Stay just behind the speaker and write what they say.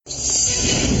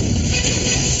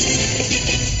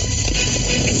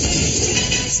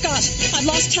Scott, I've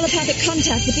lost telepathic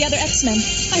contact with the other X-Men.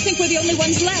 I think we're the only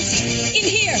ones left. In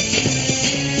here!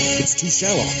 It's too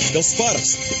shallow. They'll spot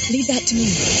us. Leave that to me.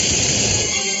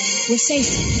 We're safe.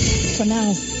 For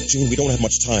now. June, we don't have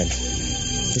much time.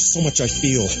 There's so much I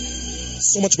feel.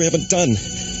 So much we haven't done.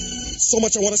 So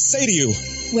much I want to say to you.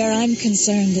 Where I'm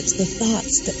concerned, it's the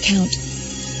thoughts that count.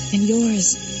 And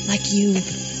yours, like you,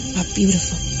 are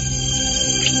beautiful.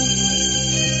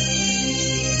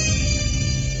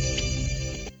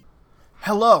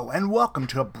 Hello, and welcome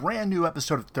to a brand new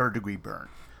episode of Third Degree Byrne.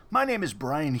 My name is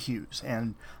Brian Hughes,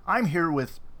 and I'm here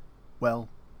with, well,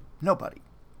 nobody.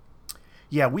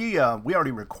 Yeah, we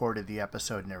already recorded the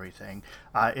episode and everything.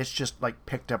 It's just like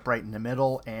picked up right in the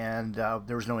middle, and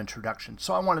there was no introduction.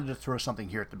 So I wanted to throw something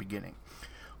here at the beginning.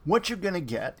 What you're going to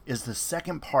get is the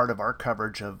second part of our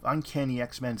coverage of Uncanny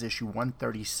X-Men's issue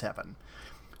 137.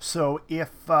 So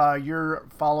if you're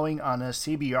following on a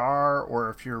CBR or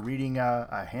if you're reading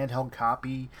a handheld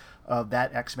copy of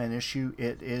that X-Men issue,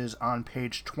 it is on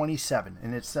page 27.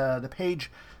 And it's the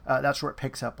page, that's where it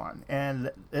picks up on.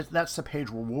 And that's the page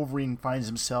where Wolverine finds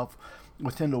himself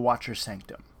within the Watcher's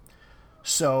Sanctum.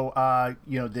 So,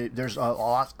 there's a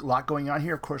lot going on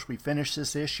here. Of course, we finished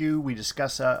this issue. We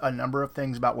discuss a number of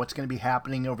things about what's going to be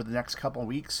happening over the next couple of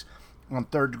weeks on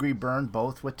Third Degree Byrne,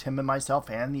 both with Tim and myself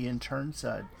and the interns,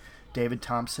 David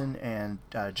Thompson and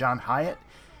John Hyatt.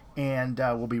 And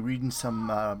we'll be reading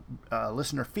some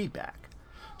listener feedback.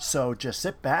 So just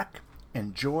sit back,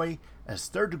 enjoy, as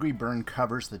Third Degree Byrne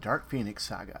covers the Dark Phoenix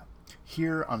saga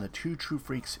here on the Two True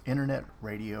Freaks Internet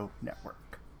Radio Network.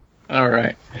 All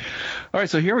right,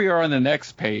 so here we are on the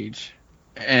next page,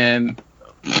 and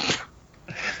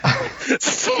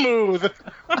smooth.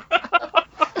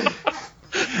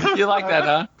 You like that,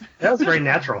 huh? That was very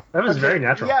natural. Very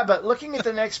natural. Yeah, but looking at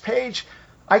the next page,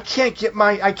 I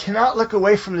cannot look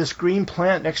away from this green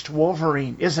plant next to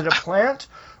Wolverine. Is it a plant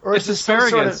or it's is it some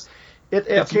sort of?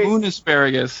 It's moon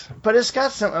asparagus. But it's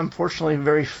got some, unfortunately,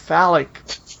 very phallic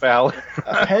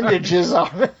appendages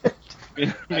on it.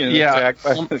 Yeah,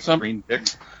 some green dick.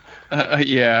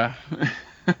 Yeah.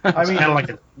 I mean, kind of like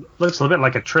looks a little bit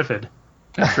like a triffid.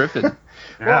 A triffid.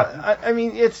 Yeah. Well,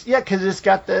 it's because it's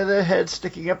got the head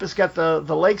sticking up. It's got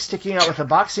the legs sticking out with a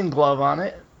boxing glove on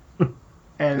it.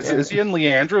 And is he in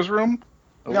Leandra's room?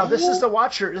 No, this is the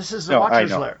Watcher. This is the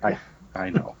Watcher's lair. I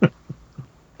know.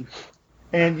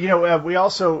 And we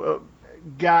also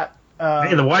got.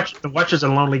 Hey, the Watcher's a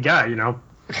lonely guy,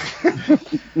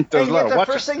 The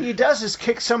first thing he does is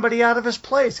kick somebody out of his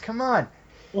place. Come on.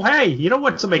 Well, hey, you don't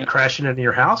want somebody crashing into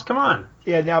your house. Come on.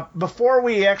 Yeah, now, before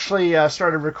we actually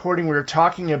started recording, we were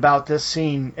talking about this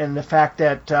scene and the fact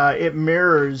that it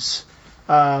mirrors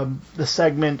the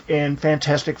segment in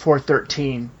Fantastic Four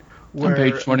 13. On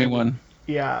page 21.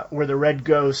 Yeah, where the Red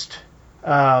Ghost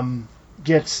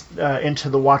gets into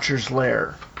the Watcher's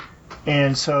lair.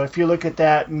 And so if you look at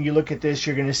that and you look at this,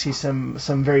 you're going to see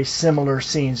some very similar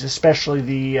scenes, especially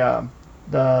the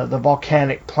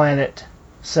volcanic planet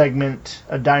segment,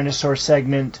 a dinosaur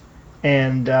segment,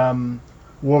 and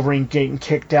Wolverine getting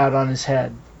kicked out on his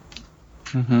head.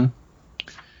 Mm-hmm.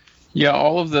 Yeah,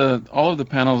 all of the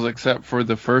panels except for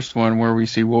the first one where we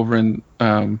see Wolverine,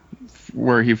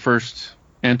 where he first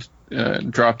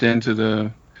dropped into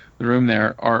the room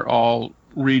there, are all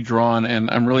redrawn, and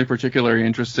I'm really particularly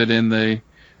interested in the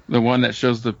one that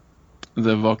shows the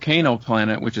volcano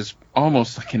planet, which is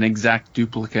almost like an exact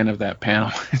duplicate of that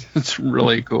panel. It's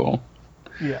really cool.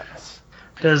 Yes.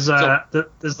 Does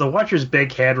the Watcher's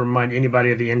big head remind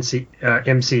anybody of the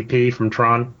MCP from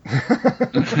Tron?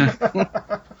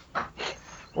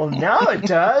 Well, now it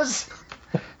does.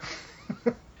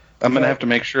 I'm gonna have to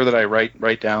make sure that I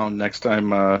write down next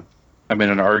time I'm in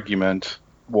an argument.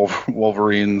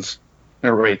 Wolverine's.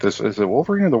 No, wait, this is it.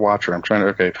 Wolverine or the Watcher? I'm trying to.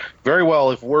 Okay, very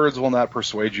well. If words will not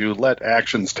persuade you, let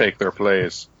actions take their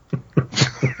place.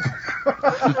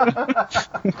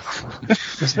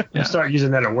 Start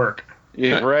using that at work.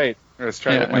 Yeah, right. I was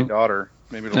trying with my daughter.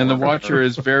 Maybe. And the Watcher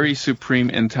is very supreme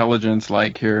intelligence,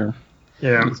 like here.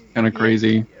 Yeah, it's kind of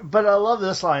crazy. But I love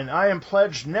this line. I am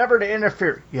pledged never to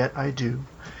interfere, yet I do,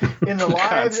 in the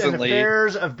lives and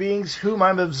affairs of beings whom I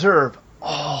observe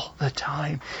all the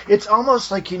time. It's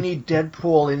almost like you need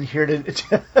Deadpool in here to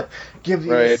give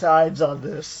you the sides on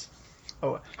this.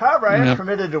 Oh, however, I am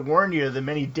permitted to warn you of the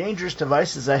many dangerous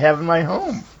devices I have in my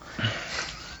home.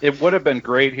 It would have been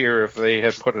great here if they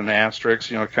had put an asterisk,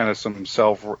 kind of some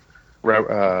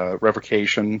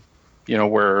self-revocation,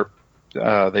 where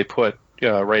they put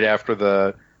right after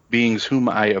the beings whom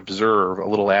I observe a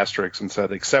little asterisk and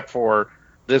said, except for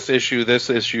this issue,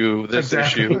 this issue, this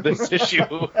issue, this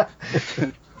issue.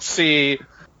 See,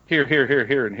 here,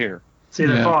 and here. See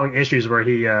the following issues where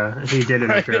he did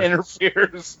interfere.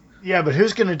 Interferes. Yeah, but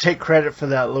who's going to take credit for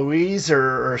that, Louise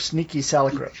or Sneaky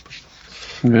Salicrup?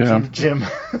 Yeah, Jim.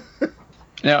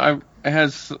 Now,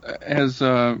 has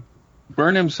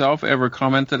Byrne himself ever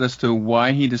commented as to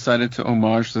why he decided to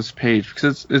homage this page?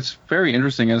 Because it's very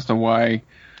interesting as to why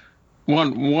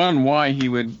why he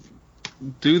would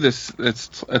do this.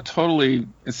 It's a totally,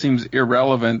 it seems,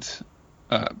 irrelevant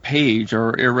page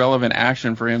or irrelevant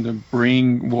action for him to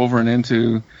bring Wolverine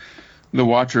into the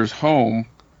Watcher's home,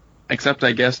 except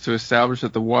I guess to establish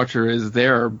that the Watcher is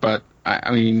there. But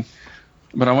I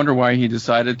wonder why he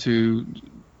decided to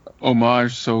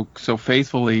homage so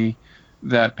faithfully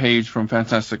that page from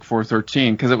Fantastic Four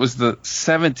 13, because it was the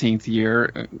 17th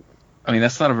year. I mean,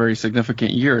 that's not a very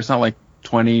significant year. It's not like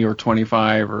 20 or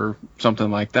 25 or something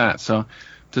like that. So,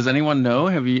 does anyone know?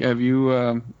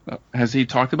 Has he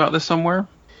talked about this somewhere?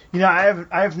 I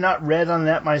have not read on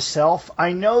that myself.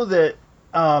 I know that,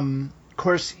 of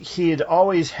course, he had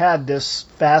always had this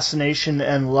fascination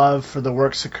and love for the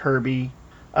works of Kirby,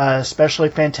 especially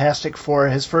Fantastic Four.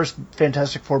 His first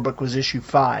Fantastic Four book was issue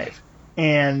 5,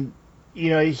 and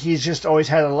he's just always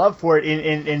had a love for it.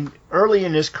 And early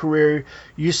in his career,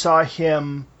 you saw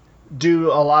him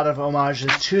do a lot of homages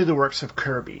to the works of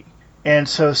Kirby. And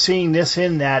so seeing this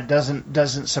in that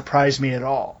doesn't surprise me at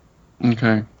all.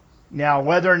 Okay. Now,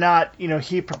 whether or not,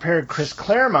 he prepared Chris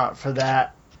Claremont for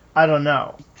that, I don't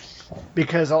know.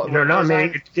 Because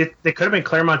it could have been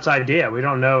Claremont's idea. We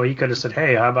don't know. He could have said,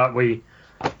 "Hey, how about we?"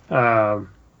 But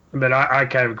I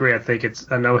kind of agree.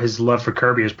 I know his love for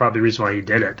Kirby is probably the reason why he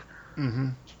did it. Mm-hmm.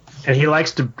 And he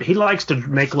likes to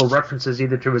make little references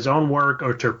either to his own work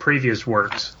or to previous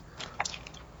works.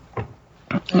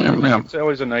 Yeah. It's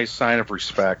always a nice sign of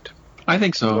respect. I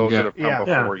think so. Those that have come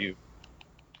before you.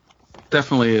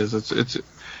 Definitely is.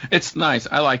 It's nice.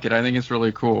 I like it. I think it's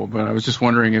really cool. But I was just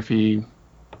wondering if he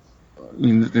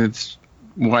said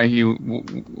why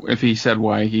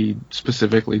he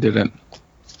specifically didn't.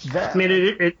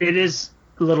 It is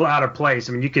a little out of place.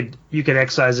 I mean, you could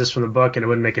excise this from the book and it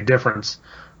wouldn't make a difference.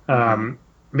 The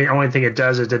only thing it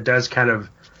does is it does kind of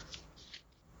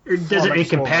it doesn't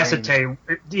incapacitate.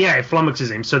 It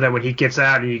flummoxes him so that when he gets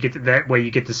out and you get that way,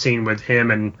 you get the scene with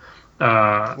him and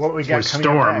what we got with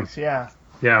Storm. Next, yeah.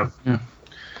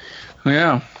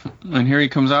 And here he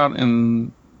comes out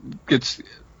and gets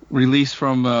released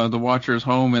from the Watcher's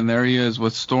home, and there he is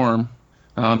with Storm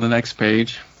on the next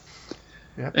page.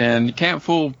 Yep. And you can't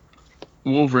fool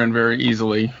Wolverine very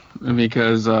easily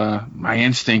because my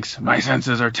instincts, my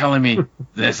senses are telling me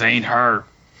this ain't her.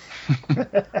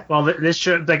 Well, I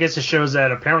guess it shows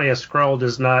that apparently a Skrull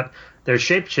does not, their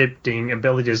shape-shifting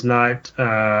ability does not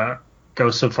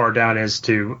go so far down as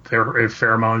to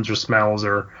pheromones or smells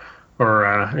or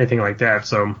anything like that.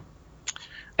 So,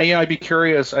 I'd be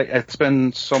curious. It's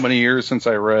been so many years since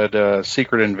I read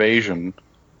Secret Invasion.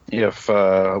 If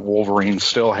Wolverine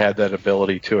still had that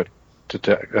ability to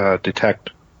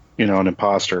detect, an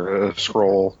imposter, a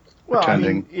Skrull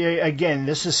pretending. Again,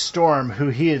 this is Storm, who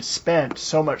he had spent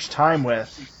so much time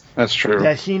with. That's true.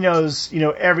 That he knows,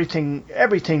 everything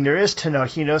there is to know.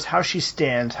 He knows how she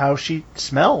stands, how she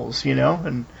smells,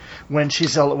 and when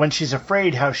she's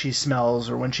afraid, how she smells,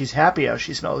 or when she's happy, how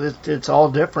she smells. It's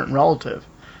all different and relative.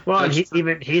 Well, and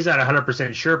he's not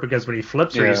 100% sure because when he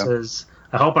flips her, he says,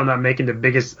 "I hope I'm not making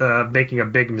making a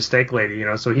big mistake, lady."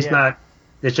 So he's not.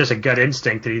 It's just a gut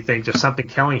instinct that he thinks if something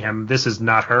telling him this is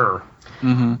not her.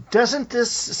 Mm-hmm. Doesn't this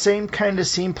same kind of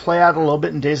scene play out a little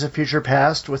bit in Days of Future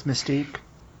Past with Mystique?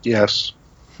 Yes.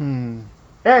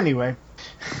 Anyway.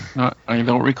 I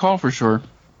don't recall for sure.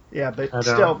 Yeah, but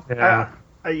still. Yeah.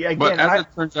 But as it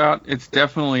turns out, it's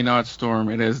definitely not Storm.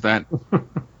 It is that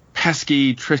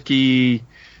pesky, tricky,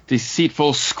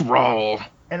 deceitful Skrull.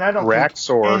 And I don't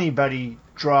think anybody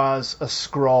draws a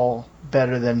Skrull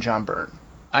better than John Byrne.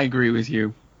 I agree with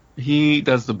you. He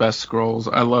does the best scrolls.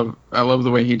 I love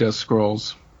the way he does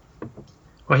scrolls.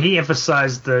 Well, he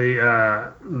emphasized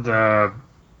the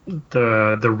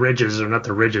ridges, or not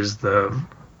the ridges, on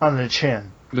the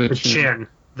chin. The chin.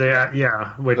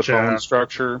 Which the bone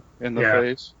structure in the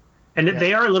face. And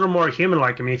they are a little more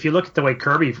human-like. I mean, if you look at the way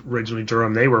Kirby originally drew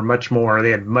them, they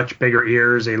had much bigger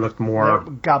ears. They looked more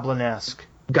goblin-esque.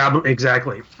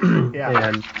 Exactly.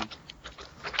 Yeah.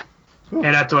 And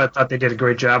that's what I thought they did a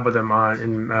great job with him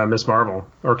in Miss Marvel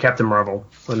or Captain Marvel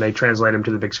when they translate him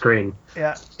to the big screen.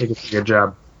 Yeah, they did a good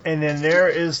job. And then there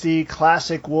is the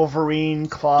classic Wolverine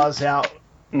claws out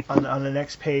on the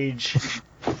next page.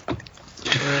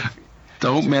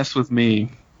 Don't mess with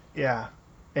me. Yeah,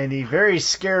 And the very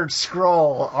scared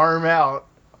Skrull, arm out.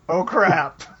 Oh,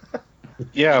 crap.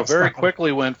 Yeah, very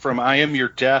quickly went from "I am your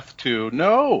death" to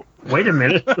 "No." Wait a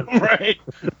minute. Right.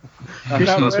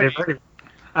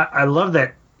 I love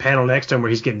that panel next to him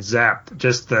where he's getting zapped.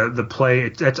 Just the play.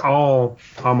 It's all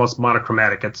almost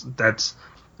monochromatic.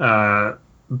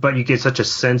 But you get such a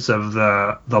sense of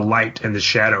the light and the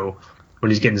shadow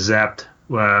when he's getting zapped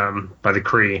by the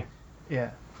Kree. Yeah.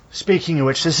 Speaking of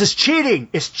which, this is cheating.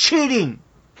 It's cheating.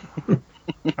 All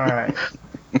right.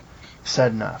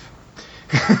 Said enough.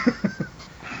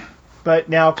 But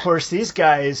now, of course, these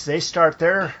guys, they start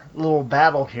their little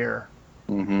battle here.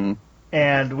 Mm-hmm.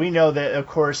 And we know that, of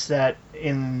course, that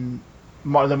in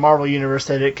the Marvel Universe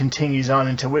that it continues on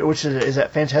into, which is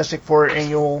that Fantastic Four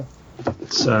annual?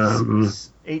 It's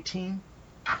 18?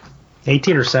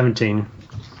 18 or 17.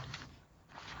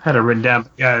 Had it written down.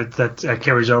 Yeah, that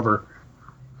carries over.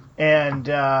 And,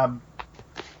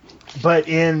 but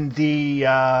in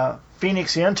the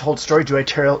Phoenix the Untold story, do I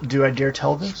dare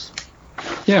tell this?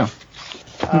 Yeah.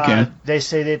 Okay. They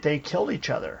say that they killed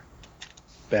each other.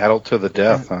 Battle to the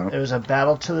death, huh? It was a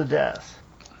battle to the death.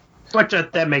 Which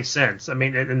that makes sense. I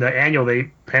mean, in the annual,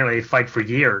 they apparently fight for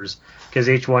years because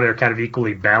each one are kind of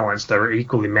equally balanced or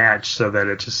equally matched, so that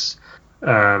it just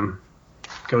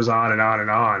goes on and on and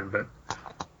on. But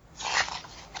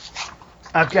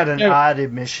I've got an odd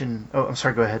admission. Oh, I'm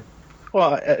sorry. Go ahead.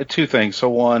 Well, two things. So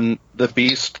one, the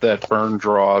beast that Byrne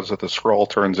draws that the Skrull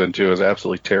turns into is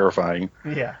absolutely terrifying.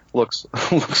 Yeah. Looks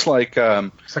like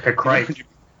it's like a crate.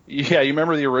 Yeah, you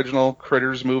remember the original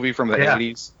Critters movie from the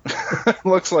 80s?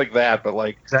 Looks like that, but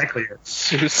like exactly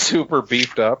super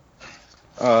beefed up.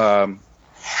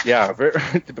 Yeah, very,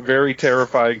 very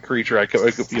terrifying creature.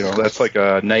 That's like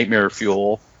a nightmare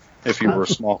fuel if you were a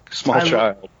small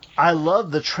child. I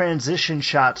love the transition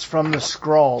shots from the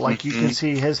Skrull. Like you can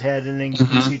see his head, and then you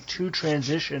can see two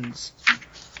transitions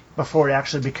before it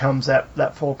actually becomes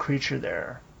that full creature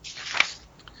there.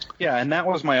 Yeah, and that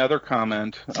was my other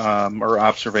comment or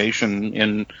observation.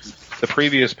 In the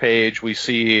previous page, we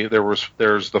see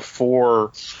there's the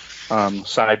four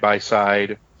side by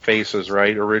side faces,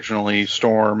 right? Originally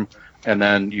Storm, and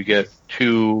then you get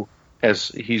two as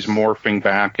he's morphing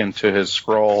back into his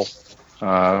Skrull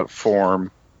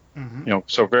form. Mm-hmm.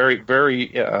 So very, very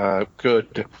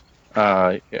good,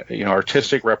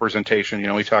 artistic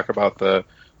representation. We talk about the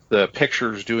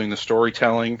pictures doing the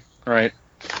storytelling, right?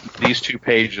 These 2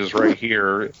 pages right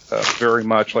here, very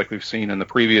much like we've seen in the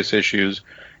previous issues,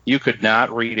 you could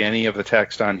not read any of the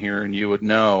text on here and you would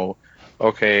know,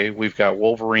 okay, we've got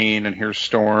Wolverine and here's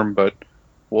Storm, but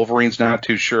Wolverine's not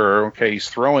too sure. Okay, he's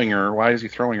throwing her. Why is he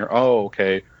throwing her? Oh,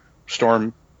 okay,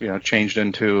 Storm, changed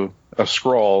into a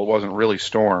Skrull. It wasn't really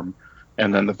Storm.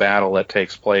 And then the battle that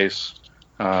takes place,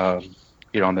 on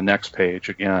the next page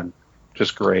again,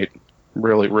 just great.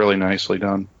 Really, really nicely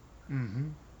done. Mm-hmm.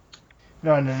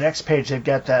 No, on the next page, they've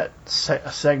got that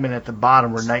segment at the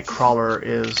bottom where Nightcrawler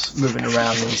is moving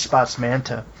around and he spots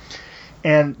Manta.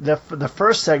 And the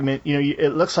first segment,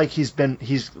 it looks like he's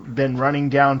been running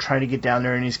down, trying to get down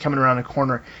there, and he's coming around a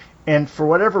corner. And for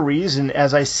whatever reason,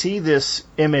 as I see this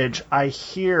image, I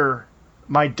hear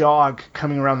my dog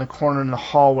coming around the corner in the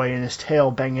hallway and his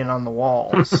tail banging on the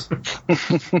walls.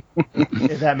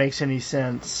 If that makes any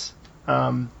sense.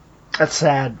 That's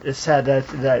sad. It's sad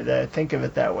that I think of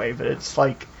it that way, but it's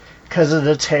like because of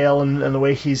the tail and the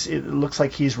way it looks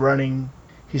like he's running,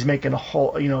 he's making a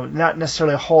whole, not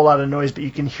necessarily a whole lot of noise, but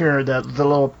you can hear the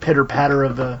little pitter patter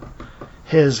of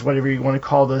his whatever you want to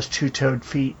call those 2-toed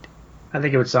feet. I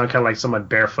think it would sound kind of like someone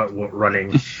barefoot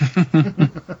running.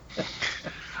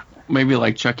 Maybe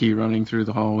like Chucky running through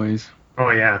the hallways.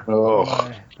 Oh yeah.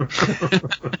 Oh.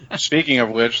 Speaking of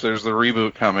which, there's the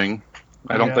reboot coming.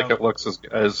 I don't think it looks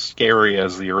as scary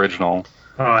as the original.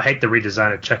 Oh, I hate the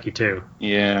redesign of Chucky too.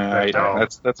 Yeah,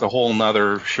 that's a whole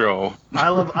nother show. I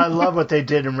love what they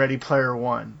did in Ready Player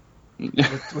One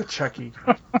with Chucky.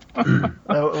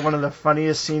 One of the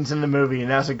funniest scenes in the movie,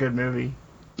 and that's a good movie.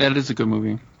 That is a good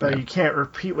movie. But you can't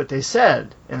repeat what they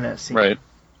said in that scene. Right.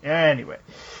 Anyway.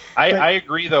 I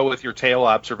agree though with your tail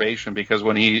observation because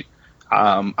when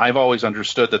I've always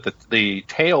understood that the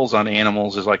tails on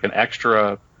animals is like an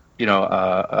extra.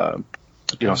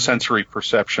 Sensory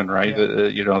perception, right?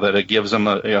 Yeah. That it gives them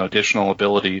additional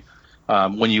ability.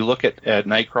 When you look at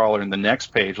Nightcrawler in the next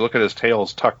page, look at his tail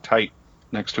is tucked tight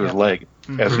next to his leg,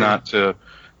 as not to,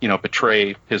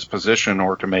 betray his position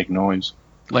or to make noise.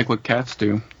 Like what cats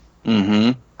do.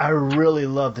 Mm-hmm. I really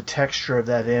love the texture of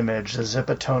that image, the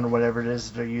Zipatone or whatever it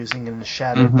is they're using in the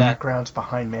shadowed backgrounds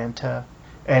behind Manta.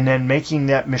 And then making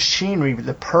that machinery,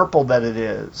 the purple that it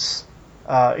is,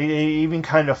 It even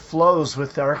kind of flows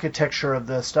with the architecture of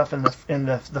the stuff in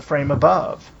the frame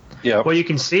above. Yeah. Well, you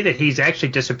can see that he's actually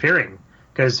disappearing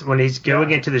because when he's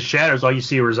going into the shadows, all you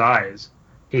see are his eyes.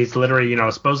 He's literally,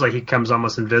 supposedly he comes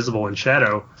almost invisible in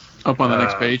shadow. Up on the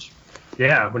next page.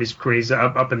 Yeah, when he's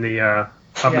up in the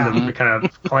in the kind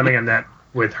of climbing on that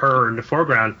with her in the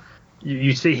foreground,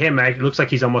 you see him. It looks like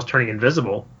he's almost turning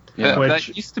invisible. Yeah, which,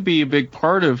 that used to be a big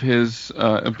part of his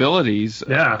abilities.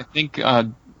 Yeah, I think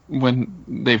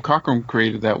when Dave Cockrum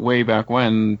created that way back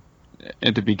when,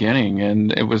 at the beginning,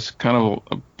 and it was kind of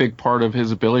a big part of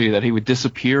his ability that he would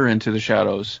disappear into the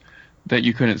shadows, that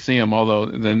you couldn't see him. Although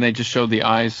then they just showed the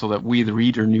eyes so that we, the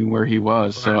reader, knew where he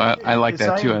was. So I like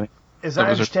that too. As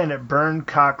I understand it, Byrne,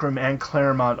 Cockrum, and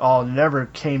Claremont all never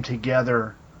came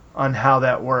together on how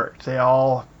that worked. They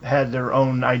all had their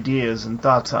own ideas and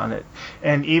thoughts on it.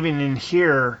 And even in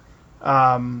here,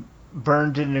 Byrne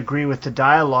didn't agree with the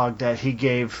dialogue that he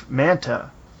gave Manta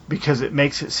because it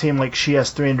makes it seem like she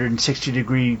has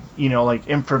 360-degree, like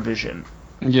infravision.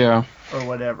 Yeah. Or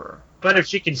whatever. But if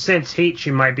she can sense heat, she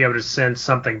might be able to sense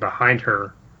something behind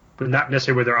her. But not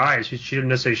necessarily with her eyes. She didn't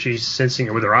necessarily she's sensing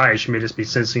it with her eyes. She may just be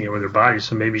sensing it with her body.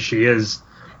 So maybe she has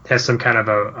some kind of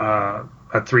a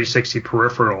 360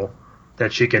 peripheral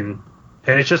that she can.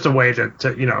 And it's just a way to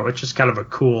it's just kind of a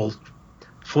cool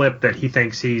flip that he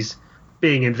thinks he's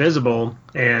being invisible,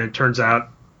 and it turns out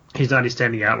he's not. He's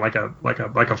standing out like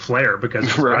a flare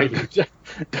because right.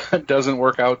 That doesn't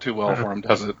work out too well for him,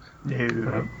 does it?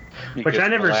 No. Which I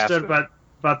never understood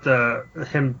about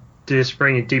him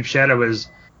disappearing in Deep Shadow is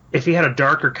if he had a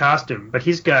darker costume, but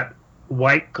he's got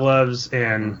white gloves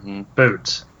and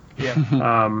boots. Yeah.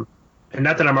 And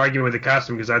not that I'm arguing with the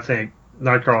costume because I think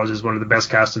Nightcrawler is one of the best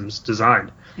costumes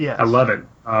designed. Yeah. I love it.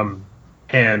 And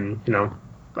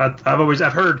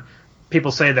I've heard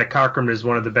people say that Cockrum is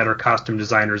one of the better costume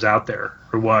designers out there,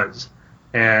 or was,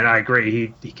 and I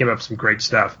agree. He came up with some great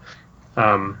stuff.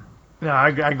 No, I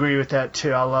agree with that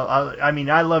too.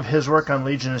 I love his work on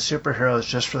Legion of Superheroes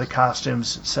just for the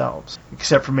costumes themselves,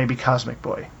 except for maybe Cosmic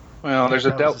Boy. Well, there's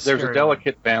a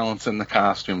delicate balance in the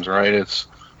costumes, right?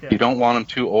 You don't want them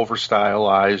too over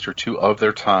stylized or too of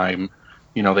their time.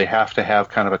 They have to have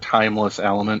kind of a timeless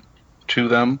element to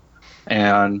them,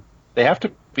 and they have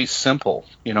to be simple.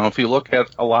 If you look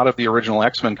at a lot of the original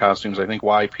X-Men costumes, I think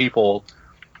why people,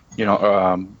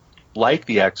 like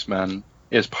the X-Men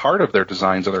is part of their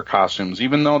designs of their costumes.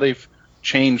 Even though they've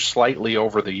changed slightly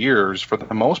over the years, for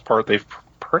the most part, they've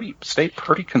stayed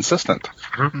pretty consistent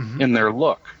in their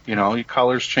look.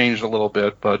 Colors changed a little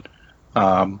bit, but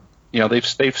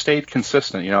they've stayed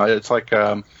consistent. It's like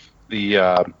the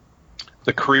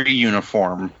Kree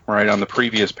uniform, right, on the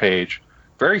previous page.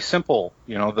 Very simple,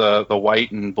 the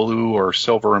white and blue or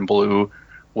silver and blue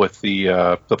with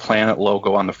the planet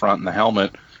logo on the front and the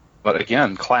helmet. But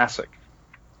again, classic.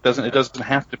 It doesn't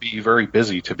have to be very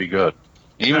busy to be good.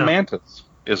 Even Mantis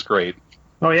is great.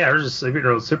 Oh yeah, hers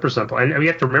is super simple. And we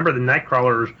have to remember the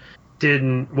Nightcrawler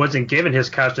wasn't given his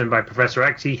costume by Professor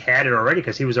X. He had it already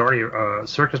because he was already a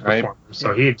circus performer.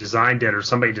 So he had designed it, or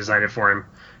somebody designed it for him.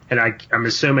 And I'm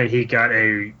assuming he got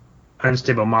a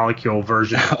unstable molecule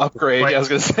version upgrade. I was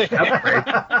going to say upgrade.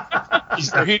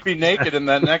 He'd be naked in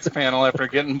that next panel after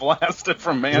getting blasted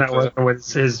from Manta. With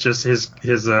his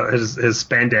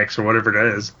spandex or whatever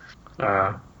it is.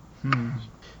 Now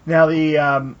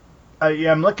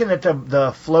I'm looking at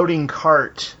the floating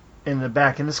cart in the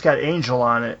back, and it's got Angel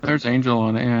on it. There's Angel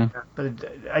on it, yeah. But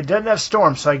it doesn't have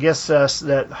Storm, so I guess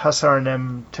that Hussar and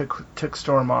them took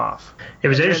Storm off. It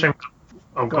was interesting.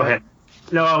 Go ahead.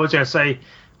 No, I was going to say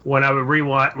when I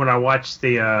watched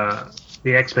the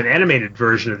X-Men animated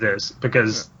version of this,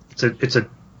 because it's a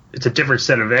different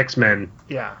set of X-Men.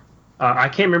 Yeah. I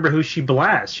can't remember who she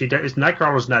blasts.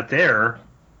 Nightcrawler's not there.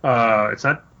 It's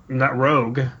not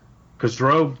Rogue, because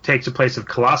Rogue takes the place of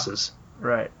Colossus.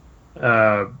 Right.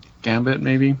 Gambit,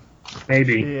 maybe.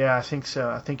 Yeah, I think so.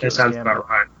 I think that sounds about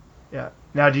right. Yeah.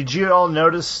 Now, did you all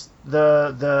notice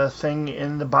the thing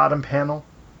in the bottom panel?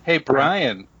 Hey,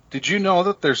 Brian, did you know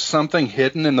that there's something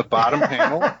hidden in the bottom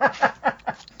panel?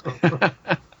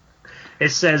 It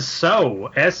says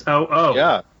 "so," S-O-O.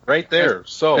 Yeah, right there.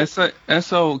 So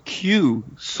S-O-Q,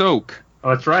 soak.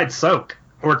 Oh, that's right, soak.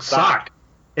 Or it's sock.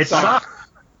 It's sock.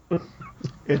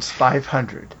 It's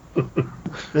 500.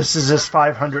 This is his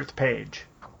 500th page.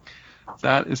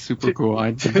 That is super cool.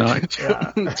 I did not.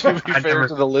 To be fair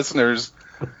to the listeners,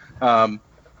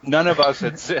 none of us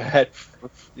had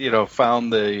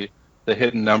found the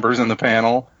hidden numbers in the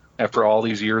panel after all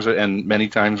these years and many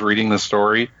times reading the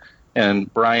story.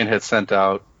 And Brian had sent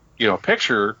out a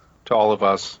picture to all of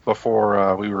us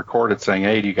before we recorded saying,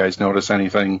 hey, do you guys notice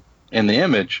anything in the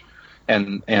image?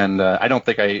 and I don't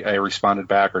think I responded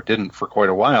back or didn't for quite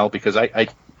a while because I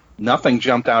nothing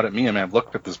jumped out at me. I mean, I've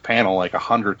looked at this panel like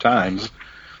 100 times,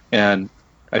 and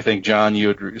I think, John, you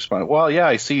would respond, well, yeah,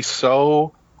 I see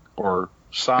so or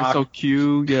sock. So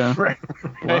Q, yeah. Right.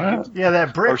 What? Yeah,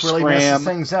 that brick Or really scram. messes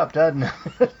things up, doesn't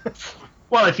it?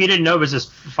 Well, if you didn't know it was his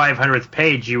 500th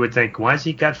page, you would think, why has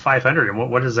he got 500?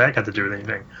 And what does that got to do with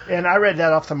anything? And I read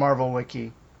that off the Marvel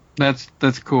Wiki. That's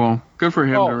cool. Good for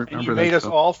him to Oh, remember and you that made us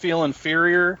stuff. all feel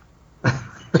inferior?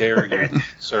 Dare you,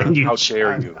 sir. You- How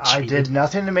dare you? I did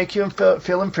nothing to make you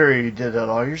feel inferior. You did it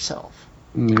all yourself.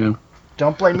 Yeah.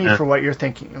 Don't blame me for what you're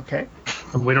thinking, okay?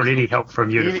 We don't need any help from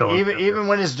you to fill Even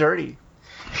when it's dirty.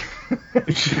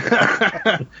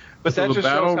 But So that the just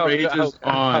battle shows rages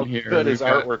how on here. good his We've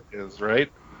got- artwork is,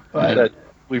 right? But- That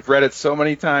we've read it so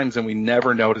many times and we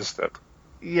never noticed it.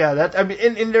 Yeah, that I mean,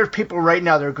 and there are people right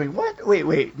now that are going, what?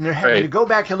 Wait, and they're having Right. to go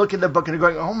back and look in the book and they're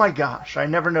going, oh my gosh, I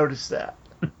never noticed that.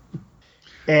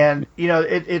 And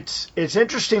it's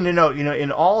interesting to note,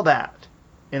 in all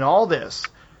this,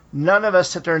 none of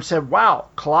us sit there and said, wow,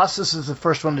 Colossus is the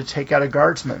first one to take out a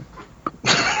guardsman.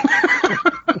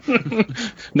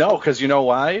 No, because you know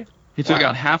why? He took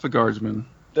out half a guardsman.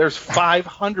 There's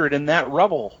 500 in that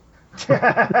rubble.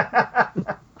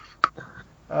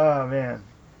 Oh man,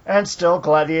 and still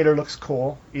Gladiator looks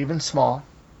cool, even small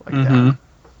like Mm-hmm. that.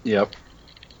 Yep.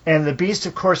 And the Beast,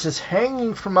 of course, is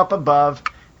hanging from up above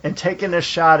and taking a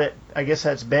shot at, I guess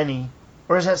that's Benny,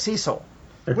 or is that Cecil?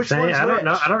 out. Which I one's don't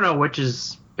know. which? I don't know which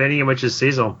is Benny and which is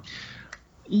Cecil.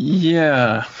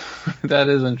 Yeah, that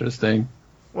is interesting.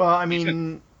 Well, I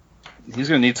mean, He's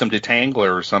going to need some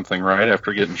detangler or something, right,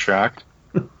 after getting shocked?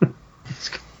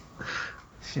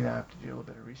 see, now I have to do a little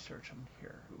bit of research on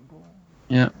here. Google.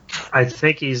 Yeah. I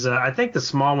think he's. I think the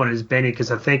small one is Benny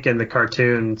because I think in the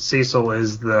cartoon Cecil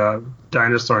is the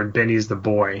dinosaur and Benny's the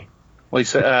boy. Well, he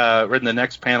said, right in the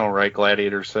next panel, right,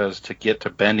 Gladiator says to get to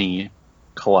Benny,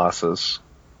 Colossus.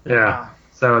 Yeah.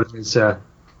 So it's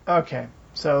Okay,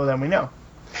 so then we know.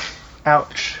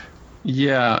 Ouch.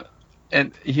 Yeah,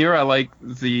 and here I like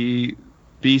the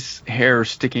Beast's hair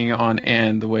sticking on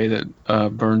end, the way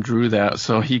that Byrne drew that,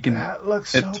 so he can. That looks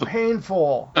so It's-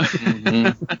 painful.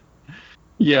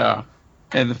 Yeah,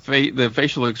 and the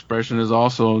facial expression is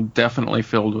also definitely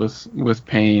filled with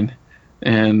pain,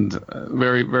 and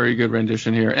very very good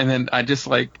rendition here. And then I just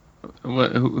like,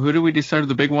 who do we decide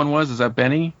the big one was? Is that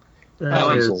Benny? that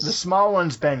like The is small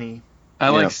one's Benny. I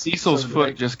like Yeah. Cecil's So the foot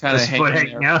big- just kind of his foot hanging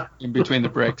hanging there out. in between the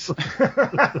bricks.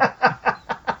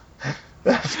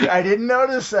 I didn't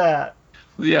notice that.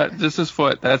 Yeah, just his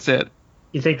foot. That's it.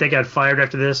 You think they got fired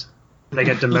after this? They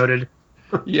got demoted.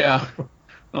 Yeah,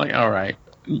 like all right,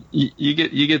 you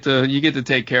get to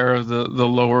take care of the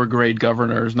lower grade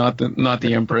governors, not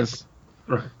the empress.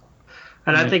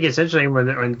 And I think it's interesting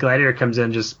when Gladiator comes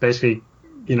in, just basically,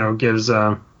 gives.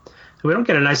 We don't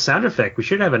get a nice sound effect. We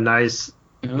should have a nice,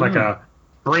 like a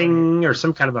ring or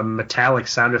some kind of a metallic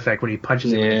sound effect when he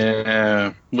punches him.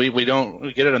 Yeah. We don't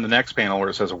we get it in the next panel where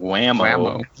it says whammo.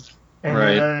 Whammo. And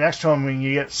Right. then the next one, when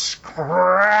you get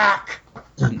scrack.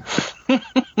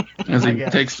 As I he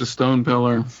guess. takes the stone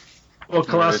pillar. Well,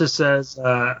 Colossus says,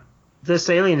 "This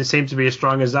alien seems to be as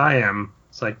strong as I am."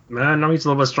 It's like, no, he's a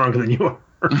little bit stronger than you are.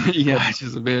 Yeah,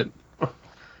 just a bit.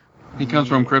 He comes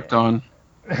from Krypton.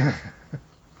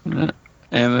 Yeah.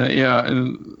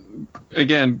 And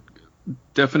again,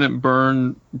 definite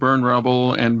Byrne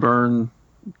rubble and Byrne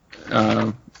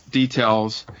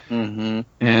details. Mm-hmm.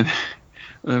 And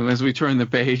as we turn the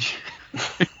page,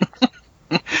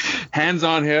 hands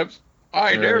on hips,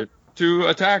 I dare to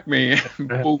attack me.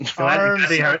 Boom. Arms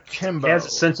he akimbo. has a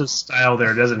sense of style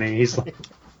there, doesn't he? He's like,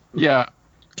 Yeah.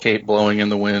 Cape blowing in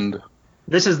the wind.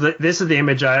 this is the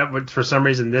image I would, for some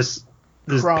reason this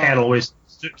Crawl. panel always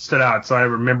stood out. So I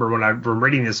remember when I've been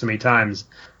reading this so many times,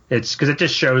 it's because it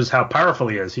just shows how powerful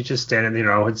he is. He's just standing,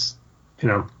 it's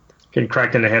getting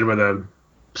cracked in the head with a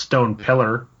stone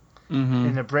pillar. Mm-hmm.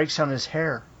 And it breaks on his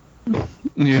hair.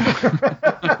 Yeah.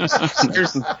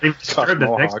 Tough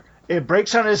mohawk. It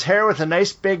breaks on his hair with a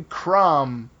nice big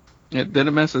crumb. It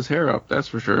didn't mess his hair up, that's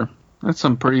for sure. That's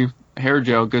some pretty good hair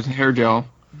gel.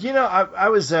 I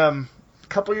was a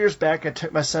couple years back. I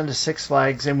took my son to Six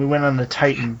Flags, and we went on the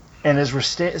Titan. And as we're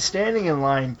standing in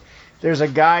line, there's a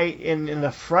guy in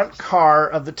the front car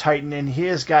of the Titan, and he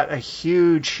has got a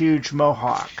huge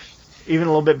mohawk, even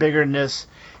a little bit bigger than this.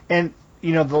 And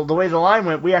the way the line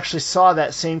went, we actually saw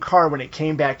that same car when it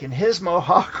came back, and his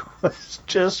mohawk was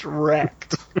just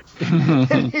wrecked.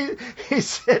 And he's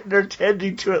sitting there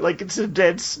tending to it like it's a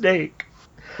dead snake.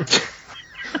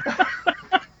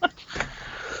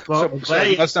 Well, So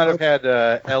he must not have had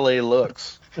L.A.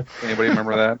 looks. Anybody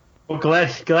remember that? Well,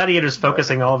 Gladiator's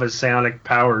focusing all of his psionic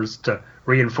powers to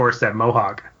reinforce that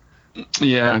mohawk.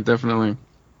 Yeah, definitely.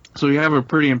 So you have a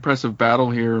pretty impressive battle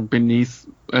here beneath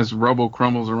as rubble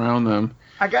crumbles around them.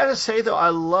 I gotta say, though, I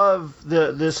love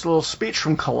this little speech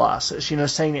from Colossus,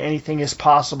 saying that anything is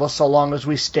possible so long as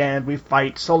we stand, we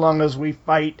fight, so long as we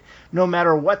fight, no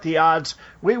matter what the odds,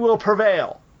 we will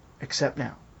prevail. Except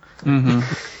now. Mm-hmm.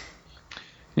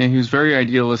 Yeah, he was very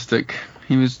idealistic.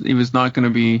 He was not going to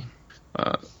be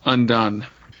undone.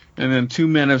 And then 2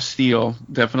 Men of Steel,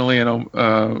 definitely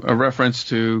a reference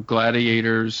to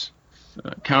Gladiator's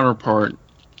counterpart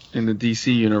in the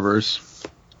DC universe.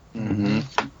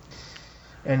 Mm-hmm.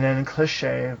 And then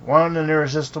cliche, one an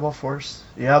irresistible force,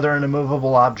 the other an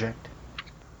immovable object.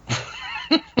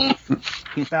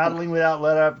 Battling without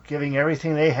let up, giving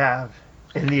everything they have.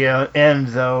 In the end,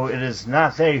 though, it is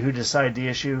not they who decide the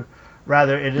issue.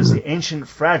 Rather, it is the ancient,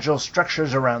 fragile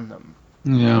structures around them.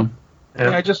 Yeah.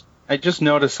 And I just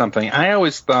noticed something. I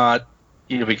always thought,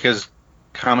 because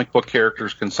comic book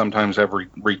characters can sometimes have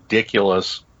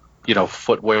ridiculous,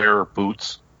 footwear or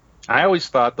boots. I always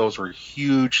thought those were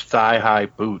huge thigh-high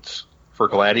boots for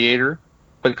Gladiator,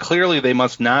 but clearly they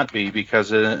must not be,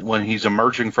 because when he's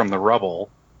emerging from the rubble,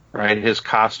 right, his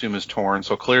costume is torn,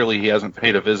 so clearly he hasn't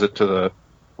paid a visit to the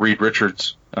Reed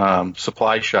Richards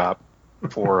supply shop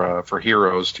for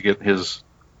heroes to get his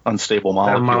unstable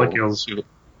molecules.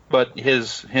 But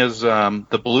his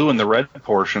the blue and the red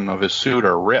portion of his suit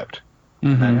are ripped.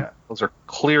 Mm-hmm. And those are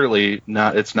clearly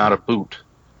not. It's not a boot.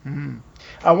 Mm-hmm.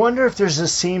 I wonder if there's a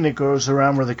scene that goes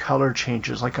around where the color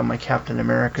changes, like on my Captain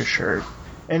America shirt.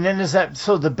 And then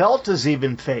so the belt is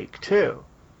even fake too.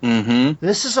 Mm-hmm.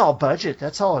 This is all budget.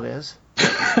 That's all it is. The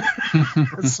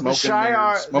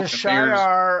Shi'ar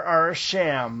are a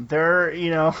sham. They're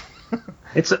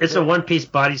It's a one-piece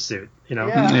bodysuit.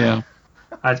 Yeah.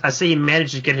 I see he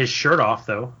managed to get his shirt off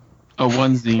though. A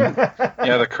onesie. Yeah,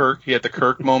 he had the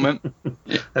Kirk moment.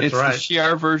 That's right. It's the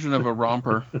Shi'ar version of a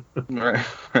romper. Right.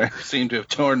 I seem to have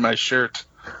torn my shirt,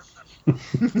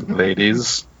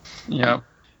 ladies. Yeah.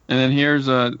 And then here's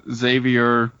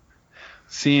Xavier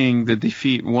seeing the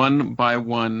defeat one by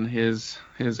one. His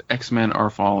X-Men are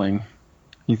falling.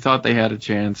 He thought they had a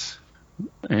chance.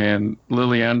 And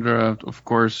Liliandra, of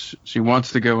course, she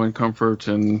wants to go and comfort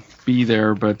and be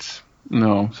there, but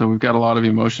no. So we've got a lot of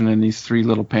emotion in these 3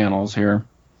 little panels here.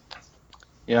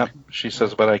 Yep. She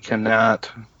says, but I cannot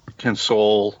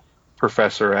console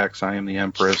Professor X. I am the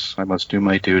Empress. I must do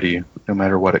my duty, no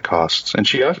matter what it costs. And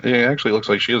it actually looks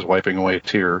like she is wiping away a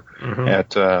tear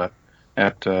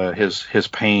at his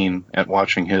pain at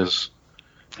watching his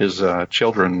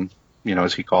children,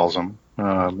 as he calls them,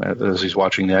 as he's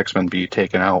watching the X-Men be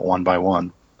taken out one by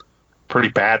one, pretty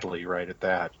badly, right at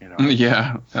that.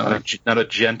 Yeah, not a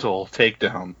gentle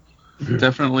takedown.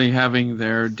 Definitely having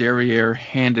their derriere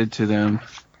handed to them.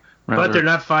 Rather. But they're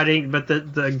not fighting. But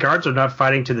the guards are not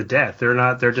fighting to the death. They're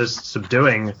not. They're just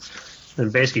subduing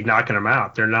and basically knocking them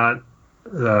out. They're not.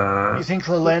 You think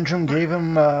Lilandrum gave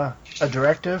him a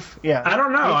directive? Yeah. I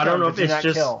don't know. I don't know if it's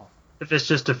just if it's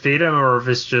just to feed him or if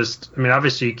it's just. I mean,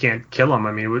 obviously you can't kill him.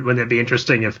 I mean, wouldn't it be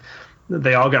interesting if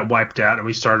they all got wiped out and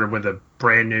we started with a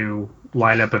brand new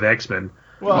lineup of X-Men?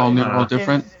 Well, all new, all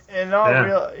different. In all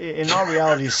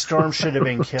reality, Storm should have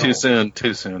been killed.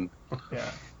 Too soon.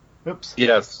 Yeah. Oops.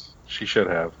 Yes, she should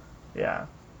have. Yeah.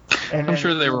 I'm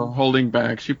sure they were holding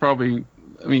back. She probably,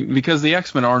 because the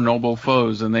X-Men are noble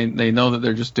foes, and they know that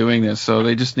they're just doing this, so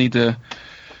they just need to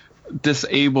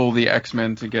disable the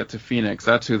X-Men to get to Phoenix.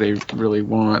 That's who they really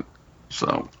want.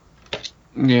 So,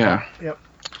 yeah. Yep.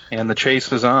 And the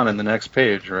chase is on in the next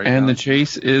page, right? And the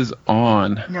chase is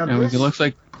on. Now it looks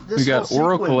like we got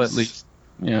Oracle at least.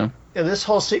 Yeah. Yeah, this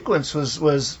whole sequence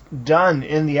was done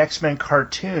in the X-Men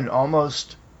cartoon,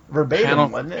 almost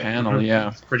verbatim, wasn't it? Panel,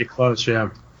 yeah. Pretty close,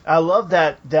 yeah. I love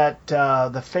that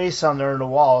the face on there on the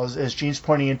wall as Gene's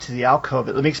pointing into the alcove.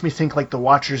 It makes me think like the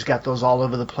Watchers got those all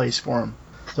over the place for him.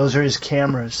 Those are his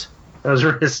cameras. Those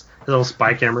are his little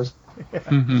spy cameras. Yeah.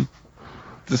 Mm-hmm.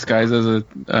 Disguised as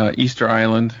a Easter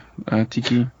Island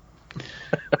tiki.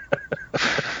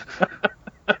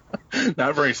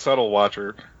 Not very subtle,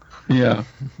 Watcher. Yeah.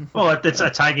 Well, it's a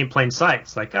tag in plain sight.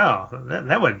 It's like, oh,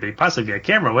 that wouldn't be possibly a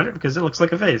camera, would it? Because it looks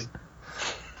like a face.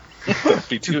 That'd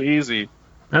be too easy.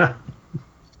 Yeah.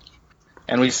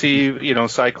 And we see,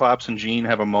 Cyclops and Jean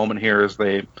have a moment here as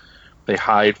they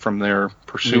hide from their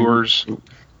pursuers. Mm-hmm.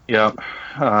 Yeah.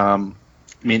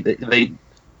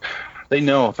 They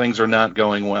know things are not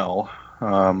going well.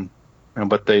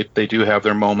 But they do have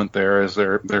their moment there as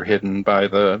they're hidden by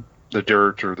the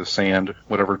dirt or the sand,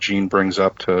 whatever Jean brings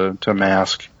up to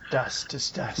mask Dust is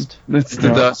dust. It's the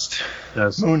dust.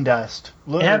 Moon dust.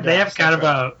 They have kind of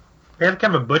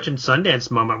a Butch and Sundance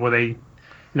moment where they,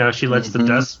 she lets the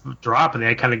dust drop and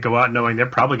they kind of go out knowing they're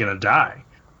probably going to die.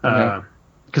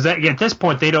 Because at this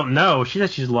point they don't know. She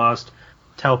says she's lost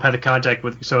telepathic contact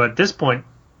with. So at this point,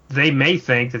 they may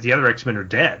think that the other X-Men are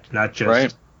dead, not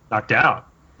just knocked out.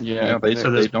 Yeah, they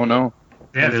don't know.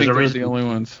 Yeah, I think they're the only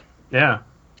ones. Yeah.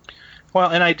 Well,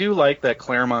 and I do like that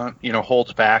Claremont,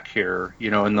 holds back here,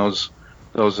 in those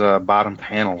bottom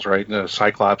panels, right?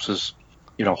 Cyclops is,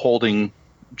 holding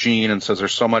Jean and says,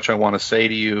 "There's so much I want to say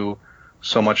to you,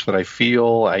 so much that I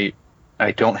feel.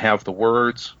 I don't have the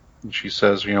words." And she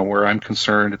says, "Where I'm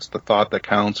concerned, it's the thought that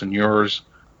counts, and yours,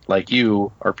 like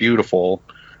you, are beautiful.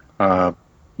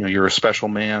 You're a special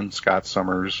man, Scott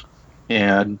Summers."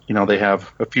 And, they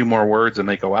have a few more words and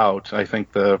they go out. I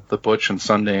think the Butch and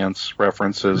Sundance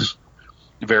reference is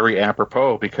very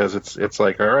apropos because it's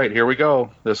like, all right, here we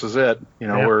go. This is it. We're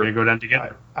going to go down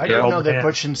together. I didn't know that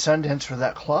Butch and Sundance were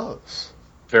that close.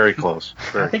 Very close.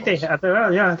 I think they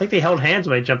held hands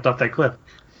when they jumped off that cliff.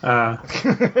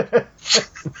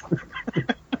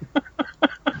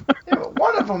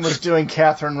 One of them was doing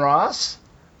Catherine Ross.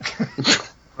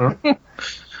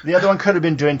 The other one could have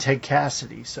been doing Ted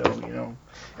Cassidy. So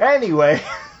Anyway.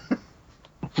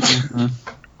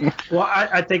 Well,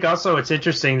 I think also it's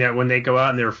interesting that when they go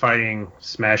out and they're fighting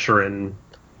Smasher and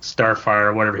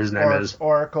Starfire, whatever his name is,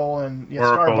 Oracle and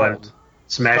Oracle Starbolt. and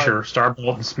Smasher,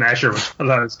 Starbolt and Smasher, which I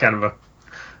thought was kind of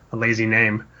a lazy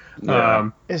name. Yeah.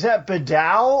 Is that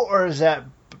Badow or is that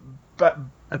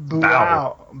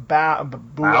Buow?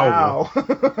 Buow.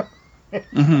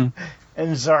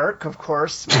 And Zark, of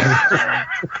course.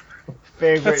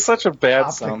 Favorite. That's such a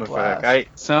bad sound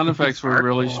effect. Sound effects were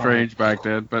really strange back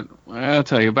then, but I'll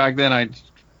tell you, back then I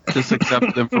just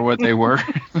accepted them for what they were.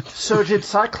 So did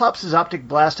Cyclops' optic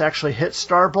blast actually hit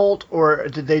Starbolt, or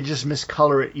did they just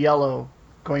miscolor it yellow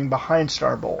going behind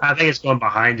Starbolt? I think it's going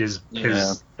behind his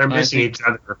they're missing each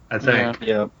other, I think.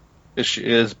 Yeah. It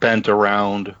is bent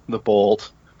around the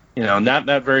bolt.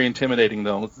 Not very intimidating,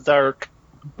 though. Zark.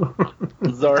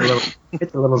 Zark.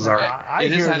 It's a little Zark.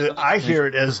 I hear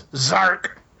it as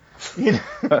Zark.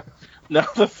 No,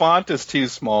 the font is too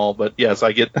small, but yes,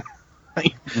 I get.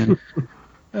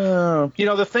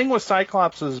 The thing with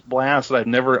Cyclops' blast that I've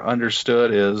never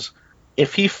understood is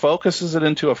if he focuses it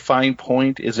into a fine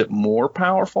point, is it more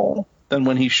powerful than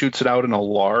when he shoots it out in a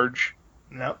large,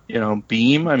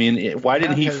 beam? I mean, why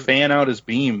didn't he fan out his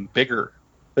beam bigger?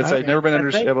 I've never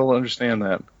been able to understand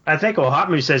that. I think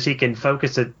Hotmu says he can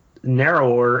focus it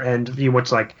narrower and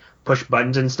like push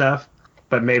buttons and stuff,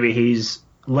 but maybe he's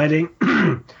letting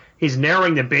he's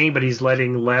narrowing the beam, but he's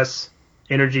letting less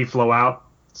energy flow out,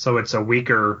 so it's a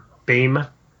weaker beam.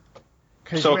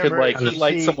 So it could he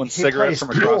light someone's cigarette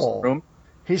from across the room.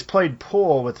 He's played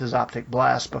pool with his optic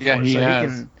blast before, yeah, he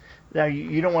has. He can. Now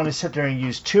you don't want to sit there and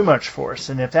use too much force,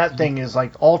 and if that thing is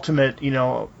like ultimate,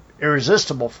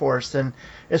 irresistible force, then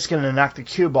it's going to knock the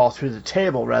cue ball through the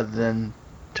table rather than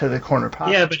to the corner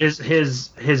pocket. Yeah, but his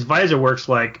visor works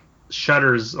like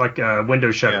shutters, like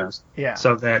window shutters. Yeah.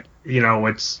 So that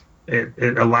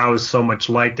it allows so much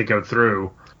light to go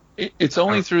through. It's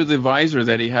only through the visor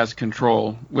that he has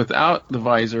control. Without the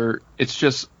visor, it's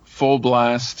just full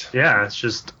blast. Yeah, it's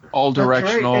just all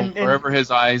directional. Right. And wherever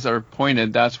his eyes are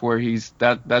pointed, that's where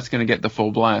that's going to get the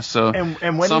full blast. So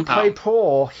and when he played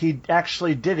pool, he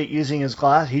actually did it using his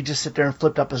glass. He just sit there and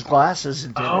flipped up his glasses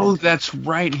and did it. That's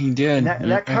right, he did.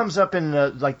 And that comes up in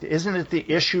isn't it the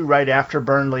issue right after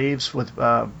Byrne leaves with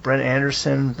Brent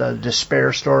Anderson, the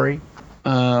Despair story?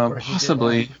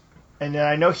 Possibly. And then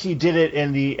I know he did it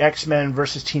in the X-Men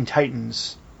versus Teen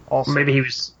Titans also. Maybe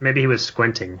he was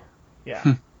squinting.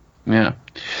 Yeah. Yeah.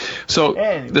 So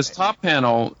anyway. This top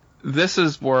panel, this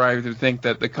is where I think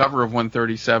that the cover of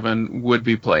 137 would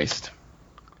be placed.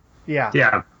 Yeah.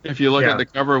 Yeah. If you look at the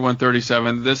cover of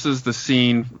 137, this is the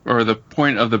scene or the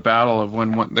point of the battle of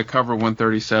when the cover of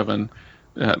 137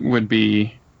 would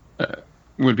be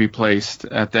placed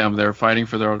at them. They're fighting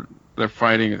they're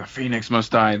fighting. The Phoenix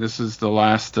must die. This is the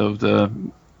last of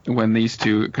when these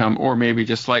two come, or maybe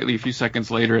just slightly a few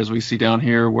seconds later, as we see down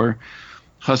here, where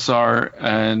Hussar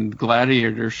and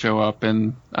Gladiator show up,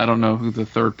 and I don't know who the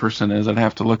third person is. I'd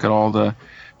have to look at all the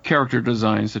character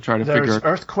designs to try to figure out.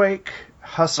 There's Earthquake,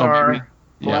 Hussar,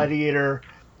 Gladiator.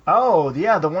 Oh,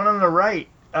 yeah, the one on the right.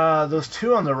 Those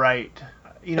two on the right.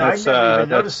 I've never even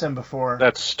noticed them before.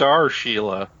 That's Star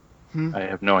Sheila. I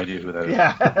have no idea who that is.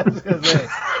 Yeah, I was gonna say.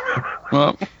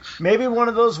 Well, maybe one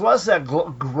of those was that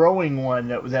growing one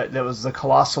that was the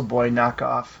Colossal Boy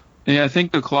knockoff. Yeah, I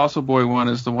think the Colossal Boy one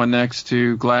is the one next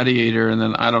to Gladiator, and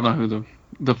then I don't know who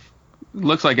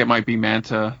looks like it might be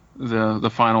Manta, the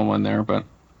final one there, but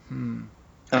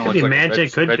Could be Manta,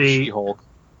 could be She-Hulk.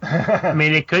 I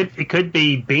mean, it could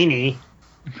be Beanie,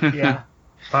 Yeah.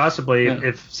 possibly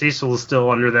if Cecil is still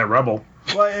under that rubble.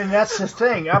 Well, and that's the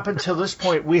thing. Up until this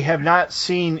point, we have not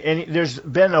seen any. There's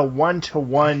been a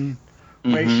 1-to-1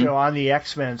 ratio on the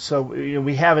X-Men, so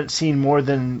we haven't seen more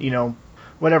than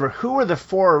whatever. Who were the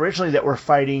 4 originally that were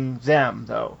fighting them,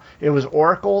 though? It was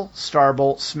Oracle,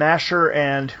 Starbolt, Smasher,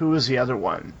 and who was the other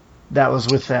one that was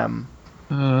with them?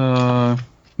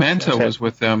 Manta was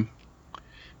with them.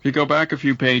 If you go back a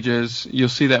few pages, you'll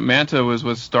see that Manta was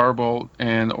with Starbolt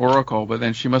and Oracle, but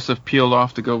then she must have peeled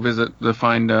off to go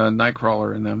find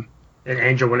Nightcrawler in them.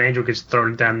 And when Angel gets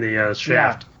thrown down the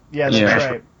shaft. Yeah,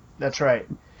 right. That's right.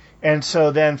 And so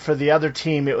then for the other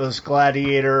team, it was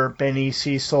Gladiator, Benny,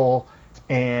 Cecil,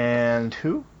 and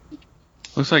who?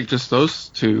 Looks like just those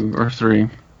 2 or 3.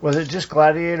 Was it just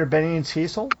Gladiator, Benny, and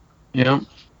Cecil? Yep.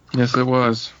 Yes, it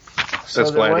was. So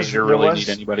Does Gladiator really need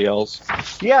anybody else?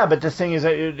 Yeah, but the thing is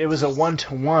that it was a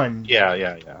 1-to-1.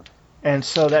 Yeah. And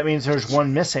so that means there's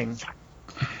one missing.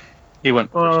 He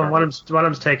went. Well, one of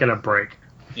them's taking a break.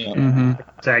 Yeah.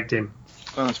 Tag team.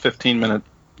 Well, it's 15-minute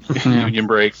union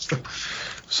break.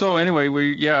 So anyway,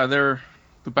 the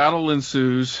battle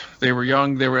ensues. They were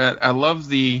young. I love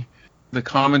the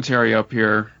commentary up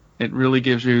here. It really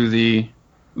gives you the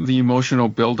emotional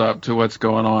build up to what's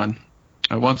going on.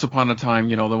 Once upon a time,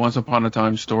 the Once Upon a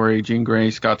Time story, Jean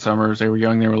Grey, Scott Summers, they were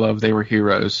young, they were loved, they were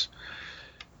heroes.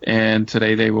 And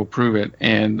today they will prove it.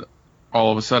 And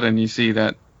all of a sudden you see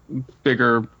that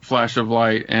bigger flash of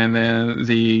light, and then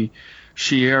the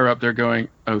Shi'ar up there going,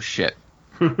 oh shit.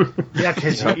 Yeah,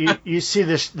 because you see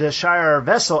the Shire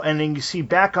vessel, and then you see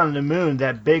back on the moon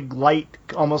that big light,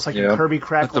 almost like a Kirby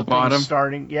crackle at the bottom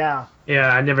starting. Yeah. Yeah,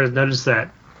 I never noticed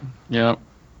that. Yep.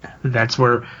 That's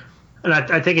where... And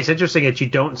I think it's interesting that you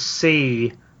don't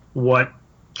see what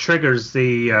triggers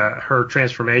her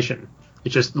transformation.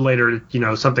 It's just later,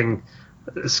 something,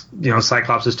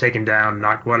 Cyclops is taken down,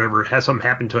 knocked whatever, has something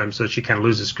happen to him, so she kind of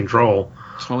loses control.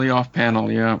 Totally off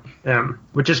panel, yeah.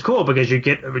 Which is cool because you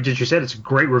get, as you said, it's a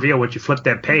great reveal once you flip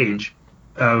that page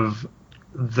of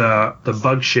the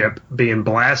bug ship being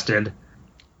blasted.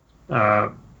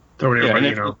 And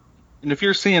if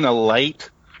you're seeing a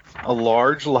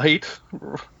large light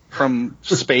from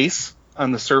space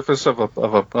on the surface of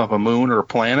a moon or a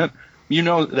planet,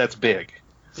 that's big.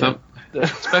 So,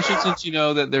 especially since you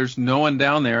know that there's no one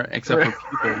down there except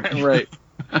for people. Right.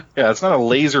 Yeah, it's not a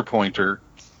laser pointer.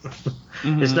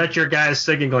 It's not your guys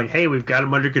singing going, hey, we've got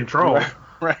him under control.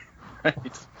 Right.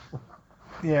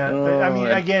 Yeah, but I mean,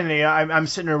 again, I'm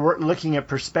sitting there looking at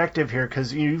perspective here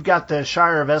because you've got the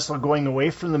Shire vessel going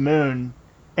away from the moon,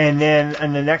 and then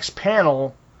in the next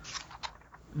panel,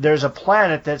 there's a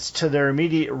planet that's to their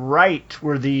immediate right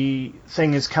where the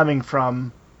thing is coming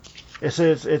from.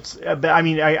 I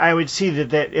mean, I would see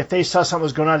that if they saw something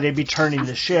was going on, they'd be turning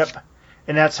the ship,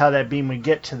 and that's how that beam would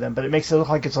get to them. But it makes it look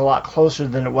like it's a lot closer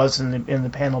than it was in the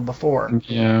panel before.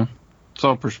 Yeah, it's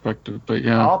all perspective, but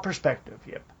yeah. All perspective,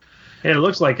 yep. And it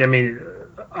looks like, I mean,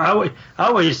 I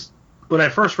always, when I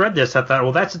first read this, I thought,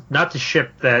 well, that's not the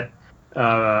ship that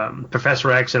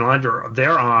Professor X and Alundra,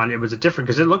 they're on. It was a different,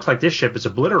 because it looks like this ship is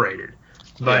obliterated,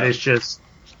 but it's just,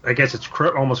 I guess it's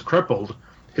almost crippled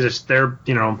because they're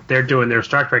doing their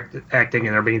Star Trek acting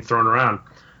and they're being thrown around.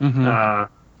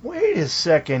 Wait a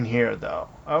second here, though.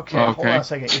 Okay, hold on a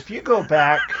second. If you go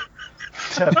back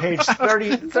to page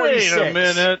 36. Wait a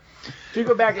minute. If you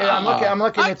go back, I'm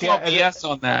looking at the yes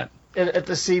on that. At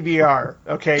the CBR,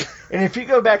 okay? And if you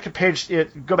go back to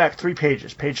go back 3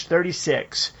 pages, page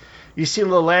 36, you see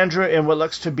Lilandra in what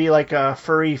looks to be like a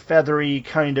furry, feathery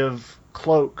kind of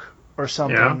cloak or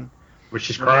something. Yeah, where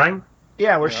she's crying?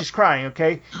 Yeah, where she's crying,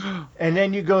 okay? And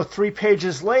then you go 3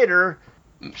 pages later,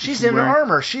 she's in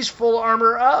armor. She's full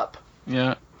armor up.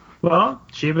 Yeah. Well,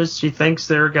 she thinks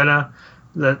they're gonna,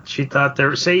 she thought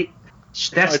they're, see,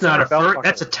 that's not a fur,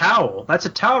 that's a towel. That's a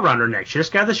towel around her neck. She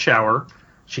just got out of the shower.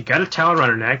 She got a towel around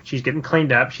her neck. She's getting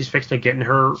cleaned up. She's fixing to get in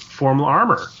her formal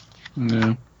armor.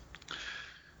 Yeah.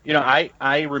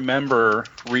 I remember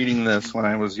reading this when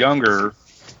I was younger,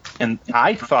 and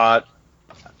I thought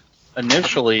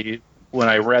initially when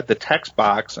I read the text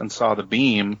box and saw the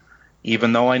beam,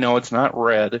 even though I know it's not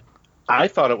red, I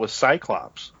thought it was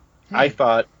Cyclops. I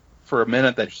thought for a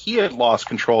minute that he had lost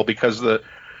control because the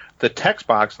text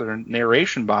box, the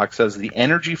narration box, says the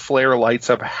energy flare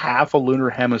lights up half a lunar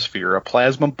hemisphere, a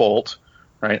plasma bolt,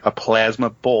 right? A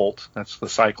plasma bolt, that's the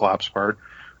Cyclops part,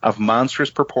 of monstrous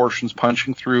proportions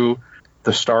punching through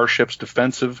the starship's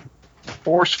defensive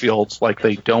force fields like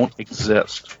they don't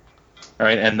exist. All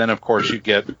right, and then of course you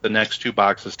get the next two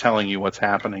boxes telling you what's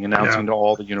happening, announcing to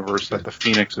all the universe that the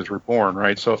Phoenix is reborn.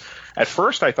 Right. So at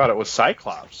first I thought it was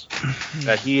Cyclops,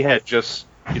 that he had just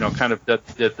kind of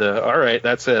did the all right,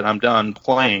 that's it, I'm done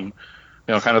playing.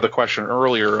 Kind of the question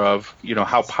earlier of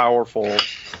how powerful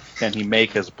can he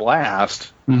make his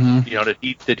blast? Mm-hmm.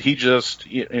 Did he just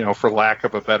for lack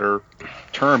of a better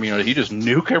term, did he just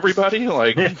nuke everybody?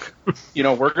 Like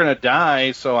we're gonna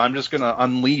die, so I'm just gonna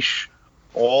unleash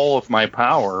all of my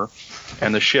power,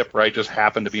 and the ship, right, just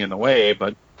happened to be in the way.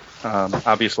 But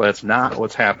obviously that's not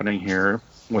what's happening here.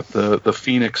 With the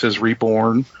Phoenix is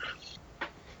reborn,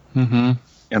 and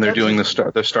they're doing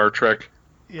the Star Trek.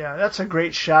 Yeah, that's a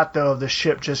great shot though of the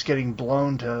ship just getting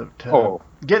blown to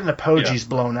getting the pogies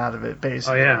blown out of it,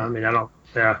 basically. Oh yeah, I mean I don't.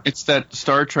 Yeah, it's that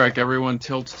Star Trek. Everyone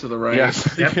tilts to the right.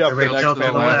 Yes, everybody tilts to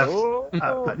the left.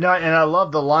 No, and I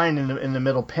love the line in the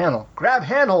middle panel. Grab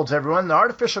handholds, everyone. The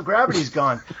artificial gravity's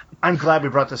gone. I'm glad we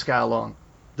brought this guy along.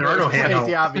 There are no handholds.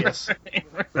 The obvious.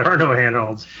 There are no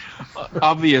handholds.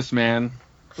 Obvious, man.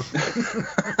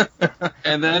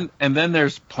 and then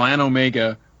there's Plan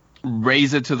Omega.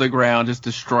 Raze it to the ground, just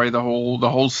destroy the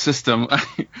whole system.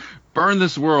 Burn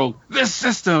this world, this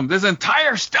system, this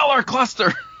entire stellar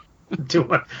cluster.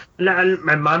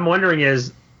 I'm wondering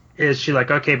is she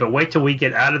like, okay, but wait till we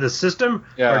get out of the system,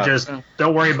 or just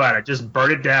don't worry about it, just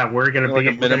burn it down. We're going to be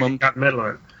a minimum middle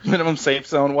of it. Minimum safe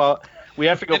zone. Well, we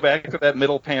have to go back to that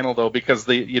middle panel though, because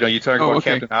you talk about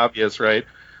Captain Obvious, right?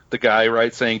 The guy,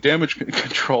 right, saying damage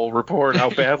control report. How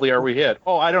badly are we hit?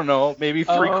 Oh, I don't know. Maybe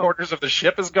 3/4 of the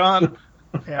ship is gone.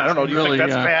 Yeah, I don't know. Do you think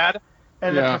that's bad?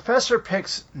 And the professor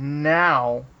picks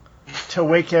now to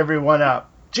wake everyone up.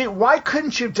 Gee, why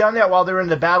couldn't you have done that while they're in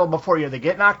the battle before you? They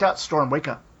get knocked out. Storm, wake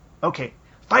up. Okay,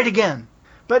 fight again.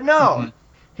 But no,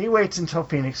 he waits until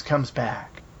Phoenix comes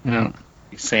back. Yeah,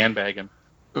 he's sandbagging.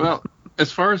 Well,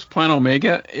 as far as Plan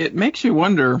Omega, it makes you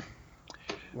wonder.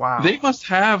 Wow. They must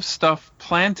have stuff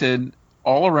planted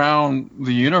all around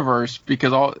the universe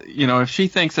because if she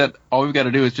thinks that all we've got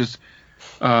to do is just,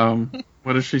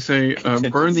 what does she say?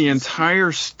 Burn the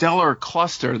entire stellar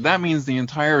cluster. That means the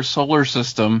entire solar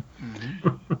system.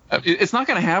 Mm-hmm. It's not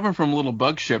going to happen from a little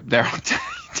bug ship there. I'll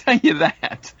tell you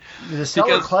that. The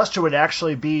stellar cluster would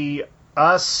actually be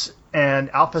us and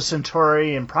Alpha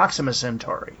Centauri and Proxima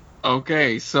Centauri.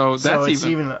 Okay, so that's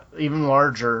even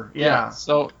larger. Yeah.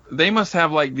 So they must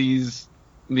have like these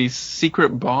secret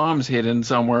bombs hidden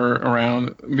somewhere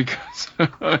around because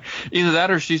either that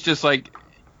or she's just like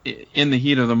in the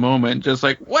heat of the moment, just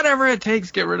like whatever it takes,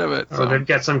 get rid of it. Or they've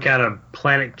got some kind of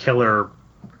planet killer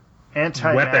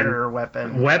anti-matter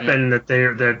weapon that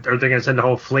they're going to send the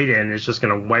whole fleet in. It's just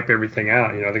going to wipe everything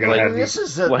out. They're going to have this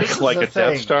is the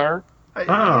Death Star.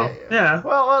 Yeah.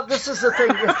 Well, this is the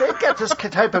thing. If they've got this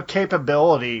type of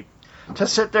capability to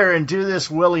sit there and do this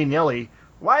willy-nilly,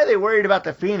 why are they worried about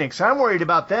the Phoenix? I'm worried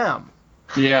about them.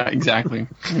 Yeah, exactly.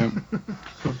 Yeah.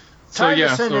 Time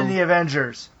to send in the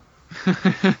Avengers.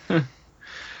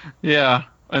 Yeah.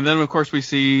 And then, of course, we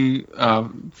see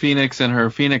Phoenix and her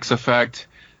Phoenix effect.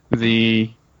 The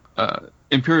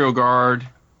Imperial Guard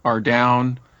are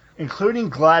down. Including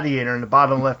Gladiator in the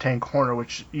bottom left-hand corner,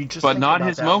 which you just but not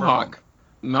his Mohawk.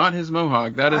 Not his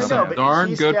Mohawk. That is a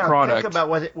darn good product. Think about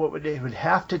what it would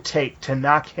have to take to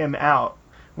knock him out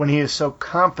when he is so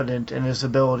confident in his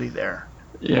ability there.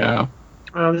 Yeah.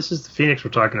 This is the Phoenix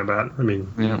we're talking about. I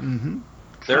mean, yeah. Mm-hmm.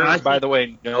 There is, by the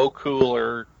way, no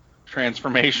cooler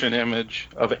transformation image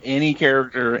of any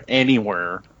character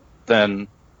anywhere than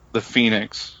the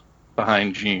Phoenix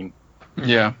behind Jean.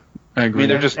 Yeah, I agree. I mean,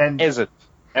 there just isn't.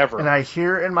 Ever. And I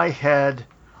hear in my head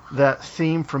that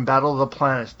theme from Battle of the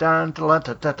Planets. Dun dun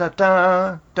dun dun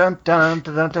dun dun dun dun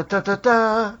dun dun dun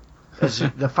dun. As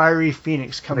the fiery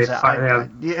Phoenix comes out.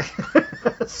 Yeah.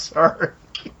 Sorry.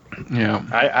 Yeah.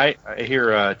 I hear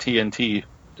TNT.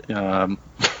 The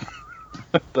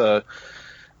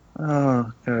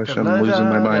oh gosh, I'm losing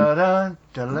my mind.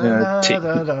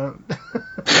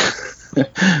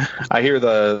 I hear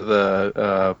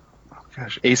the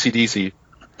AC/DC.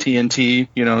 TNT,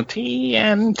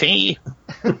 TNT.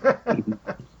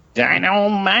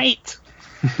 Dynamite.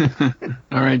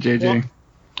 All right, JJ.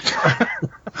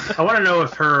 I want to know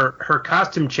if her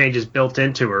costume change is built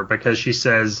into her because she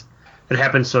says it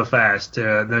happened so fast.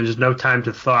 There's no time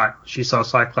to thought. She saw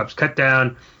Cyclops cut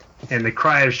down, and the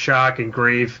cry of shock and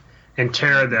grief and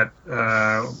terror that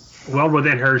welled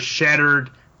within her shattered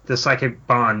the psychic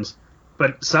bonds.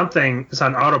 But something is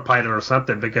on autopilot or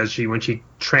something because when she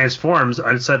transforms,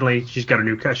 suddenly she's got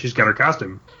her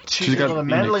costume. She's able to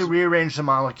mentally rearrange the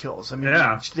molecules. I mean,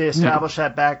 they established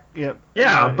that back. Yeah,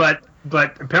 but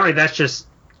apparently that's just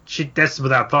that's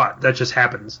without thought. That just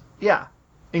happens. Yeah,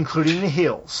 including the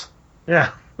heels.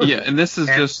 Yeah. Yeah, and this is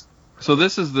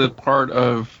this is the part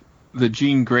of the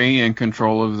Jean Grey in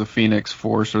control of the Phoenix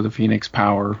Force or the Phoenix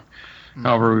Power. Mm-hmm.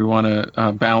 However we want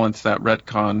to balance that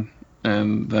retcon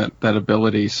and that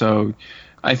ability. So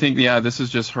I think, this is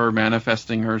just her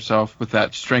manifesting herself with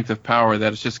that strength of power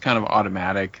that is just kind of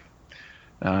automatic.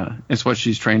 It's what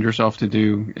she's trained herself to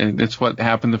do, and it's what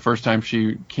happened the first time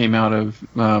she came out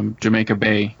of Jamaica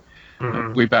Bay,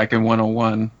 way back in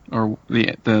 101, or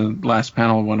the last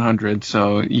panel of 100.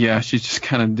 So she's just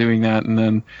kind of doing that, and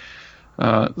then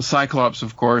Cyclops,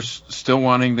 of course, still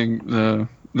wanting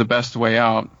the best way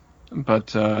out, but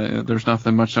there's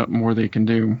nothing much more they can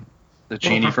do. The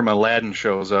genie from Aladdin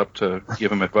shows up to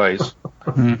give him advice.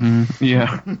 Mm-hmm.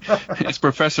 Yeah, it's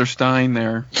Professor Stein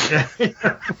there.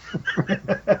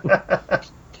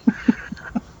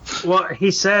 Well,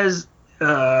 he says in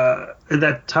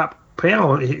that top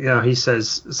panel, he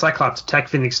says Cyclops attack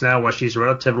Phoenix now while she's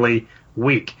relatively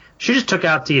weak. She just took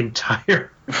out the entire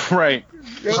right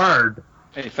guard.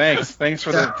 Hey, thanks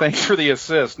for the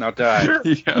assist. Now die.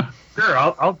 Sure,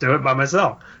 I'll do it by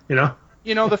myself.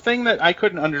 The thing that I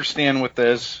couldn't understand with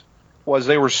this was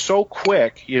they were so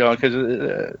quick,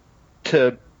 because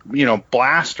to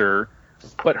blast her,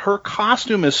 but her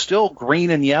costume is still green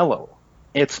and yellow.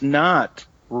 It's not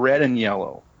red and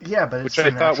yellow. Yeah, but it's a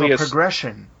natural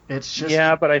progression. It's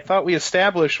just but I thought we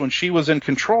established when she was in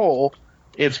control,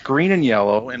 it's green and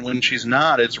yellow, and when she's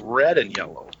not, it's red and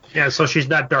yellow. Yeah, so she's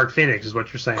not Dark Phoenix, is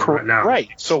what you're saying right now. Right.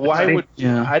 So why would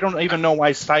I don't even know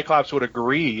why Cyclops would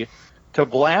agree to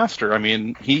blast her. I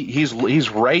mean, he's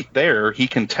right there. He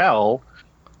can tell,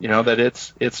 that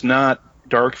it's not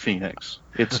Dark Phoenix.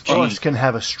 It's the Force can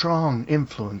have a strong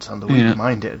influence on the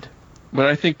weak-minded. But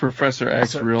I think Professor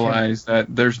X realized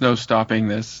that there's no stopping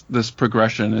this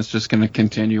progression. It's just going to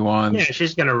continue on. Yeah,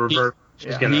 she's going to revert.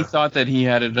 He thought that he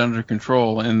had it under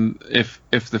control, and if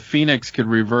the Phoenix could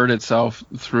revert itself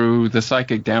through the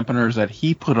psychic dampeners that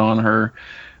he put on her,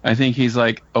 I think he's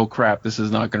like, oh crap, this is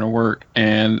not going to work,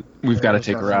 and we've got to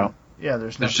take her out. Yeah,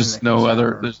 there's just no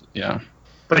other.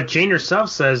 But Jean herself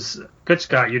says, "Good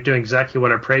Scott, you're doing exactly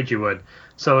what I prayed you would."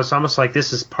 So it's almost like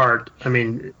this is part. I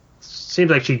mean, it seems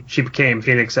like she became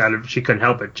Phoenix out of she couldn't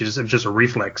help it. It was just a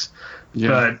reflex. Yeah.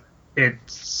 But it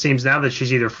seems now that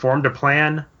she's either formed a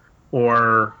plan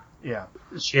or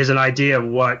she has an idea of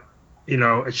what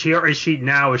is she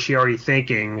already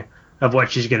thinking of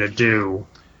what she's going to do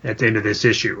at the end of this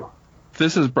issue.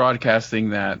 This is broadcasting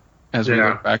that as we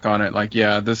look back on it, like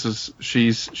this is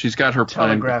she's got her plan.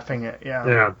 Telegraphing it,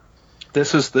 yeah.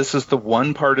 This is the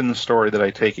one part in the story that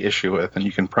I take issue with, and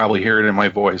you can probably hear it in my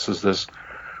voice. Is this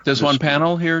one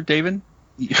panel here, David?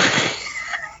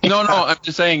 No, I'm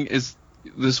just saying, is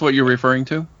this what you're referring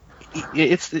to?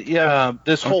 It's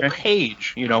this whole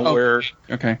page, where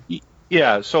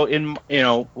so in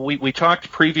we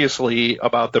talked previously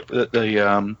about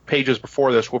the pages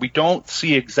before this where we don't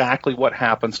see exactly what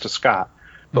happens to Scott,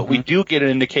 but we do get an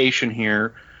indication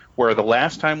here where the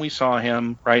last time we saw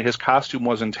him, right, his costume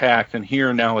was intact, and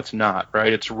here now it's not,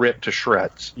 right? It's ripped to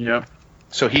shreds. Yeah.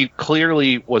 So he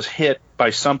clearly was hit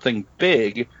by something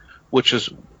big, which is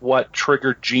what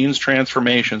triggered Jean's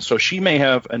transformation. So she may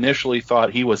have initially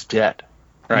thought he was dead,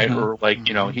 right? Or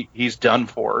he's done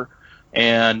for.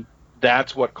 And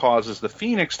that's what causes the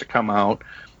Phoenix to come out.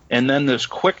 And then this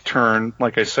quick turn,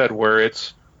 like I said, where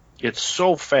it's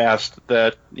so fast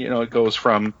that, it goes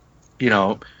from,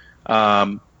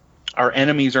 our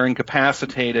enemies are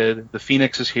incapacitated, the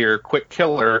Phoenix is here, quick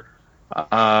killer.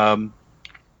 And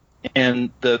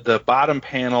the bottom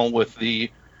panel with the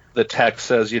text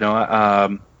says,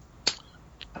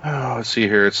 let's see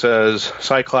here. It says,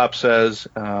 Cyclops says,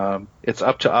 it's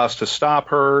up to us to stop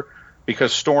her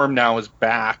because Storm now is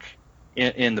back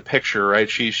in the picture, right?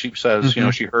 She says,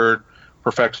 she heard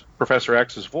Professor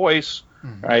X's voice,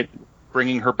 right,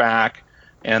 bringing her back.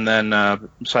 And then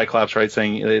Cyclops, right,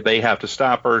 saying they have to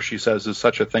stop her. She says, is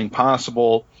such a thing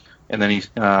possible? And then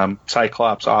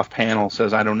Cyclops off panel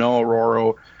says, I don't know,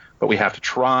 Aurora, but we have to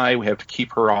try. We have to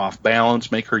keep her off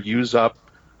balance, make her use up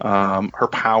her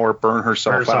power, burn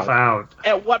herself out.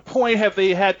 At what point have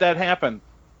they had that happen?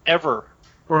 Ever?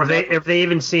 Or have they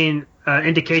even seen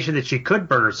indication that she could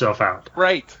burn herself out?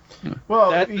 Right.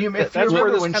 Well, if you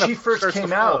remember when she first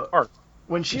came out,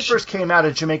 when she first came out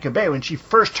of Jamaica Bay, when she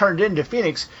first turned into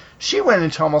Phoenix, she went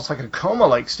into almost like a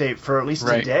coma-like state for at least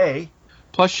a day.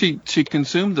 Plus, she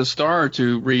consumed the star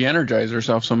to re-energize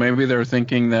herself, so maybe they're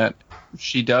thinking that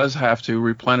she does have to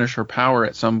replenish her power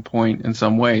at some point in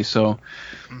some way, so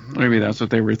maybe that's what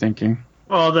they were thinking.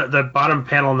 Well, the bottom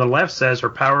panel on the left says her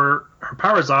power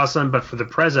is awesome, but for the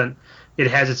present,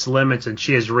 it has its limits, and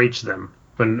she has reached them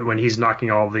when he's knocking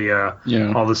all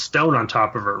the stone on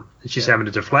top of her, and she's having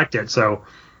to deflect it. So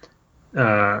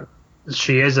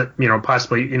she is,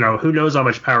 possibly, who knows how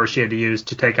much power she had to use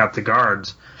to take out the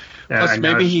guards. Plus,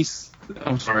 maybe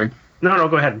I'm sorry. No,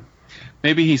 go ahead.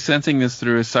 Maybe he's sensing this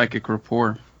through his psychic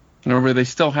rapport. Remember, they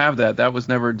still have that. That was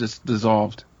never just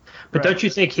dissolved. But don't you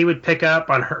think he would pick up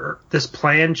on this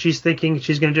plan she's thinking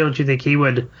she's going to do? Don't you think he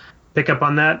would pick up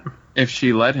on that? If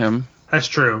she let him. That's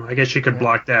true. I guess she could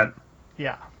block that.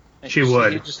 Yeah. She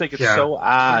would. I just think it's so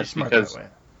odd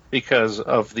because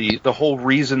of the whole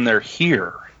reason they're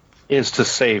here is to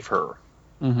save her.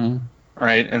 Mm-hmm.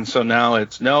 Right? And so now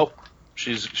it's, nope,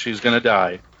 she's going to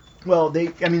die. Well, the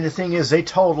thing is, they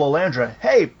told Lilandra,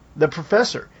 hey, the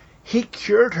professor, he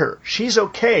cured her. She's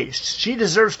okay. She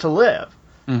deserves to live.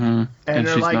 Mm-hmm. And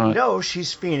they're like, not. No,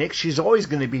 she's Phoenix. She's always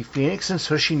going to be Phoenix, and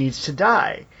so she needs to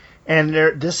die. And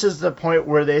this is the point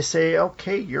where they say,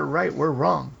 okay, you're right, we're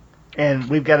wrong. And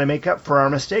we've got to make up for our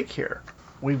mistake here.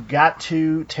 We've got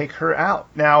to take her out.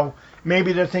 Now,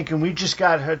 maybe they're thinking we just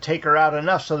got to take her out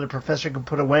enough so the professor can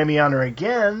put a whammy on her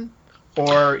again,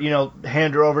 or,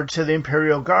 hand her over to the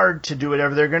Imperial Guard to do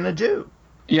whatever they're going to do.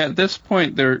 Yeah, at this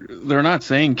point, they're not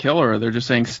saying kill her. They're just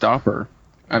saying stop her.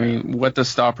 I mean, what does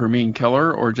stop her mean? Kill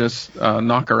her or just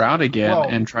knock her out again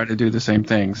and try to do the same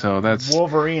thing? So that's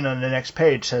Wolverine on the next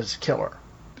page says kill her.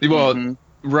 Well,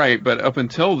 right, but up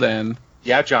until then...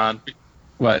 Yeah, John.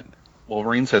 What?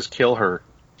 Wolverine says kill her.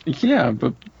 Yeah,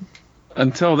 but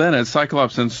until then, at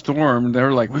Cyclops and Storm,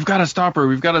 they're like, we've got to stop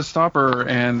her,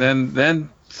 and then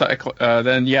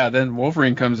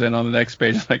Wolverine comes in on the next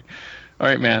page, like, all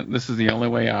right, man, this is the only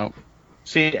way out.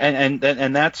 See, and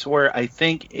that's where I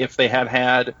think if they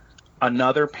had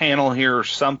another panel here or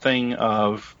something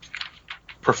of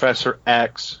Professor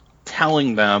X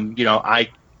telling them,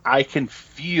 I can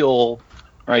feel,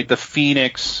 right,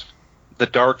 the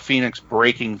Dark Phoenix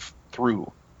breaking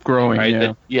through. Growing,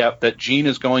 right? yeah. That Jean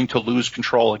is going to lose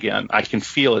control again. I can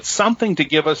feel it. Something to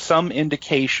give us some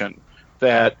indication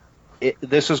that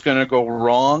this is going to go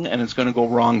wrong, and it's going to go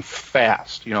wrong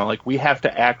fast. Like we have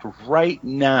to act right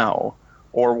now,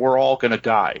 or we're all going to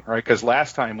die, right? Because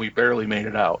last time we barely made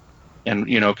it out. And,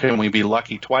 can we be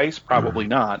lucky twice? Probably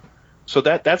not. So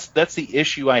that's the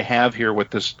issue I have here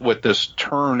with this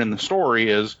turn in the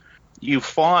story is you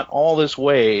fought all this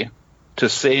way to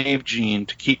save Jean,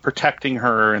 to keep protecting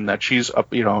her, and that she's a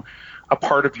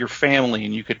part of your family,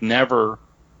 and you could never,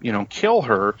 kill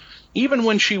her, even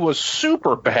when she was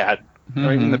super bad,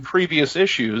 right, in the previous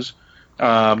issues.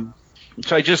 So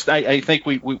I think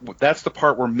we that's the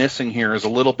part we're missing here is a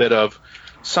little bit of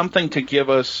something to give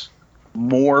us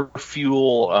more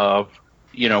fuel of,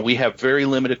 we have very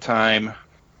limited time.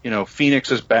 Phoenix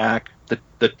is back.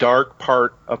 The dark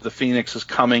part of the Phoenix is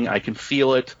coming. I can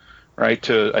feel it. Right,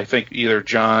 I think either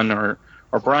John or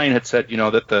Brian had said,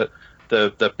 that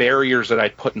the barriers that I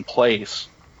put in place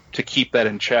to keep that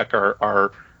in check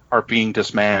are being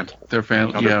dismantled.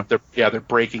 They're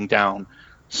breaking down.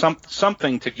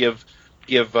 Something to give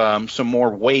some more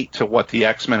weight to what the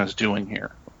X-Men is doing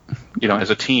here,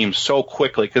 as a team so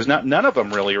quickly, because none of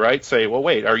them really, right, say, well,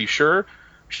 wait, are you sure?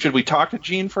 Should we talk to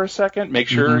Jean for a second? Make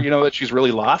sure, that she's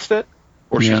really lost it,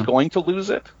 or she's going to lose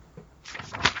it?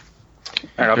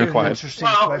 All right, I'll be quiet. Interesting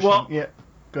question. Yeah,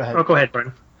 go ahead. Oh, go ahead,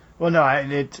 Brian. Well, no,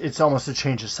 it's almost a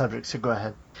change of subject, so go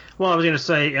ahead. Well, I was going to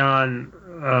say on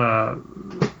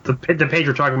the page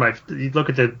we're talking about, you look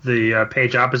at the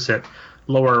page opposite,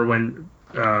 lower, when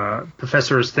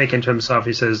Professor is thinking to himself,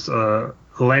 he says,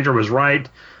 Lilandra was right.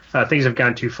 Things have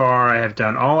gone too far. I have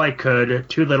done all I could.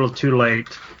 Too little, too late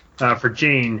for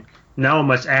Jean. Now I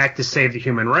must act to save the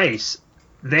human race.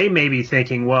 They may be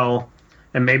thinking, well,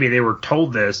 and maybe they were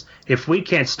told this, if we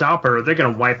can't stop her, they're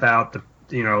going to wipe out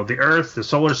the Earth, the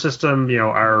solar system,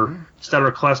 our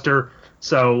stellar cluster.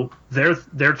 So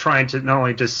they're trying to not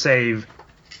only just save,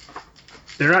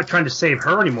 they're not trying to save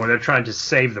her anymore. They're trying to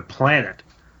save the planet.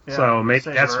 Yeah, so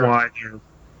maybe that's why.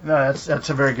 No, that's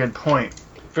a very good point.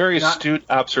 Very astute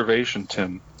observation,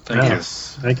 Tim. Thank you.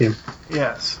 Thank you.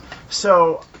 Yes.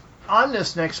 So on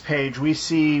this next page, we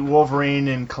see Wolverine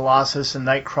and Colossus and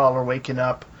Nightcrawler waking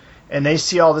up. And they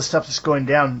see all this stuff that's going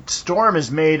down. Storm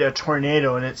has made a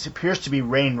tornado, and it appears to be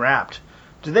rain-wrapped.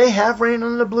 Do they have rain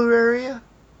on the blue area?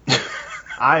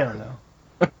 I don't know.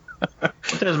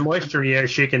 If there's moisture, yeah,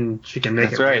 she can make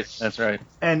That's it. Right. That's right.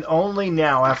 And only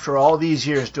now, after all these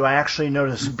years, do I actually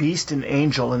notice Beast and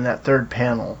Angel in that third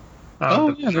panel.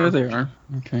 Yeah, there they are.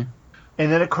 Okay.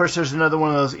 And then, of course, there's another one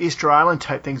of those Easter Island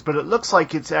type things, but it looks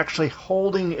like it's actually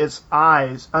holding its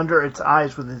eyes, under its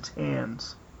eyes with its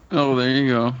hands. Oh, there you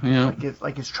go. Yeah.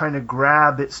 Like it's trying to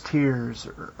grab its tears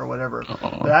or whatever.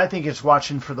 But I think it's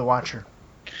watching for the Watcher.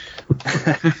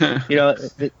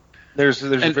 There's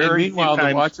and very meanwhile, few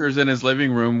times... the Watcher's in his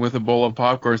living room with a bowl of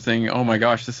popcorn saying, "Oh my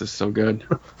gosh, this is so good."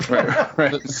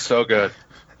 right. So good.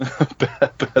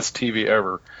 Best TV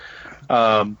ever.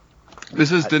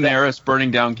 This is Daenerys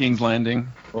burning down King's Landing.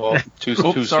 Well, too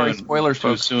sorry, soon. Spoilers, too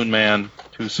folks. soon, man.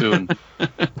 Too soon.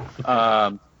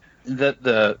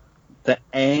 The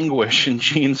anguish in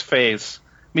Jean's face.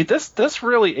 I mean, this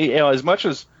really, as much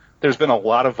as there's been a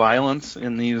lot of violence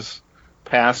in these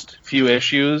past few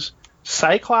issues,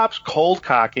 Cyclops cold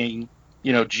cocking,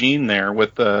 Jean there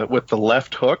with the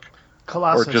left hook,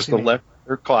 Colossus, or just the left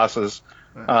or Colossus.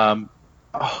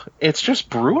 It's just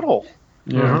brutal.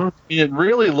 Yeah. It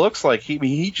really looks like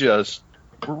he just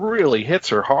really hits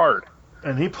her hard.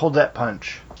 And he pulled that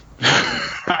punch.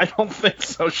 I don't think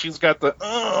so. She's got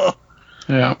the.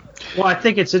 Yeah. Well, I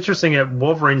think it's interesting that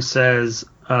Wolverine says,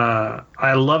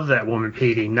 "I love that woman,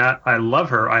 Petey." Not "I love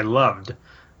her." I loved,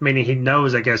 meaning he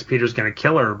knows, I guess, Peter's going to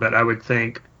kill her. But I would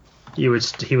think he would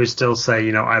still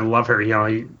say, "I love her."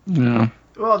 Yeah.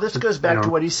 Well, this goes back to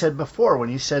what he said before when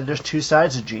he said there's two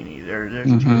sides of Jeannie. There's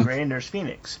Jean Grey and there's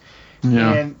Phoenix.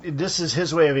 Yeah. And this is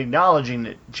his way of acknowledging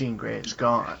that Jean Grey is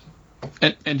gone.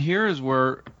 And here is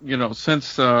where,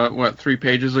 since 3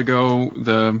 pages ago,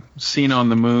 the scene on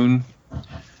the moon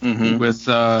with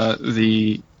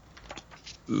the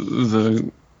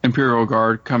Imperial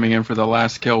Guard coming in for the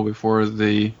last kill before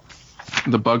the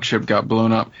bug ship got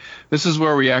blown up. This is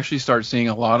where we actually start seeing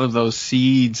a lot of those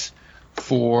seeds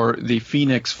for the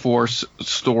Phoenix Force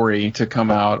story to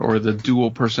come out, or the dual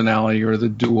personality, or the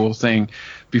dual thing.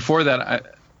 Before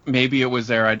that, maybe it was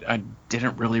there. I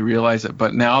didn't really realize it,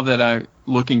 but now that I'm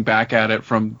looking back at it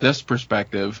from this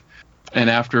perspective, and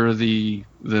after the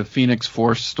Phoenix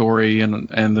Force story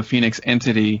and the Phoenix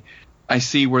entity, I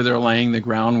see where they're laying the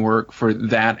groundwork for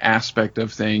that aspect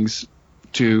of things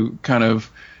to kind of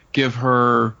give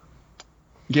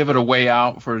it a way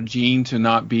out for Jean to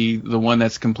not be the one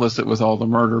that's complicit with all the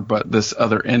murder, but this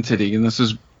other entity. And this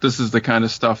is the kind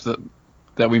of stuff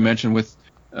that we mentioned with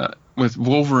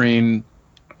Wolverine,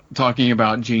 talking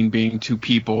about Jean being two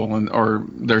people, or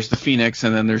there's the Phoenix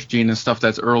and then there's Jean and stuff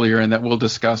that's earlier, and that we'll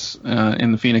discuss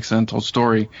in the Phoenix Untold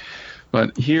story.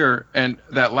 But here, and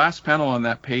that last panel on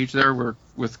that page there, where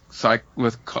with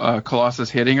Colossus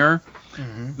hitting her,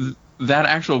 that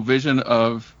actual vision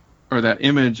of, or that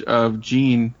image of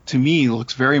Jean, to me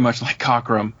looks very much like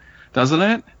Cockrum, doesn't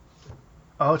it?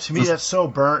 Oh, to me that's so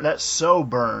Byrne. That's so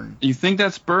Byrne. You think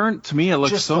that's Byrne? To me, it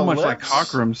looks Just so much lips. like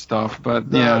Cockrum stuff. But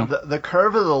the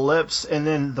curve of the lips, and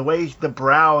then the way the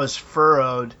brow is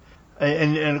furrowed,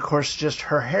 and of course just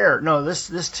her hair. No, this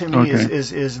to me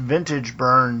is vintage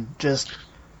Byrne. Just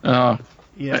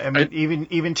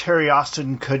even Terry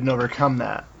Austin couldn't overcome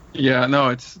that. Yeah, no,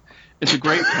 it's a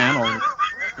great panel.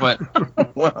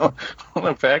 But well, what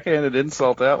a backhanded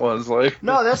insult that was. Like,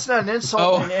 no, that's not an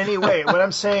insult in any way. What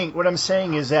I'm saying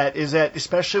is that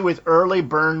especially with early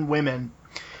Byrne women,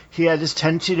 he had this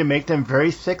tendency to make them very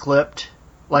thick-lipped,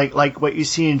 like what you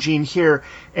see in Jean here,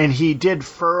 and he did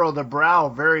furrow the brow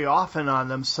very often on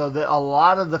them, so that a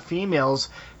lot of the females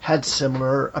had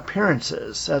similar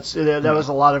appearances. That was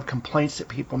a lot of complaints that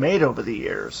people made over the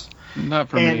years. Not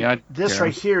for and me. This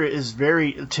right here is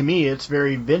to me, it's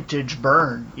very vintage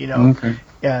Byrne. Okay.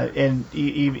 And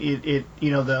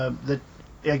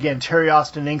again, Terry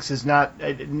Austin inks is not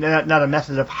a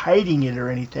method of hiding it or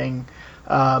anything,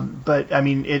 but I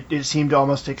mean, it seemed to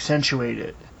almost accentuate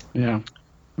it. Yeah.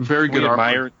 Very good.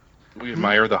 We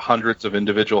admire the hundreds of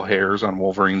individual hairs on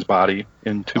Wolverine's body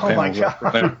in 2 panels. Oh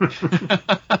my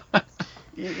God.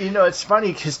 It's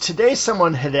funny because today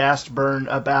someone had asked Byrne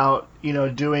about,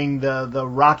 doing the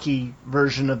Rocky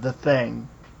version of the Thing,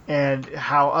 and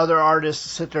how other artists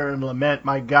sit there and lament,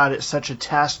 my God, it's such a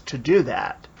task to do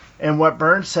that. And what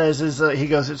Byrne says is, he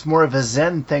goes, it's more of a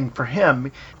Zen thing for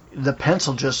him. The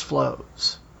pencil just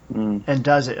flows and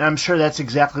does it. And I'm sure that's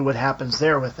exactly what happens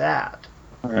there with that.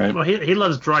 All right. Well, he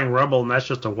loves drawing rubble, and that's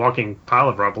just a walking pile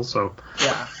of rubble, so...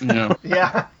 Yeah.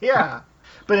 Yeah.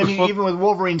 But I mean, even with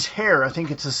Wolverine's hair, I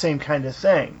think it's the same kind of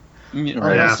thing.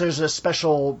 Unless there's a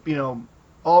special,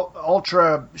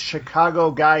 ultra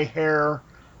Chicago guy hair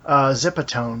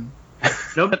zipatone.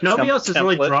 Nobody else has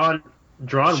really drawn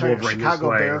Wolverine Chicago this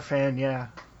way. Bear fan, yeah.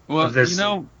 Well,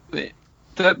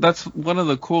 that's one of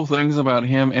the cool things about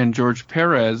him and George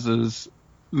Perez is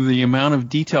the amount of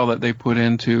detail that they put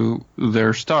into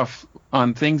their stuff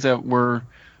on things that were,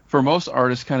 for most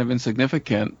artists, kind of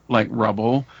insignificant, like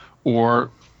rubble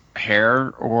or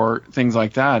hair or things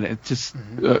like that. It just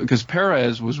because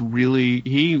Perez was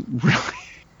really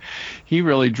he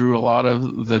really drew a lot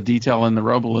of the detail in the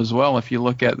Rubble as well. If you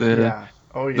look at the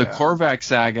Korvac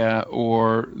saga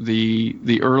or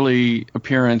the early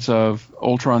appearance of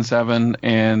Ultron 7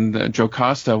 and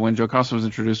Jocasta, when Jocasta was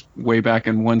introduced way back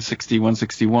in 160,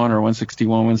 161 or 161,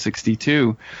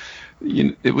 162,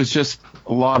 it was just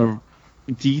a lot of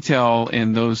detail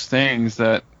in those things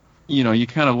that, you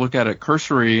kind of look at it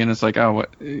cursory and it's like, oh,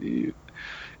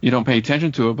 you don't pay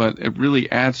attention to it, but it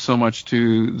really adds so much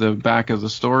to the back of the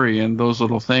story, and those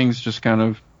little things just kind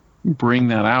of bring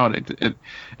that out.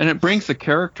 It brings the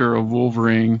character of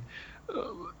Wolverine,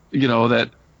 that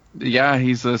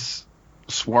he's this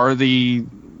swarthy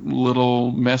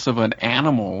little mess of an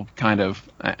animal, kind of,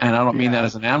 and I don't mean that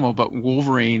as an animal, but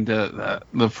Wolverine,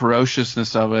 the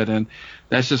ferociousness of it, and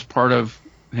that's just part of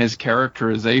his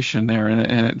characterization there,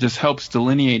 and it just helps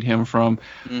delineate him from.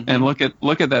 And look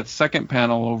at that second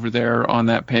panel over there on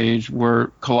that page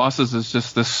where Colossus is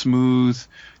just the smooth,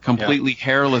 completely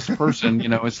hairless person.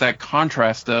 It's that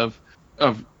contrast of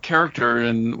character,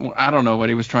 and I don't know what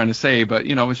he was trying to say, but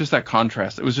it was just that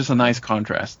contrast. It was just a nice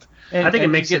contrast. And I think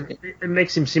it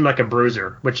makes him seem like a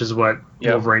bruiser, which is what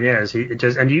Wolverine is. And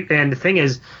the thing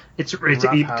is, it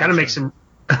kind of makes him.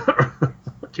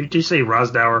 Did you say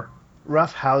Rosdower?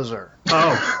 Roughhauser.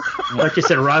 Oh, like you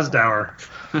said, Rosdower.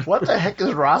 What the heck is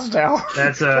Rosdower?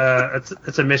 That's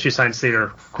a Mystery Science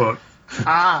Theater quote.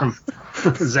 From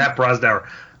Zap Rosdower.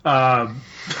 But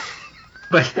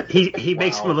he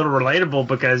makes him a little relatable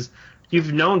because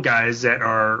you've known guys that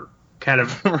are kind of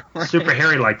super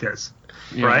hairy like this,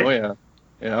 right? Oh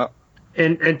yeah.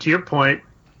 And to your point,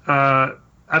 I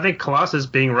think Colossus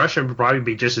being Russian would probably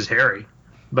be just as hairy,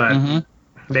 but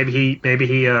maybe he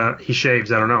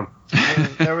shaves. I don't know.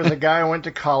 There was a guy I went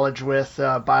to college with,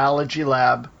 biology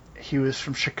lab. He was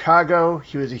from Chicago.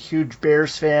 He was a huge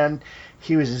Bears fan.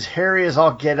 He was as hairy as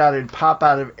all get out. It'd pop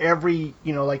out of every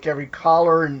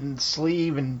collar and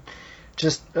sleeve and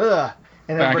just ugh.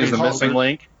 And back is the missing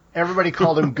link. Everybody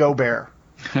called him Go Bear.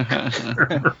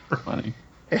 Funny.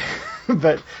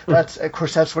 But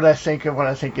that's what I think of when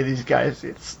I think of these guys.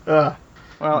 It's ugh.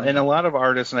 Well, and a lot of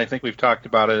artists, and I think we've talked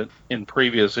about it in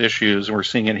previous issues, and we're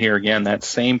seeing it here again, that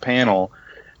same panel,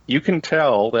 you can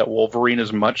tell that Wolverine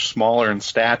is much smaller in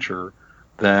stature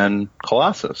than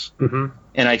Colossus. Mm-hmm.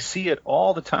 And I see it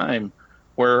all the time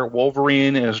where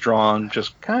Wolverine is drawn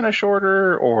just kind of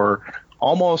shorter or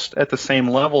almost at the same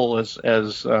level as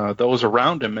those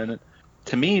around him. And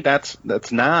to me, that's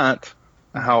not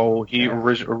how he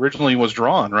originally was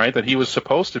drawn, right? That he was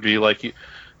supposed to be like you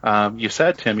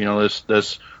said, Tim,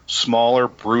 this smaller,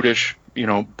 brutish,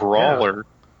 brawler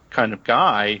kind of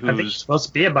guy who's I think he's supposed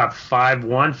to be about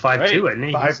 5'1", 5'2", isn't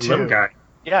he? 5'2". He's a little guy.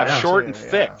 Yeah, short and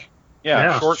thick.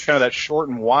 Yeah, short, kind of that short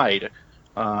and wide.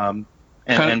 And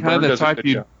kind of the type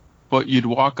you'd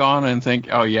walk on and think,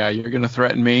 oh yeah, you're going to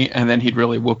threaten me, and then he'd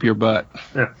really whoop your butt.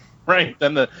 Yeah. Right.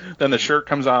 Then the shirt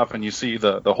comes off and you see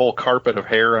the whole carpet of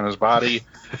hair on his body.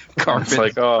 It's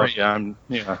like, oh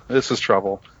yeah, this is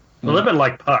trouble. A little bit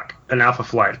like Puck in Alpha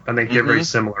Flight. I think they're very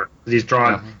similar. He's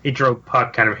he drew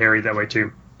Puck kind of hairy that way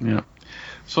too. Yeah.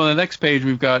 So on the next page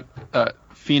we've got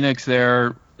Phoenix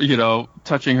there,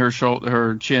 touching her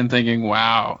chin, thinking,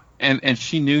 "Wow," and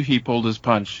she knew he pulled his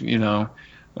punch,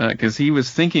 because he was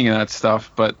thinking of that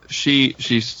stuff, but she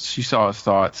saw his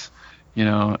thoughts,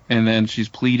 and then she's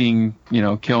pleading,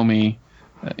 kill me.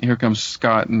 Here comes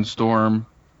Scott and Storm,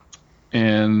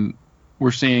 and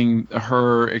we're seeing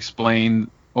her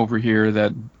explain over here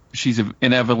that she's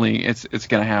inevitably it's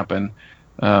going to happen.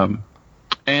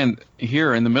 And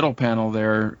here in the middle panel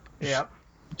there,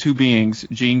 two beings,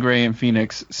 Jean Grey and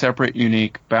Phoenix, separate,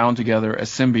 unique, bound together, a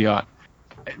symbiote.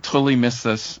 I totally missed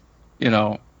this,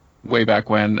 way back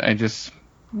when. I just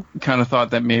kind of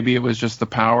thought that maybe it was just the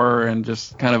power and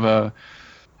just kind of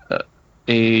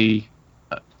an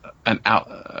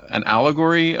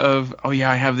allegory of, oh yeah,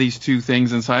 I have these two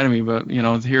things inside of me, but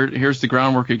here's the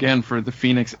groundwork again for the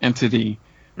Phoenix entity,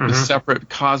 the separate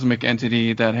cosmic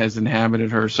entity that has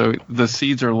inhabited her. So the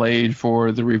seeds are laid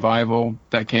for the revival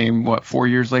that came 4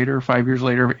 years later, 5 years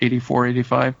later, 84,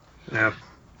 85. Yeah.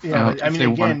 Yeah, I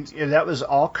mean, again, that was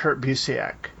all Kurt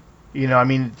Busiek.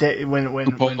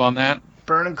 When pulled on that,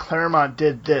 Byrne and Claremont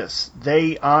did this,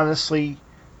 they honestly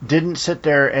didn't sit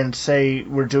there and say,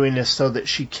 we're doing this so that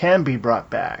she can be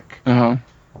brought back. Uh-huh.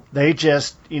 They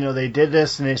just, they did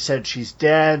this and they said she's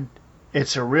dead,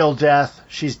 it's a real death.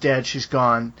 She's dead. She's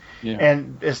gone. Yeah.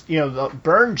 And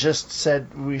Byrne just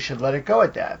said we should let it go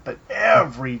at that. But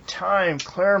every time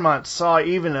Claremont saw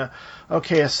even a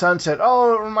sunset,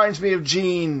 oh, it reminds me of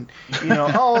Jean.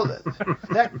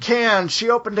 That can, she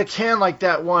opened a can like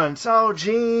that once. Oh,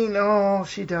 Jean, oh,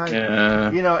 she died. Yeah.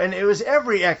 And it was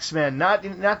every X-Men,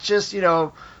 not just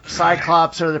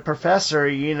Cyclops or the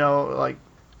Professor. Like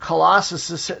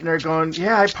Colossus is sitting there going,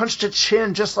 yeah, I punched a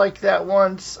chin just like that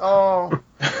once. Oh,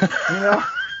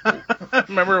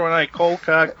 Remember when I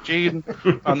cold-cocked Jean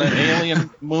on the alien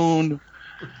moon?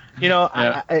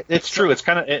 It's true. It's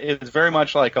it's very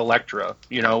much like Elektra,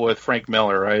 with Frank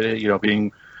Miller, right?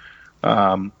 Being,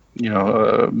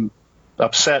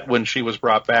 upset when she was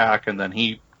brought back, and then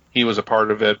he was a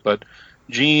part of it. But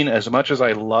Jean, as much as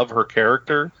I love her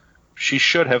character, she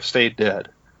should have stayed dead,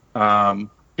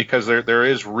 because there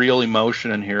is real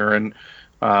emotion in here. And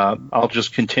I'll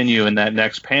just continue in that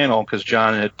next panel, because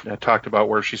John had talked about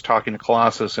where she's talking to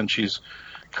Colossus, and she's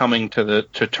coming to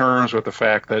terms with the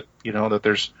fact that that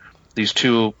there's these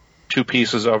two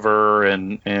pieces of her,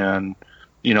 and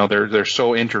they're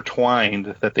so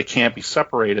intertwined that they can't be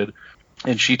separated.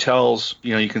 And she tells,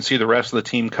 you can see the rest of the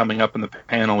team coming up in the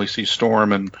panel. We see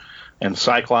Storm and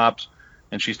Cyclops,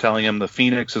 and she's telling him the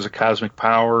Phoenix is a cosmic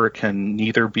power, it can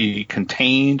neither be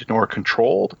contained nor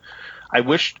controlled. I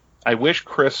wish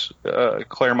Chris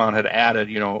Claremont had added,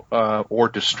 or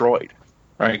destroyed,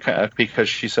 right? Because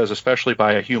she says, especially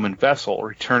by a human vessel,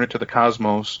 return it to the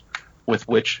cosmos with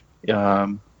which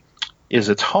is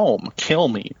its home. Kill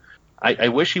me. I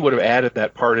wish he would have added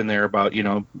that part in there about,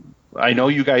 I know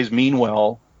you guys mean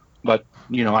well, but,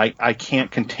 I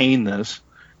can't contain this.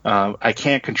 I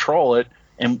can't control it,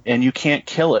 and you can't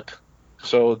kill it.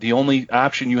 So the only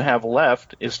option you have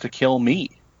left is to kill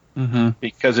me,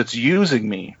 because it's using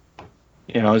me.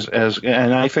 And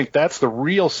I think that's the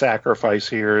real sacrifice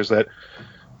here, is that,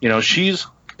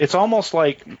 it's almost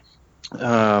like,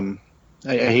 I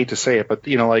hate to say it, but,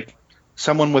 like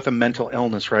someone with a mental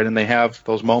illness, right? And they have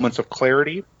those moments of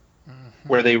clarity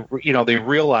where they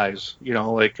realize,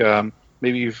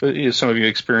 maybe some of you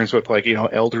experience with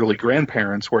elderly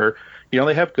grandparents where,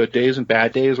 they have good days and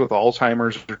bad days with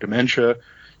Alzheimer's or dementia,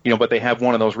 but they have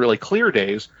one of those really clear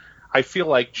days. I feel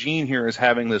like Jean here is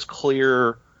having this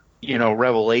clear,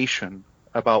 revelation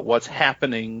about what's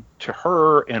happening to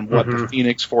her and what the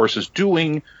Phoenix Force is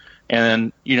doing,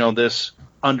 and this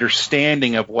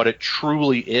understanding of what it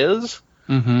truly is,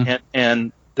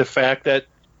 and the fact that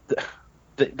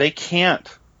they can't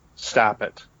stop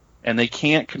it, and they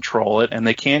can't control it, and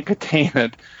they can't contain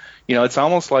it. It's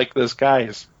almost like this,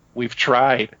 guys, we've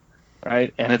tried,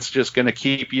 right? And it's just going to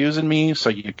keep using me, so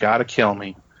you got to kill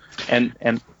me.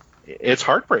 And it's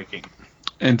heartbreaking.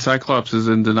 And Cyclops is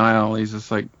in denial. He's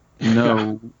just like,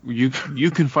 no, you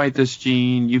can fight this,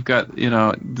 Jean. You've got,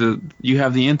 you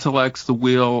have the intellects, the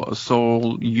will, a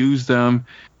soul. Use them.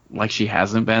 Like she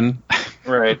hasn't been.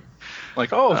 Right.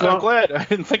 Like, I'm glad. I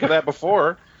didn't think of that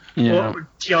before. Yeah. Well,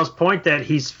 TL's point that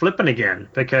he's flipping again,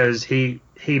 because he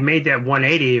made that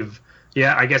 180 of,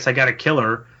 I guess I got to kill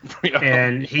her.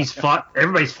 And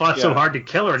everybody's fought so hard to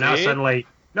kill her. Now suddenly,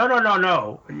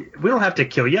 no. We don't have to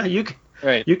kill you. You can.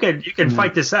 Right. You can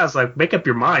fight this out. It's like, make up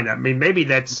your mind. I mean, maybe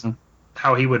that's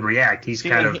how he would react. He's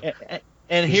kind of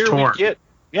torn.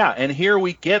 Here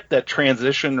we get that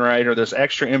transition, right, or this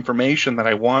extra information that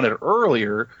I wanted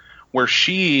earlier, where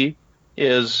she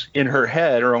is in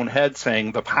her own head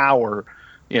saying the power,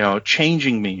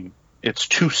 changing me. It's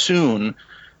too soon.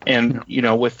 And,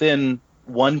 within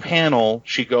one panel,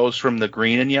 she goes from the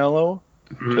green and yellow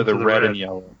to the red and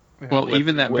yellow. Well,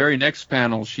 even that very next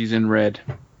panel, she's in red.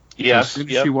 Yes. As soon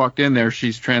as she walked in there,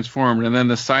 she's transformed, and then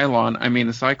the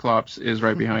Cyclops is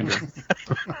right behind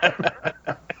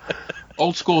her.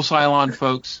 Old school Cylon,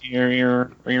 folks.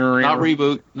 Not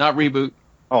reboot.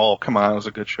 Oh, come on, it was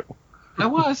a good show.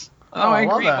 It was. I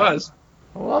agree, it was.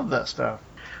 I love that stuff.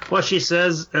 Well, she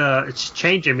says it's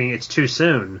changing me. It's too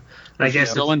soon. And I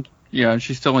guess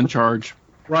she's still in charge.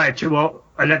 Right. Well,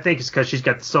 and I think it's because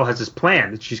still has this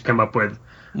plan that she's come up with,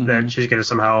 that she's going to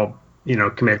somehow,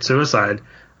 commit suicide.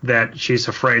 That she's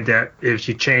afraid that if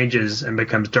she changes and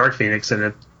becomes Dark Phoenix,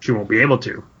 then she won't be able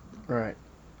to. Right.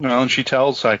 Well, and she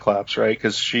tells Cyclops, right,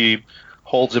 because she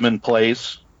holds him in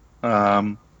place,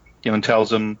 and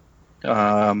tells him,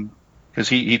 because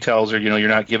he tells her, you're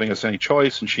not giving us any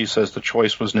choice, and she says the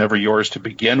choice was never yours to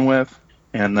begin with.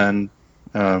 And then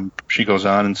she goes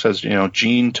on and says,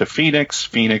 Jean to Phoenix,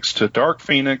 Phoenix to Dark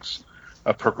Phoenix,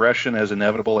 a progression as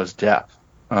inevitable as death.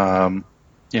 And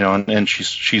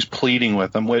she's pleading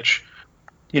with him, which,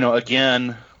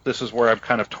 again, this is where I'm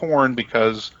kind of torn,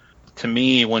 because to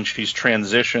me, when she's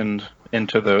transitioned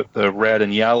into the red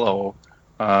and yellow.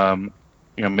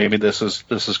 Maybe this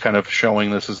is kind of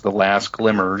showing this is the last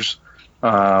glimmers.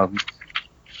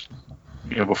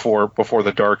 Before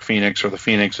the Dark Phoenix or the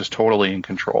Phoenix is totally in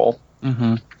control.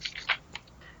 Mm-hmm.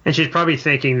 And she's probably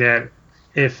thinking that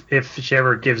if she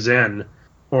ever gives in,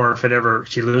 or if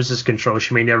she loses control,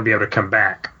 she may never be able to come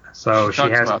back. So she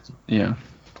has. Yeah.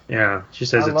 She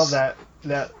says. I love that.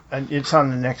 And it's on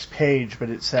the next page, but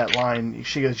it's that line.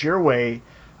 She goes, "Your way,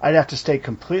 I'd have to stay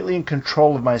completely in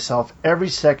control of myself every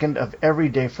second of every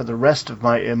day for the rest of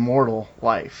my immortal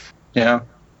life." Yeah.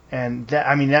 And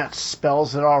that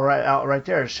spells it all out right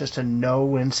there. It's just a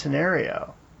no-win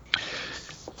scenario.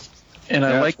 And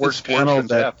I like this panel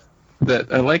that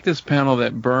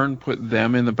Byrne put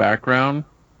them in the background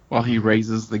while he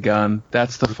raises the gun.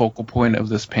 That's the focal point of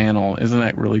this panel. Isn't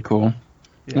that really cool?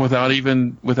 Yeah. Without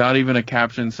even a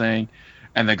caption saying,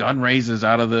 "And the gun raises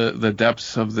out of the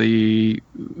depths of the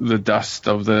dust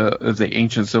of the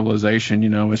ancient civilization."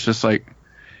 It's just like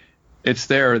it's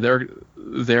there.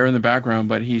 They're in the background,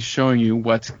 but he's showing you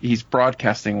he's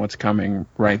broadcasting what's coming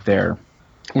right there,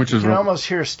 which is. You can almost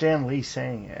hear Stan Lee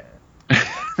saying it.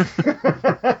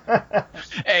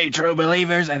 Hey, true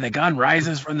believers, and the gun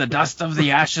rises from the dust of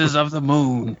the ashes of the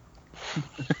moon.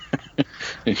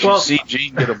 Did you see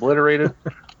Gene get obliterated?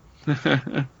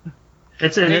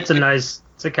 It's a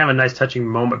kind of a nice touching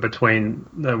moment between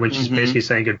when she's basically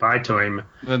saying goodbye to him.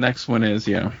 The next one is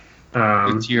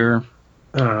it's your.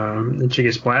 And she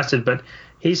gets blasted, but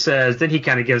he says, then he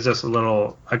kind of gives us a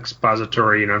little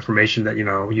expository, information that,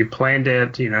 you planned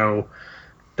it,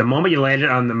 the moment you landed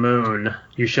on the moon,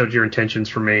 you showed your intentions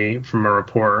for me from a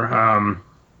report.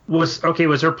 Was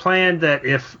her plan that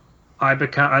if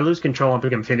I lose control and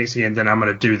become Phoenix again, then I'm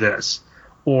going to do this?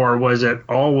 Or was it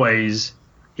always,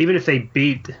 even if they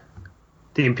beat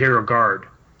the Imperial Guard,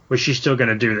 was she still going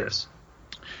to do this?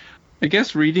 I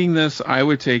guess reading this, I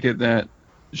would take it that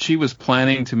she was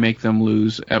planning to make them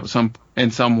lose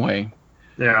in some way.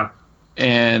 Yeah.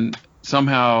 And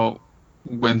somehow,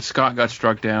 when Scott got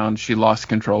struck down, she lost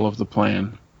control of the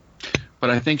plan. But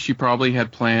I think she probably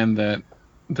had planned that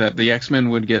the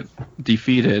X-Men would get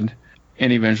defeated,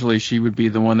 and eventually she would be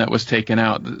the one that was taken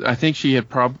out. I think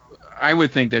I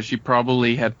would think that she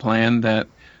probably had planned that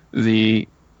the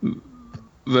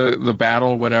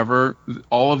battle, whatever,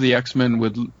 all of the X-Men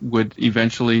would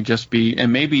eventually just be,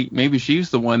 and maybe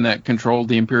she's the one that controlled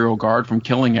the Imperial Guard from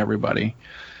killing everybody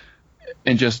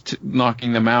and just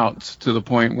knocking them out to the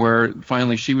point where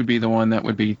finally she would be the one that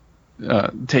would be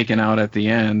taken out at the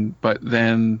end. But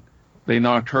then they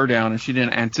knocked her down, and she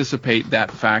didn't anticipate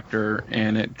that factor,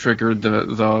 and it triggered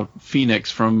the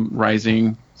Phoenix from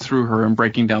rising through her and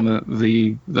breaking down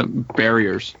the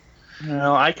barriers.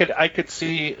 No, I could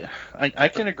see. I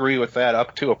can agree with that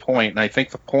up to a point, and I think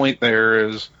the point there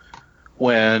is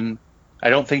when I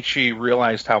don't think she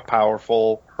realized how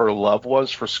powerful her love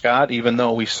was for Scott, even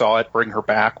though we saw it bring her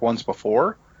back once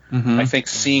before. Mm-hmm. I think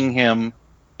seeing him,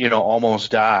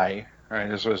 almost die, right,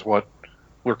 is what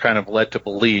we're kind of led to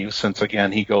believe, since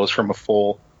again he goes from a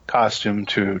full costume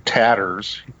to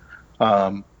tatters.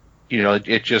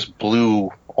 It just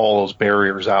blew all those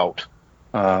barriers out.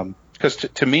 Because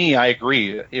to me, I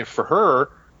agree. If for her,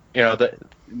 that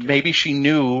maybe she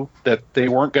knew that they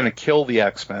weren't going to kill the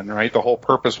X-Men, right? The whole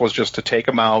purpose was just to take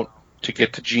them out, to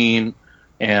get to Jean,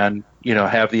 and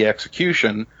have the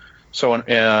execution. So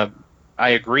I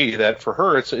agree that for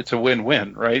her, it's a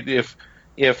win-win, right?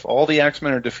 If all the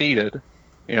X-Men are defeated,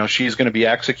 she's going to be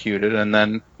executed, and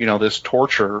then this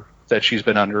torture that she's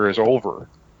been under is over.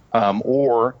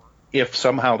 Or if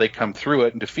somehow they come through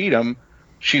it and defeat him,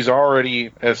 she's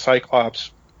already, as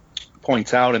Cyclops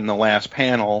points out in the last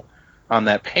panel on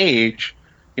that page,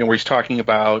 where he's talking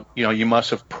about, you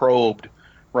must have probed,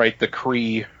 right, the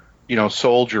Kree,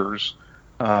 soldiers,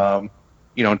 to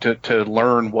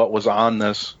learn what was on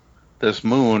this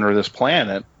moon or this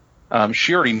planet.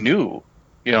 She already knew,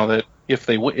 that if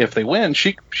they win,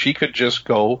 she could just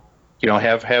go,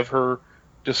 have her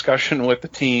discussion with the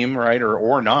team, right,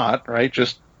 or not, right,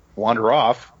 just wander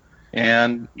off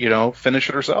and finish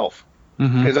it herself.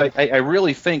 Because I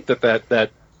really think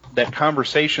that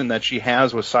conversation that she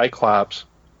has with Cyclops,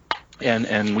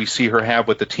 and we see her have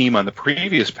with the team on the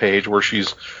previous page, where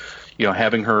she's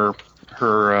having her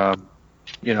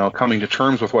coming to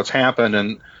terms with what's happened,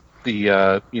 and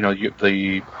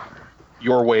the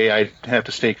your way, I have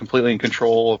to stay completely in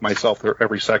control of myself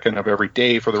every second of every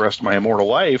day for the rest of my immortal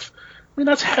life. I mean,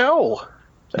 that's hell.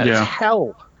 That is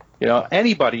hell.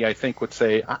 Anybody, I think, would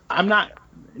say, I'm not,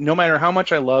 no matter how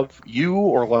much I love you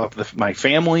or love my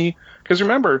family, because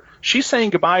remember, she's saying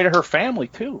goodbye to her family,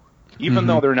 too. Even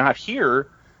though they're not here,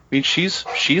 mean, she's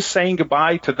saying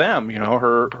goodbye to them.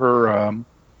 Her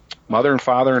mother and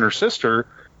father and her sister.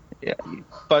 Yeah,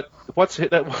 but what's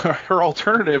her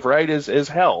alternative, right? Is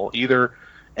hell. Either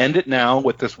end it now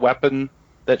with this weapon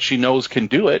that she knows can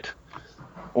do it,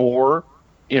 or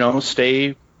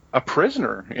stay a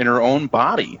prisoner in her own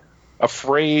body,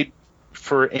 afraid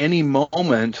for any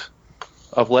moment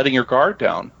of letting her guard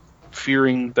down,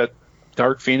 fearing that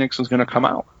Dark Phoenix is going to come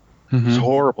out. Mm-hmm. It's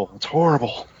horrible. It's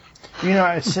horrible.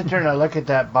 I sit there and I look at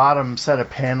that bottom set of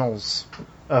panels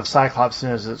of Cyclops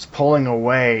as it's pulling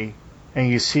away, and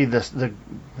you see the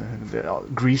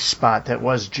grease spot that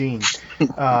was Jean.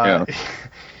 Yeah.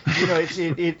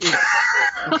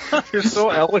 You're so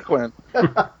eloquent.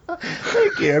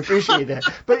 Thank you, I appreciate that.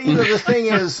 But the thing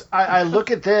is, I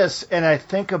look at this and I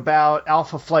think about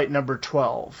Alpha Flight number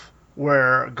 12,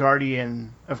 where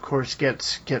Guardian, of course,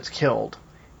 gets killed.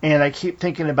 And I keep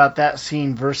thinking about that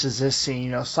scene versus this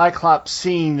scene. Cyclops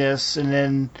seeing this and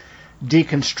then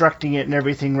deconstructing it and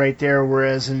everything right there,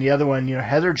 whereas in the other one,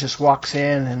 Heather just walks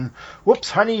in and, whoops,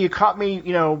 honey, you caught me,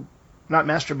 not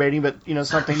masturbating, but,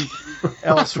 something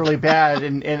else really bad,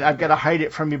 and I've got to hide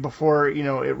it from you before,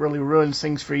 it really ruins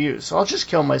things for you. So I'll just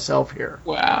kill myself here.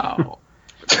 Wow.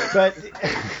 But,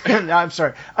 no, I'm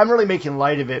sorry. I'm really making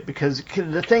light of it because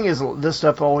the thing is, this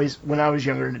stuff always, when I was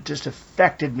younger, it just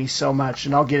affected me so much,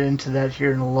 and I'll get into that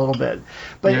here in a little bit.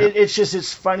 But yeah.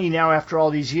 It's funny now after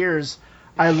all these years,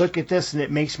 I look at this and it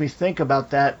makes me think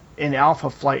about that in Alpha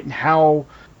Flight and how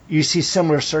you see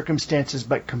similar circumstances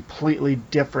but completely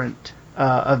different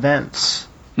events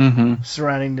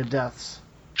surrounding the deaths.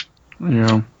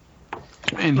 Yeah.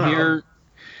 And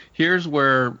here's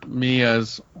where me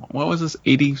as, what was this,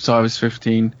 80? So I was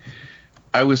 15.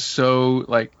 I was so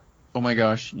like, oh my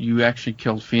gosh, you actually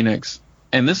killed Phoenix.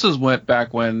 And this was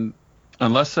back when,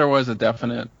 unless there was a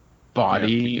definite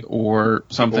body or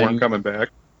something.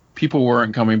 People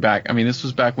weren't coming back. I mean, this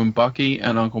was back when Bucky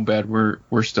and Uncle Ben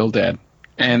were still dead.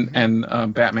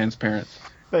 And Batman's parents.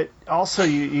 But also,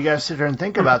 you guys sit there and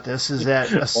think about this, is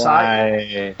that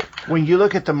aside, when you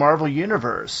look at the Marvel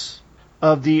Universe,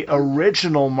 of the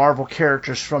original Marvel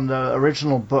characters from the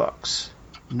original books,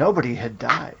 nobody had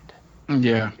died.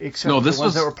 Yeah. Except for the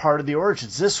ones that were part of the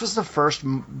origins. This was the first,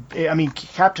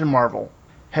 Captain Marvel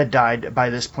had died by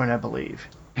this point, I believe.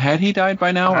 Had he died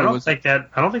by now? I don't think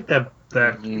that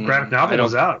graphic novel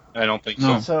was out. I don't think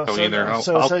so. So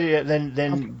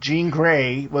then Jean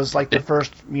Grey was like the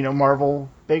first, Marvel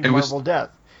death.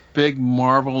 Big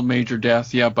Marvel major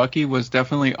death. Yeah, Bucky was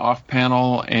definitely off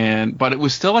panel, but it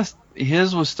was still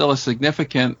his was still a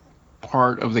significant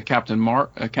part of the Captain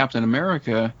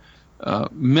America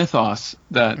mythos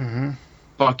that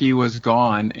Bucky was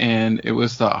gone, and it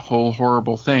was the whole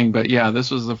horrible thing. But yeah, this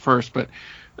was the first. But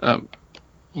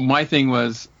my thing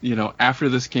was, after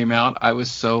this came out, I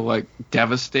was so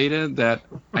devastated that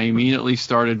I immediately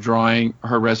started drawing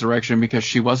her resurrection because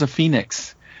she was a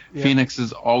phoenix. Yeah.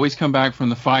 Phoenixes always come back from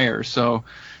the fire, so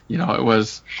it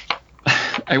was.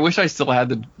 I wish I still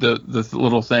had the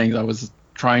little things I was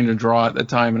trying to draw at the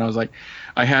time, and I was like,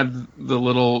 I had the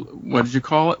little, what did you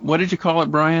call it? What did you call it,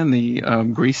 Brian? The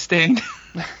grease stain.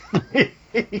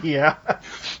 Yeah.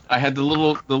 I had the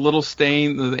little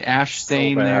stain, the ash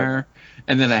stain there.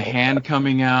 And then a hand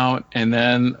coming out, and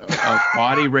then a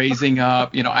body raising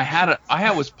up.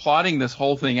 I was plotting this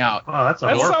whole thing out. Oh, that's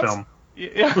a horror film.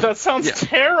 Yeah, that sounds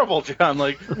terrible,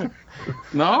 John.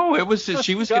 No, it was just,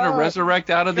 she was going to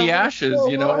resurrect out of the ashes,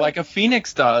 like a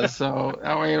phoenix does. So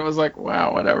it was like,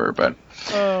 wow, whatever. But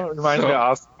it reminds me of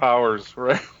Austin Powers,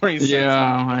 right?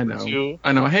 I know.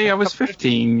 I know. Hey, I was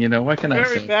 15. What can I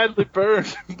say? Very badly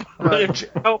burned.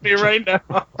 Help me right now.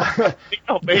 I think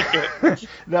I'll make it.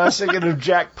 No, I was thinking of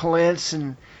Jack Palance,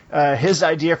 and his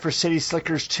idea for City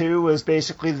Slickers 2 was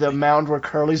basically the mound where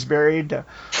Curly's buried.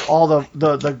 All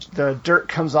the dirt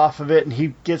comes off of it, and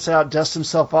he gets out, dusts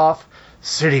himself off.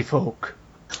 City folk.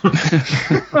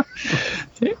 I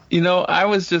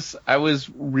was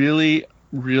really,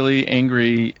 really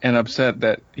angry and upset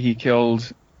that he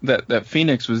killed, that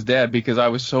Phoenix was dead, because I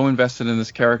was so invested in this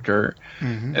character.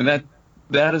 Mm-hmm. And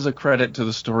that is a credit to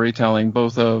the storytelling,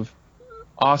 both of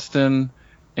Austin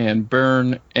and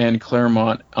Byrne and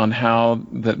Claremont, on how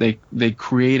that they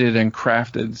created and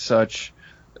crafted such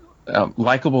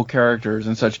likable characters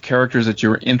and such characters that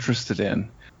you were interested in.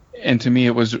 And to me,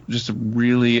 it was just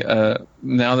really,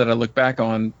 now that I look back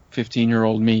on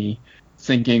 15-year-old me,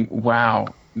 thinking,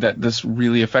 wow, that this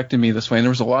really affected me this way. And there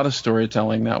was a lot of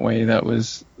storytelling that way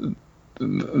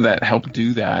that helped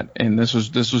do that. And this was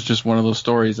just one of those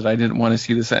stories that I didn't want to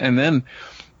see this. And then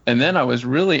I was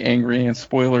really angry, and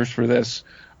spoilers for this,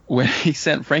 when he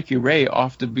sent Frankie Ray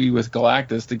off to be with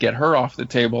Galactus to get her off the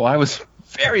table, I was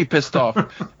very pissed off.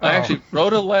 I actually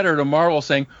wrote a letter to Marvel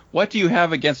saying, what do you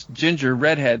have against ginger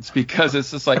redheads? Because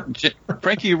it's just like,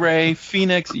 Frankie Ray,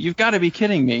 Phoenix, you've got to be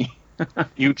kidding me.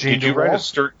 Did you write a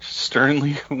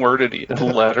sternly worded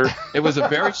letter? It was a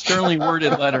very sternly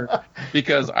worded letter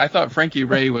because I thought Frankie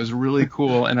Ray was really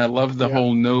cool, and I loved the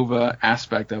whole Nova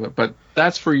aspect of it. But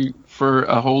that's for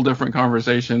a whole different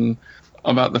conversation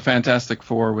about the Fantastic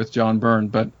Four with John Byrne.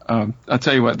 But I'll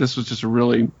tell you what, this was just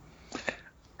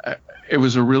it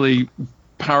was a really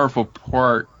powerful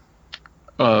part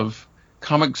of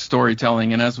comic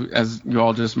storytelling, and as you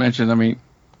all just mentioned, I mean,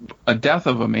 a death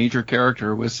of a major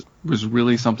character was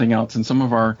really something else. And some of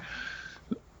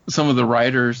the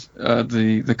writers,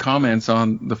 the comments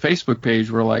on the Facebook page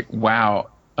were like, "Wow,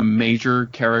 a major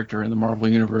character in the Marvel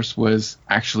Universe was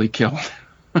actually killed."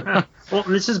 Well,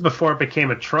 this is before it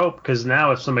became a trope, because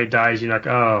now if somebody dies, you're like,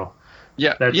 oh.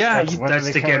 Yeah, that's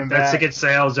to get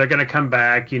sales. They're going to come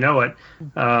back. You know what?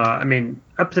 I mean,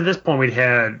 up to this point,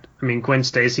 Gwen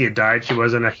Stacy had died. She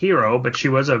wasn't a hero, but she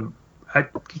was I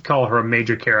could call her a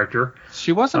major character.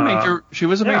 She was a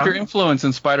major influence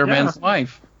in Spider-Man's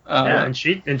life. And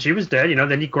she was dead. You know,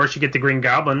 then of course you get the Green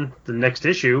Goblin, the next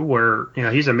issue, where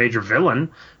he's a major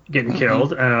villain getting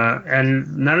killed,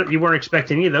 and you weren't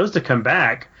expecting any of those to come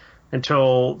back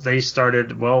until they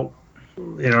started. Well,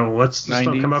 let's start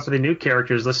come up with the new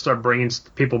characters. Let's start bringing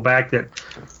people back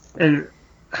and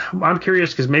I'm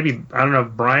curious because maybe, I don't know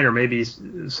if Brian or maybe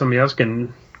somebody else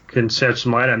can shed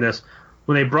some light on this.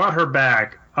 When they brought her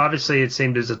back, obviously it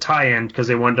seemed as a tie-in because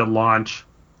they wanted to launch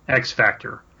X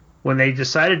Factor. When they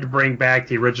decided to bring back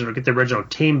get the original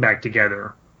team back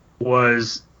together,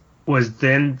 was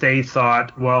then they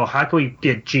thought, well, how can we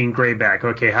get Jean Grey back?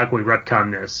 Okay, how can we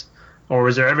retcon this? Or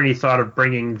was there ever any thought of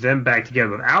bringing them back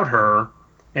together without her,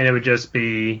 and it would just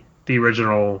be the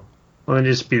original? Well, it'd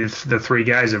just be the three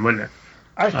guys, and wouldn't it?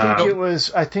 I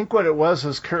think what it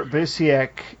was Kurt Busiek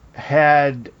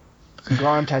had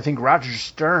gone to, I think, Roger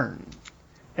Stern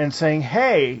and saying,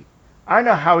 hey, I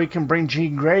know how we can bring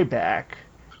Jean Grey back.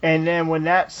 And then when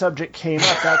that subject came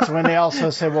up, that's when they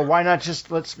also said, well, why not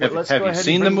just let's go ahead. Have you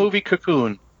seen the movie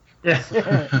Cocoon?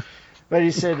 Yeah. But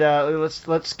he said,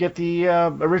 let's get the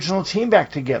original team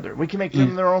back together. We can make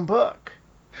them their own book.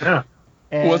 Yeah.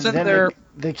 And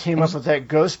they came up with that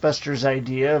Ghostbusters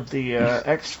idea of the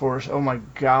X-Force. Oh my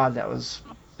God, that was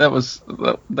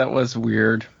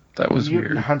weird. That was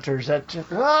Mutant weird. Hunters.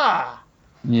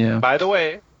 Yeah. By the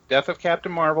way, Death of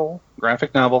Captain Marvel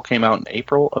graphic novel came out in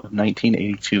April of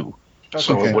 1982.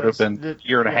 So it would have been a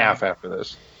year and a half after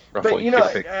this. Roughly.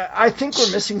 But I think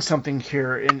we're missing something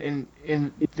here in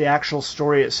the actual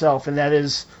story itself, and that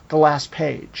is the last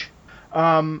page. We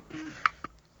were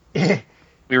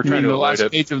trying to the last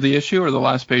avoid page of the issue, or the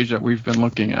last page that we've been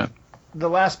looking at? The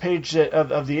last page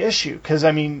of the issue, because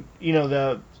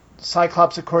the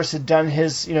Cyclops, of course, had done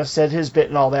his, said his bit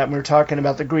and all that. And we were talking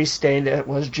about the grease stain that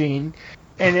was Jean,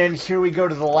 and then here we go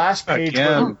to the last page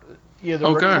where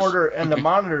recorder and the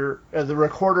monitor, the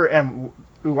recorder and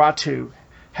Uatu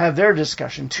have their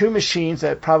discussion. Two machines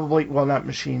that probably, well, not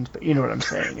machines, but you know what I'm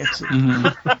saying. It's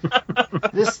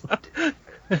this.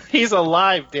 He's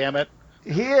alive, damn it.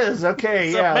 He is, okay,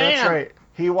 He's yeah, a man. that's right.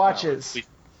 He watches.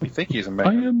 We think he's a man.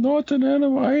 I am not an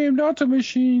animal. I am not a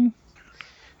machine.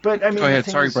 But I mean, go ahead.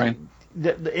 Sorry, Brian.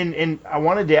 And I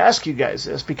wanted to ask you guys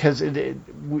this because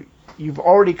you've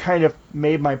already kind of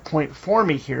made my point for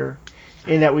me here,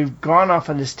 in that we've gone off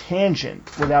on this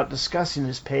tangent without discussing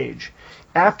this page.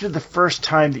 After the first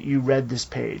time that you read this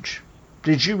page,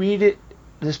 did you read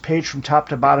this page from top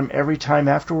to bottom every time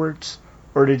afterwards,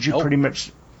 or did you pretty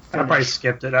much? I probably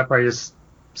skipped it. I probably just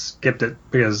skipped it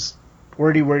because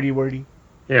wordy.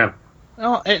 Yeah.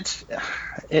 Well,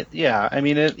 yeah. I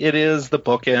mean, it is the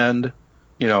bookend,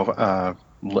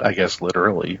 I guess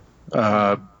literally,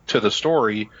 to the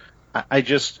story.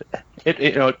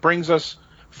 It brings us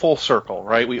full circle,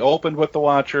 right? We opened with the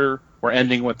Watcher, we're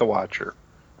ending with the Watcher,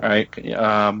 right?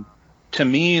 To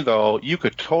me, though, you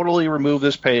could totally remove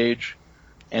this page,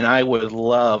 and I would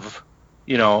love,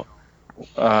 we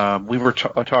were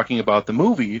talking about the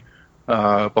movie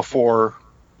before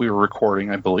we were recording,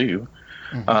 I believe.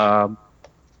 Mm-hmm.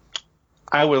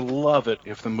 I would love it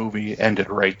if the movie ended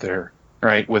right there,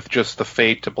 right, with just the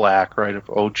fade to black, right,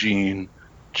 of Jean,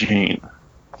 and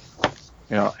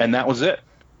that was it.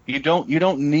 You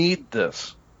don't need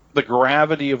this. The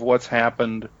gravity of what's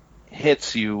happened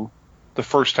hits you the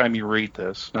first time you read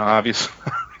this. Now,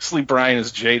 obviously Brian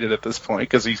is jaded at this point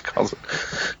because he calls it,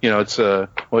 it's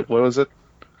what was it?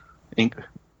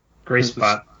 Gray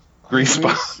spot. grease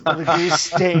spot. The grease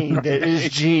stain that is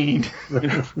Jean.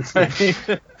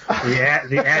 The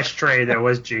ashtray that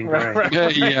was Jean Grey.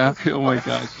 Yeah. Oh my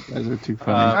gosh, you guys are too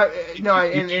funny. You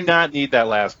do not need that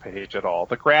last page at all.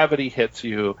 The gravity hits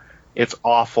you. It's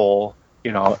awful.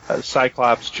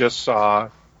 Cyclops just saw,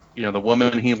 the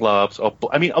woman he loves,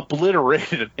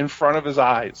 obliterated in front of his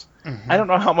eyes. Mm-hmm. I don't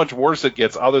know how much worse it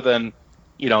gets other than,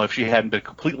 if she hadn't been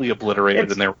completely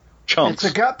obliterated and they're chunks.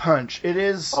 It's a gut punch. It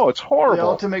is. Oh, it's horrible. The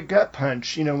ultimate gut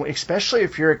punch. Especially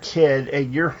if you're a kid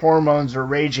and your hormones are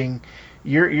raging,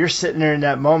 you're sitting there in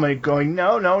that moment going,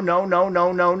 no.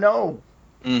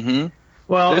 Mm-hmm.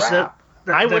 Well,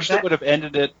 I wish they would have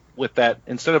ended it with that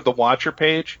instead of the Watcher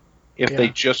page. If they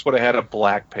just would have had a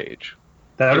black page,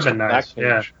 that would have been nice.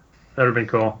 Yeah, that would have been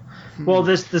cool. Well,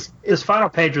 this final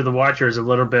page of the Watcher is a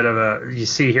little bit of a. You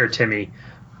see here, Timmy.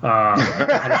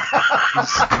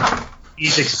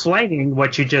 He's explaining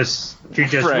what you just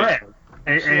read,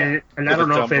 and I don't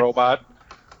know if robot.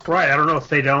 Right, I don't know if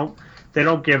they don't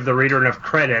give the reader enough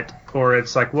credit, or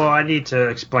it's like, well, I need to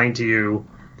explain to you,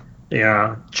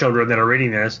 children that are reading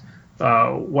this,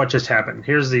 what just happened.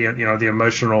 Here's the the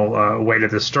emotional weight of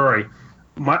the story.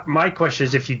 My question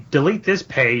is, if you delete this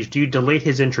page, do you delete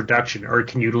his introduction, or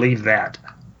can you leave that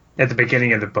at the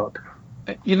beginning of the book?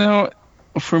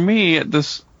 For me,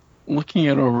 looking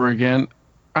it over again,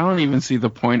 I don't even see the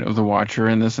point of the Watcher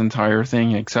in this entire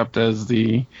thing, except as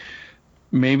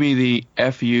maybe the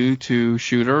FU to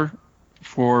Shooter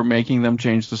for making them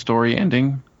change the story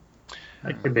ending.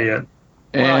 That could be it.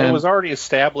 Well, it was already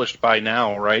established by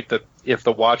now, right, that if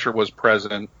the Watcher was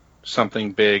present,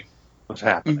 something big was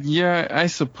happening. Yeah, I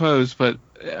suppose, but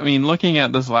looking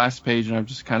at this last page, and I've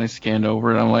just kind of scanned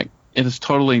over it, I'm like, it is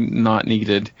totally not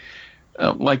needed.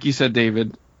 Like you said,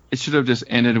 David, it should have just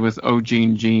ended with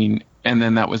Jean, and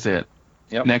then that was it.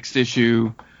 Yep. Next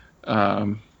issue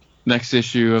of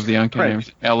the Uncanny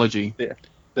Elegy.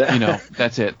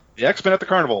 That's it. The X-Men at the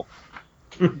Carnival.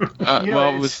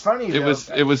 It was funny. It was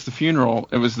the funeral.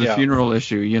 It was the funeral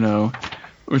issue,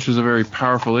 which was a very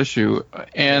powerful issue.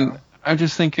 And I'm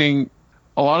just thinking,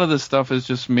 a lot of this stuff is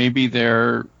just maybe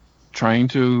they're trying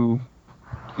to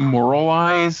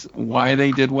moralize why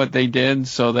they did what they did,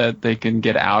 so that they can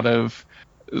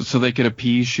so they could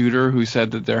appease Shooter, who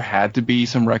said that there had to be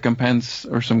some recompense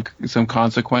or some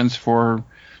consequence for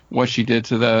what she did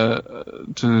to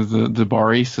the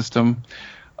Bari system.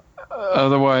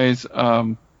 Otherwise,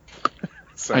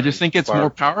 I just think it's more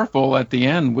powerful at the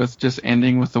end with just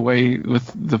ending with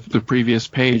the previous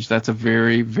page. That's a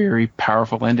very, very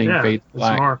powerful ending. Yeah, Fade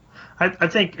Black. More. I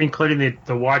think including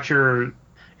the Watcher,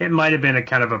 it might have been a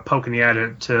kind of a poke in the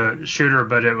eye to Shooter,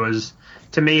 but it was.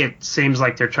 To me, it seems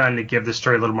like they're trying to give the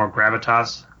story a little more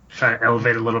gravitas, trying to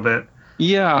elevate it a little bit.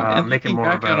 Yeah, and make it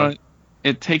more about.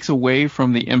 It takes away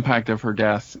from the impact of her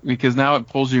death, because now it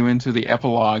pulls you into the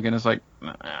epilogue, and it's like,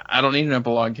 I don't need an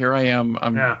epilogue. Here I am.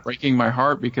 I'm breaking my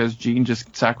heart because Jean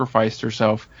just sacrificed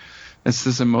herself. It's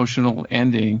this emotional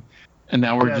ending, and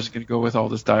now we're just going to go with all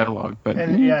this dialogue.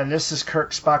 And this is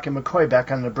Kirk, Spock, and McCoy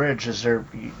back on the bridge as they're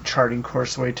charting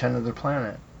course way to another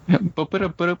planet. Oh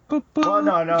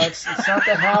no, it's not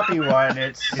the happy one.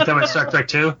 It's you talking about Star Trek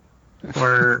 2,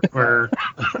 where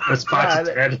Spock's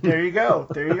dead. There you go,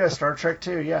 Star Trek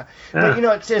 2. Yeah.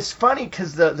 But it's funny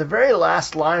because the very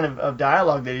last line of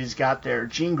dialogue that he's got there,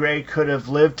 Jean Grey could have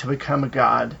lived to become a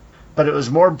god, but it was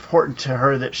more important to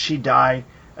her that she die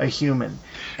a human,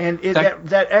 and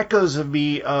that echoes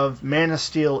of Man of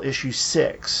Steel issue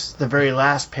 6, the very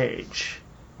last page,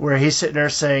 where he's sitting there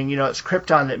saying, it's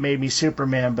Krypton that made me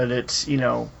Superman, but it's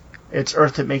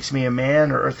Earth that makes me a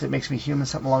man, or Earth that makes me human,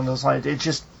 something along those lines.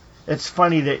 It's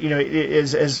funny that,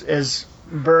 as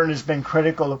Byrne has been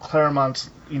critical of Claremont's,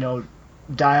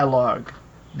 dialogue,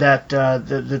 that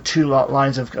the two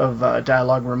lines of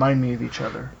dialogue remind me of each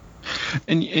other.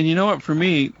 And you know what, for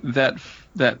me, that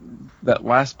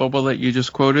last bubble that you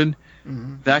just quoted,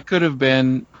 that could have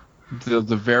been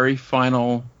the very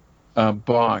final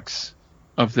box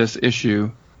of this issue,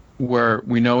 where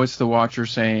we know it's the Watcher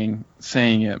saying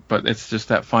it, but it's just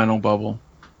that final bubble.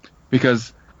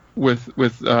 Because with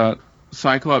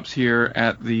Cyclops here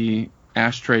at the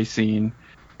ashtray scene,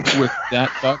 with that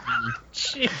button,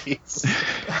 jeez,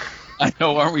 I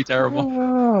know, aren't we terrible?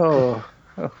 Oh,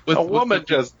 a woman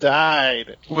just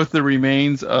died. With the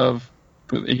remains of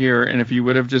here, and if you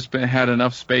would have just had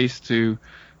enough space to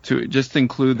just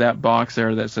include that box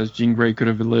there that says Jean Grey could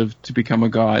have lived to become a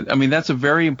god. That's a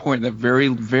very important, that very,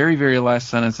 very, very last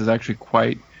sentence is actually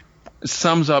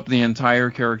sums up the entire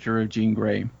character of Jean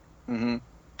Grey.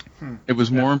 Mm-hmm. It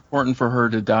was more important for her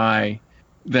to die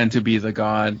than to be the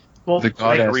god. Well, the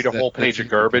goddess. I read a whole page of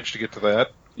garbage to get to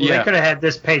that. Well, they could have had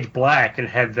this page black and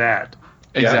had that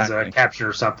as a caption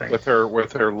or something with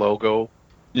her logo.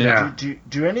 Yeah.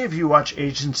 Do any of you watch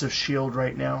Agents of S.H.I.E.L.D.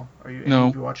 right now? Are you any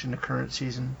of you watching the current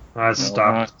season? I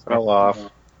stopped. Fell off.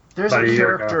 There's a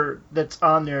character that's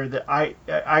on there that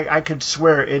I could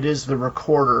swear it is the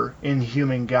Recorder in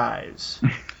Human Guise.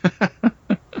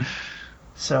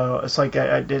 So it's like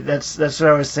that's what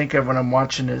I was thinking when I'm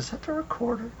watching. Is that the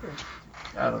Recorder?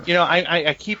 I don't know.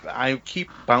 I keep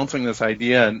bouncing this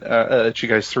idea that you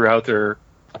guys threw out there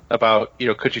about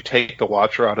could you take the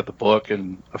Watcher out of the book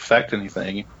and affect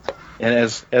anything?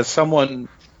 And as someone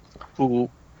who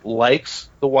likes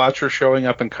the Watcher showing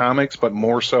up in comics, but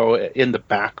more so in the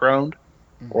background,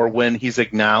 or when he's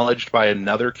acknowledged by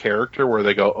another character where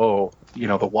they go, oh,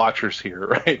 the Watcher's here,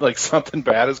 right? Like something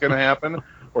bad is going to happen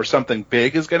or something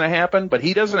big is going to happen, but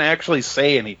he doesn't actually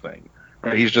say anything,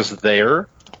 right? He's just there.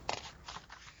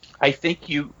 I think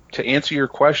to answer your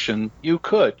question, you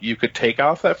could take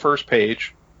off that first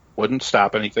page, wouldn't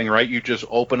stop anything, right? You just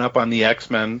open up on the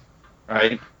X-Men,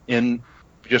 right? In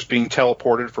just being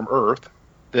teleported from Earth.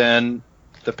 Then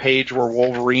the page where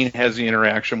Wolverine has the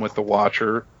interaction with the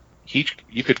Watcher, you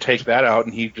could take that out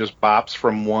and he just bops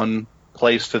from one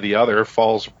place to the other,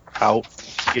 falls out,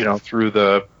 through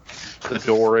the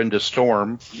door into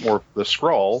Storm or the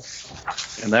Skrull,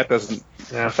 and that doesn't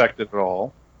affect it at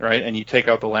all, right? And you take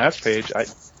out the last page, I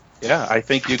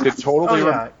think you could totally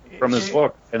from this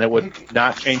book, and it would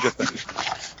not change a thing.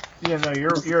 Yeah, no,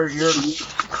 you're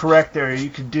correct there. You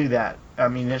could do that. I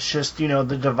mean, it's just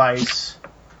the device.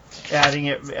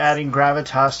 Adding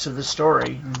gravitas to the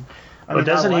story.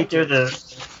 Doesn't he do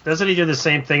the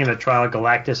same thing in the Trial of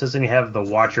Galactus? Doesn't he have the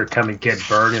Watcher come and get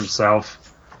Byrne himself?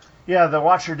 Yeah, the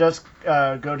Watcher does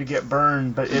go to get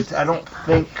Byrne, but I don't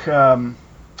think.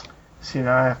 See,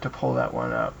 now I have to pull that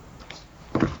one up.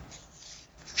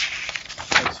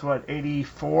 It's what,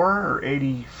 84 or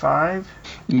 85?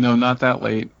 No, not that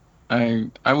late. I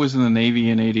was in the Navy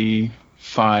in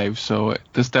 85, so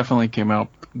this definitely came out.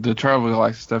 The Trial of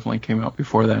Galactus definitely came out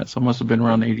before that, so it must have been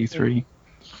around 83.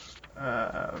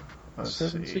 Let's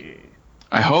see.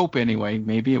 I hope, anyway.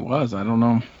 Maybe it was. I don't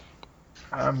know.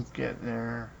 I'm getting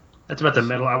there. That's about the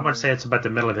middle. I want to say it's about the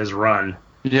middle of his run.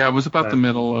 Yeah, it was about the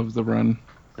middle of the run.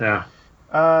 Yeah.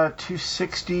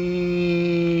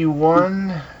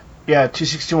 261. Yeah,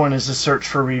 261 is the search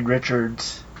for Reed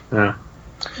Richards. Yeah.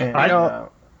 And, I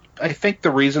think the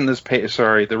reason this page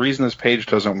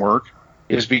doesn't work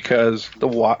is because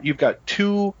you've got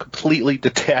two completely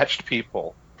detached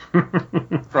people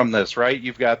from this, right?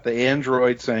 You've got the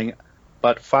android saying,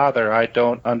 "But Father, I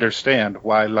don't understand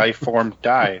why life forms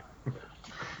die.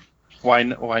 Why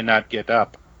not get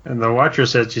up?" And the Watcher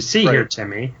says, "You see here,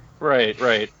 Timmy." Right.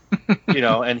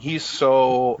 And he's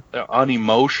so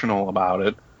unemotional about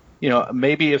it.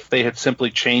 Maybe if they had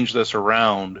simply changed this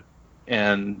around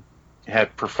and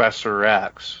had Professor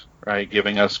X, right,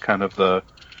 giving us kind of the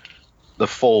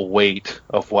full weight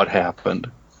of what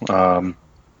happened.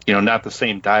 Not the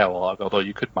same dialogue, although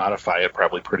you could modify it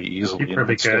probably pretty easily. You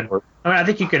probably could. I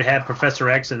think you could have Professor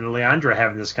X and Leandra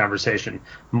having this conversation,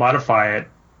 modify it,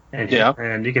 and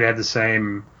you could have the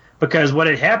same. Because what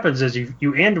it happens is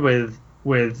you end with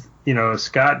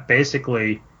Scott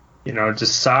basically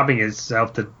just sobbing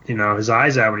himself to his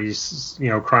eyes out when he's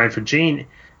crying for Jean.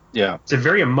 Yeah, it's a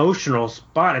very emotional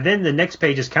spot, and then the next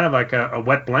page is kind of like a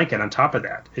wet blanket on top of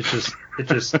that. It just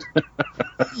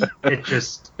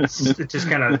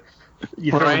kind of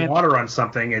you throw water on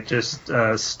something, it just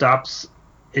stops.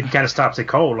 It kind of stops it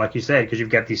cold, like you said, because you've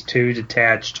got these two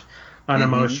detached,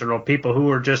 unemotional people who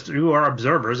are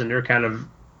observers, and they're kind of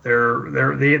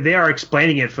they are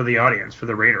explaining it for the audience, for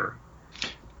the reader.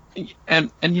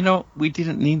 And we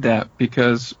didn't need that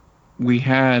because we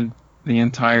had the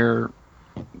entire.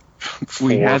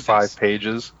 We had 5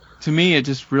 pages. To me, it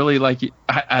just really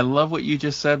I love what you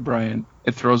just said, Brian.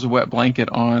 It throws a wet blanket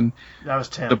on. That was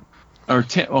Tim.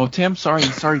 Tim. Sorry,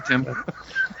 Tim.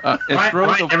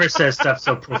 Brian never says stuff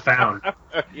so profound.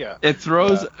 Yeah. It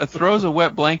throws a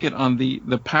wet blanket on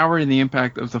the power and the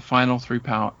impact of the final 3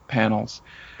 panels.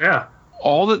 Yeah.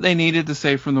 All that they needed to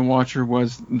say from the Watcher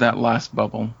was that last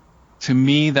bubble. To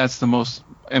me, that's the most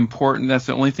important. That's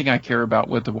the only thing I care about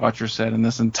what the Watcher said in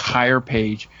this entire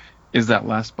page is that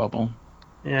last bubble.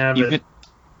 Yeah, but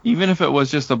even if it was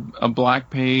just a black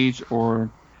page, or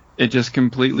it just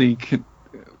completely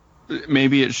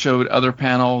maybe it showed other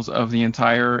panels of the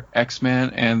entire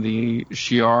X-Men and the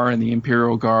Shi'ar and the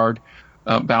Imperial Guard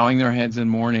bowing their heads in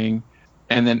mourning,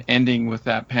 and then ending with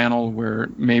that panel where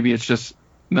maybe it's just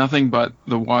nothing but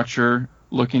the Watcher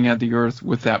looking at the Earth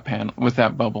with that panel, with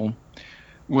that bubble,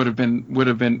 would have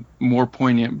been more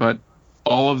poignant. But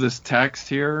all of this text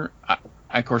here,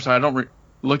 of course, I don't.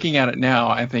 Looking at it now,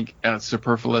 I think it's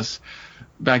superfluous.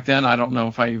 Back then, I don't know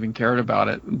if I even cared about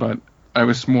it, but I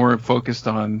was more focused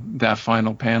on that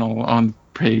final panel on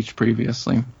page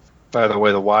previously. By the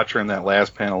way, the Watcher in that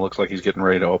last panel looks like he's getting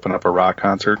ready to open up a rock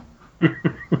concert.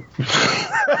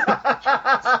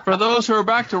 For those who are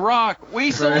back to rock,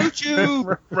 we salute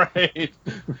you. Right.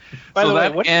 By the way,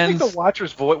 what do you think the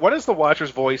Watcher's voice? What does the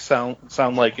Watcher's voice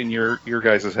sound like in your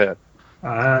guys' head?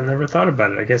 I never thought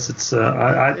about it. I guess it's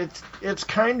it's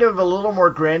kind of a little more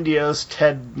grandiose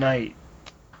Ted Knight.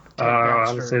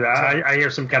 I would say that. I hear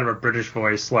some kind of a British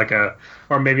voice,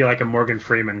 or maybe like a Morgan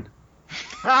Freeman.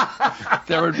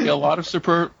 There would be a lot of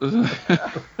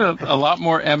a lot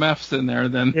more MFs in there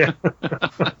than. Yeah.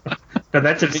 But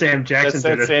that's if Sam Jackson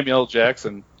did it. Samuel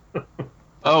Jackson.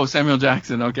 Oh, Samuel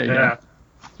Jackson. Okay. Yeah,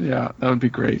 that would be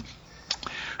great.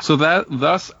 So that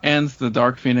thus ends the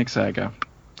Dark Phoenix saga.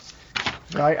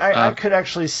 I could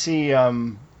actually see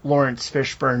Lawrence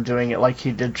Fishburne doing it like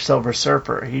he did Silver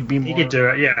Surfer. He could do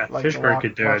it. Yeah, like Fishburne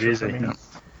could do it easy.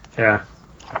 Yeah.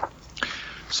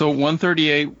 So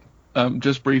 138,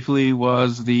 just briefly,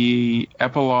 was the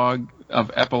epilogue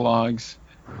of epilogues,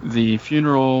 the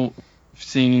funeral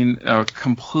scene, a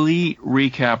complete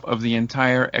recap of the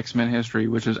entire X-Men history,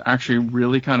 which is actually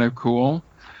really kind of cool.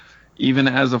 Even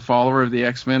as a follower of the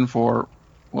X-Men for,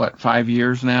 5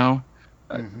 years now,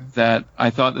 that I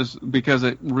thought this, because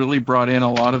it really brought in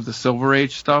a lot of the Silver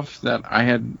Age stuff that I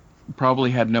had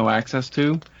probably had no access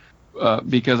to,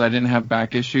 because I didn't have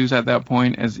back issues at that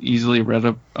point as easily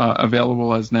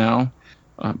available as now.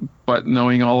 But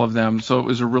knowing all of them, so it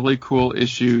was a really cool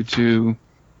issue to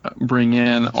bring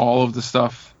in all of the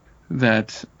stuff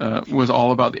that was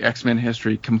all about the X-Men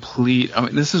history, complete. I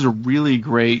mean, this is a really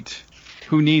great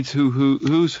who needs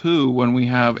who's who when we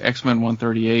have X-Men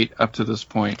 138 up to this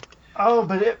point. Oh,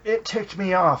 but it ticked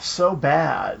me off so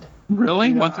bad.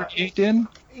 Really? 138 did?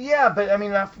 Yeah, but I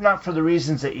mean, not for the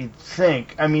reasons that you'd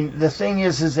think. I mean, the thing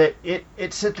is that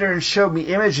it sit there and showed me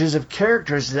images of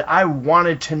characters that I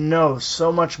wanted to know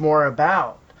so much more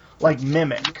about, like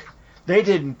Mimic. They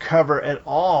didn't cover at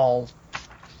all,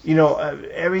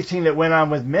 everything that went on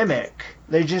with Mimic.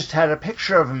 They just had a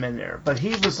picture of him in there. But he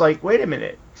was like, wait a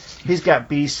minute. He's got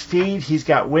beast feet, he's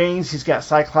got wings, he's got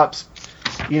Cyclops,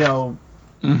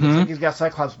 he's got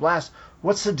Cyclops Blast.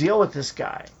 What's the deal with this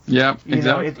guy? Yeah,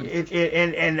 exactly.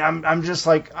 And I'm just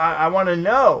like, I want to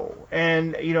know.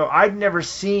 And, I'd never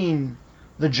seen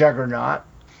the Juggernaut.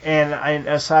 And I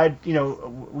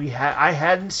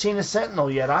hadn't seen a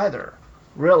Sentinel yet either,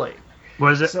 really.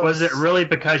 Was it really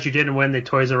because you didn't win the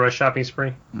Toys R Us shopping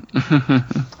spree?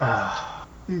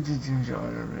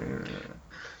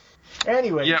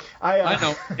 Anyway, yeah, I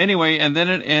know. Anyway, and then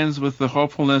it ends with the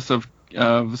hopefulness of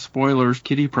spoilers,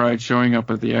 Kitty Pryde showing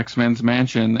up at the X-Men's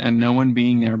mansion and no one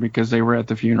being there because they were at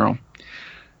the funeral.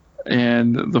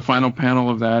 And the final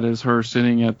panel of that is her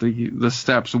sitting at the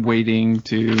steps waiting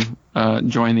to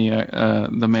join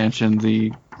the mansion,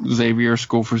 the Xavier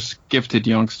School for Gifted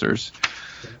Youngsters.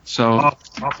 So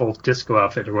awful disco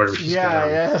outfit or whatever she's got.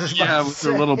 Yeah, with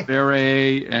the little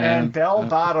beret and bell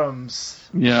bottoms.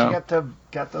 Yeah, she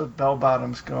got the bell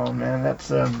bottoms going, man.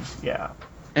 That's yeah.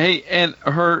 Hey, and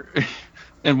her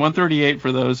and 138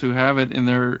 for those who have it in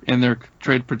their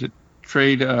trade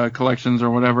collections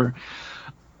or whatever.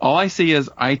 All I see is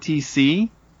ITC.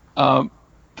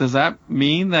 Does that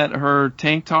mean that her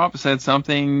tank top said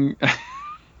something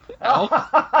else?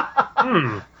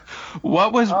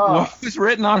 What was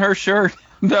written on her shirt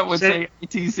that would say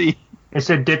ITC? It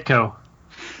said Ditko.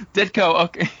 Ditko,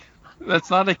 okay. That's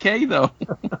not a K though.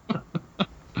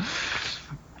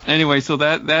 Anyway, so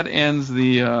that ends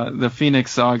the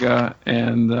Phoenix saga,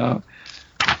 and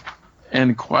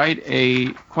quite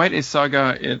a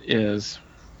saga it is.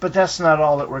 But that's not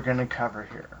all that we're going to cover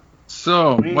here.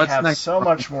 So we what's have next? So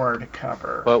much more to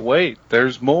cover. But wait,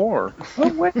 there's more.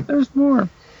 There's more.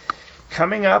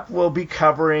 Coming up, we'll be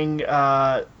covering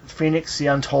Phoenix: The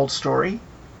Untold Story,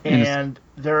 and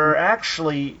there are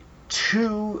actually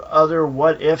 2 other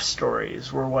what-if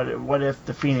stories where what if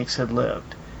the Phoenix had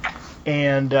lived.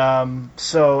 And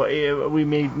so we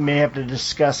may have to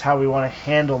discuss how we want to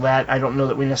handle that. I don't know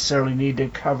that we necessarily need to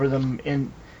cover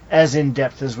them as in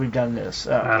depth as we've done this.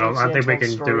 I think we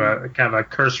can do a kind of a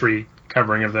cursory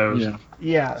covering of those.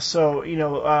 Yeah. So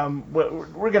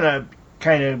we're gonna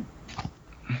kind of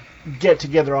get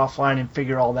together offline and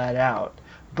figure all that out.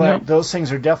 But those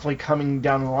things are definitely coming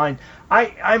down the line.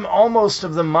 I'm almost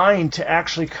of the mind to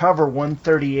actually cover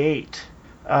 138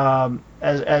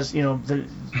 as you know,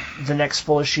 the next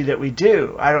full issue that we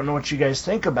do. I don't know what you guys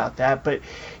think about that, but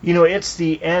you know, it's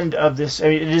the end of this. I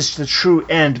mean, it is the true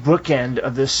bookend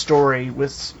of this story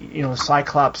with, you know,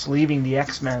 Cyclops leaving the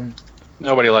X-Men.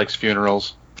 Nobody likes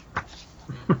funerals.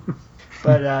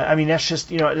 But I mean, that's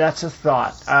just, you know, that's a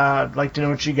thought. I'd like to know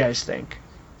what you guys think.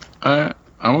 I'm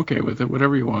okay with it.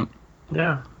 Whatever you want.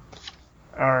 Yeah.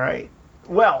 All right.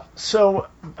 Well, so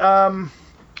do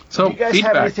you guys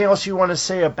have anything else you want to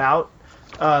say about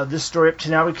this story up to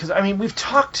now? Because, I mean, we've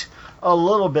talked a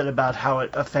little bit about how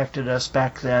it affected us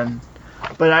back then,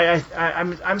 but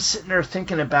I'm sitting there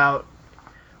thinking about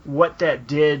what that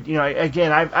did. You know,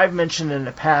 again, I've mentioned in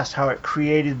the past how it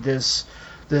created this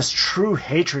true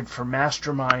hatred for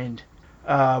Mastermind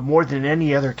more than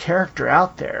any other character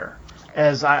out there,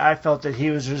 as I felt that he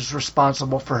was as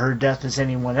responsible for her death as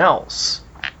anyone else.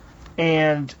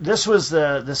 And this was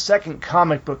the second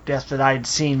comic book death that I had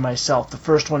seen myself. The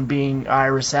first one being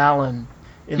Iris Allen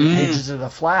in the pages of The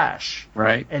Flash.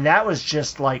 Right. And that was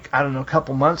just like, I don't know, a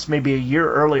couple months, maybe a year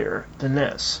earlier than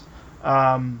this.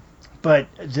 But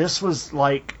this was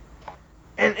like...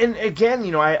 And again,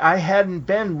 you know, I hadn't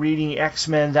been reading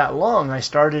X-Men that long. I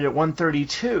started at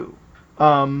 132.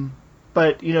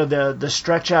 But, you know, the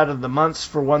stretch out of the months,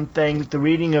 for one thing, the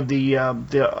reading of the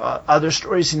other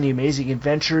stories in the Amazing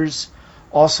Adventures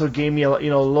also gave me a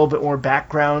little bit more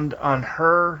background on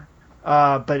her.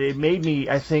 But it made me,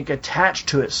 I think, attached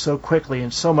to it so quickly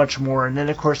and so much more. And then,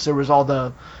 of course, there was all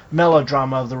the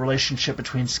melodrama of the relationship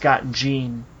between Scott and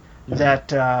Jean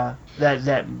that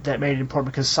made it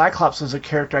important, because Cyclops was a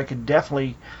character I could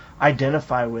definitely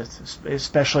identify with,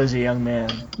 especially as a young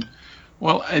man.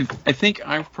 Well, I think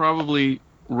I've probably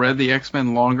read the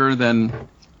X-Men longer than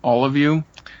all of you.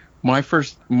 My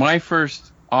first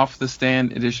off the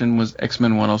stand edition was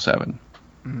X-Men 107.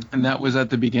 And that was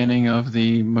at the beginning of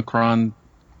the Macron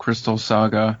Crystal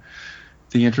Saga,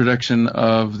 the introduction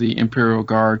of the Imperial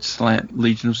Guard /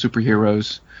 Legion of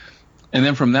Superheroes. And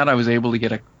then from that I was able to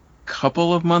get a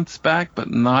couple of months back, but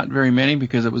not very many,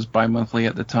 because it was bi-monthly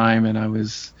at the time,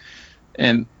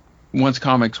 and once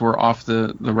comics were off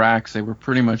the racks, they were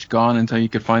pretty much gone until you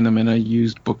could find them in a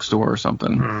used bookstore or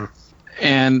something.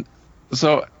 And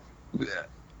so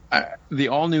the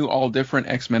all-new, all-different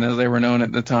X-Men, as they were known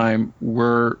at the time,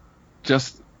 were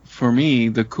just, for me,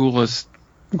 the coolest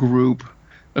group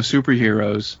of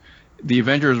superheroes. The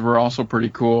Avengers were also pretty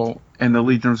cool, and the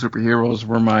Legion of Superheroes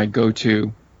were my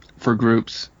go-to for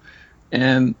groups.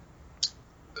 And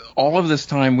all of this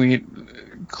time,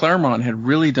 Claremont had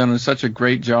really done such a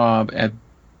great job at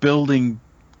building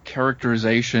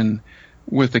characterization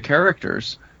with the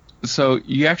characters. So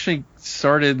you actually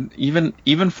started,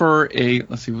 even for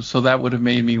let's see, so that would have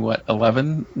made me,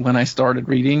 11 when I started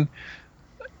reading.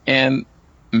 And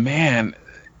man,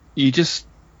 you just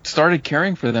started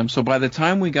caring for them. So by the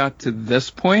time we got to this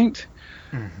point,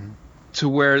 to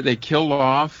where they killed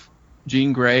off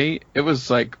Jean Grey, it was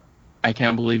like, I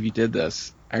can't believe you did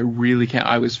this. I really can't.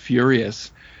 I was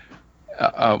furious.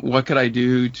 What could I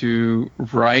do to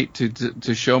write,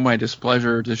 to show my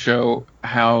displeasure, to show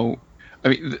how, I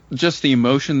mean, just the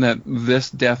emotion that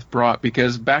this death brought?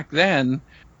 Because back then,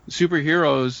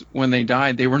 superheroes, when they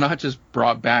died, they were not just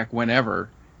brought back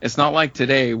whenever. It's not like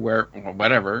today where,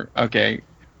 whatever, okay,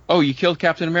 oh, you killed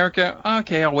Captain America?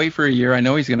 Okay, I'll wait for a year. I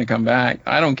know he's going to come back.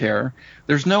 I don't care.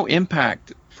 There's no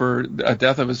impact for a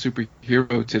death of a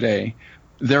superhero today.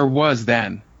 There was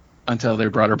then, until they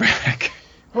brought her back.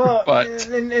 Well, but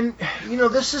and you know,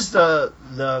 this is the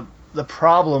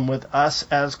problem with us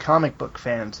as comic book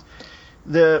fans.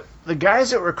 The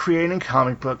guys that were creating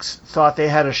comic books thought they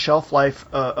had a shelf life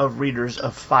of readers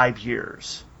of 5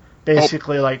 years,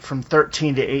 basically, like from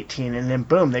 13 to 18, and then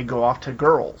boom, they go off to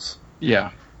girls.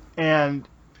 Yeah, and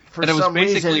for it was some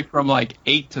basically reason, from like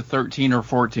 8 to 13 or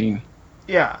 14.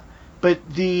 Yeah, but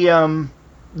either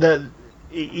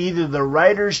the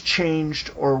writers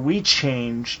changed or we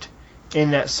changed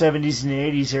in that 70s and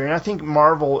 80s era. And I think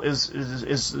Marvel is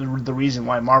the reason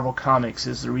why. Marvel Comics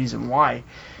is the reason why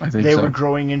they were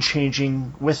growing and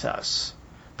changing with us.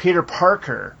 Peter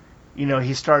Parker, you know,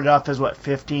 he started off as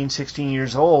 15, 16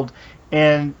 years old,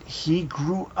 and he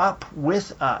grew up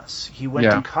with us. He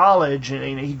went to college,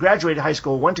 and he graduated high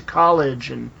school, went to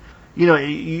college, and you know,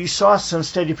 you saw some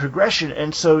steady progression,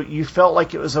 and so you felt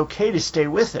like it was okay to stay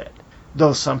with it.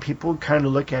 Though some people kind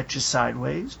of look at you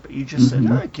sideways, but you just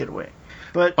said, get away.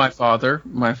 But my father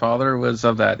was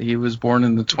of that. He was born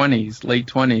in the 20s, late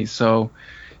 20s, so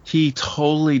he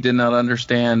totally did not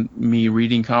understand me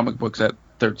reading comic books at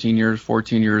 13 years,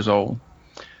 14 years old.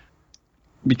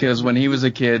 Because when he was a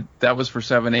kid, that was for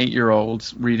 7,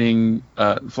 8-year-olds reading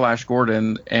Flash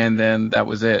Gordon, and then that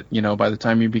was it. By the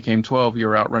time you became 12, you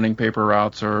were out running paper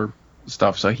routes or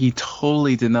stuff. So he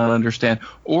totally did not understand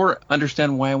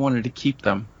why I wanted to keep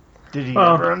them. Did he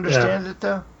ever understand it,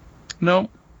 though? No,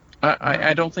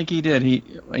 I don't think he did.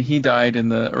 He died in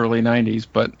the early 90s,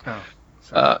 but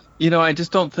I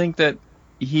just don't think that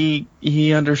he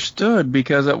understood,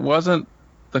 because it wasn't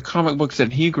the comic books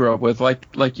that he grew up with.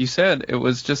 Like you said, it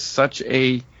was just such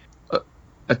a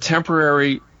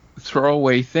temporary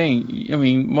throwaway thing. I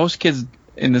mean, most kids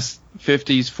in the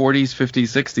 50s, 40s, 50s,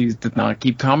 60s did not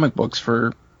keep comic books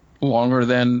for longer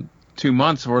than 2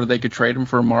 months, or they could trade them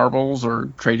for marbles or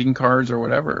trading cards or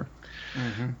whatever.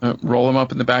 Mm-hmm. Roll them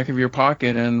up in the back of your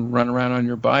pocket and run around on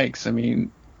your bikes. I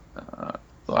mean,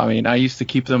 I used to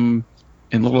keep them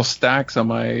in little stacks on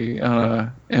my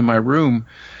in my room.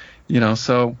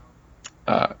 So,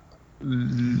 and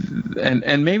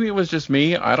maybe it was just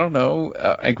me. I don't know.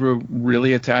 I grew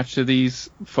really attached to these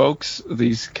folks,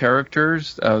 these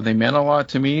characters. They meant a lot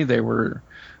to me. They were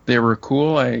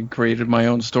cool. I created my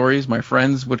own stories. My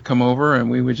friends would come over, and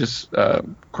we would just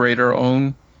create our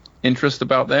own interest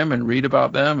about them and read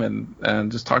about them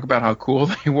and just talk about how cool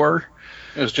they were.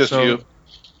 It was just you.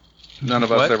 None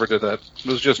of us ever did that. It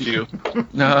was just you.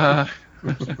 Nerd.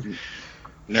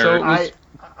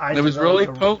 It was really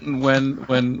potent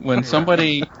when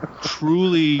somebody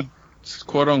truly,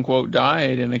 quote unquote,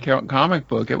 died in a comic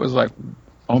book. It was like,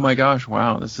 oh my gosh,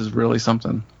 wow, this is really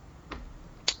something.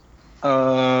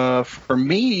 For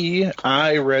me,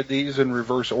 I read these in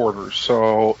reverse order.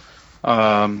 So,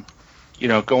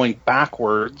 going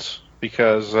backwards,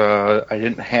 because I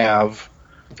didn't have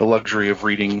the luxury of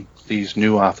reading these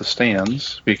new off the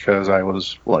stands because I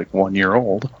was like 1 year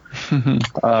old.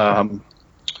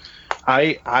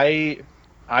 I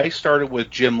started with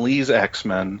Jim Lee's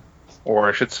X-Men, or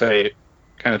I should say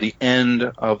kind of the end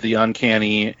of the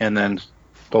Uncanny and then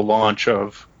the launch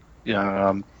of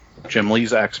Jim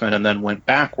Lee's X-Men, and then went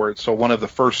backwards. So one of the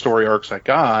first story arcs I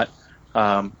got,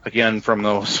 again from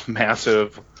those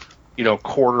massive,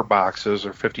 quarter boxes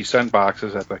or 50-cent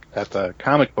boxes at the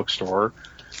comic book store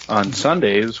on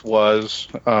Sundays, was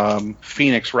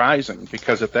Phoenix Rising,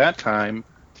 because at that time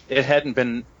it hadn't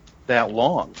been that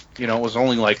long. It was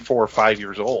only like 4 or 5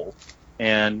 years old,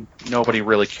 and nobody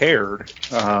really cared,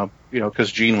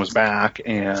 because Jean was back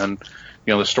and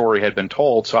the story had been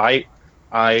told. So I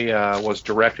was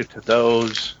directed to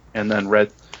those, and then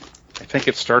read. I think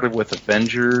it started with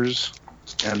Avengers,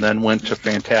 and then went to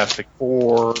Fantastic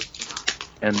Four,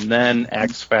 and then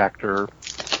X Factor.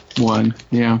 One,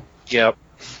 yeah. Yep.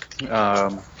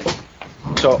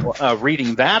 So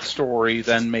reading that story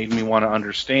then made me want to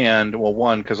understand. Well,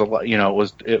 one, because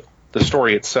the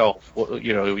story itself.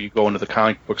 You go into the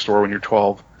comic book store when you're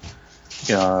 12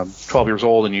 years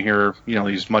old, and you hear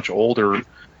these much older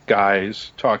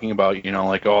guys talking about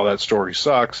like, oh, that story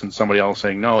sucks, and somebody else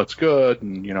saying no, it's good,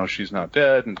 and she's not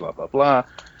dead, and blah blah blah.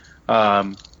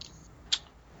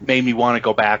 Made me want to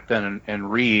go back then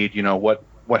and read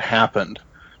what happened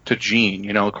to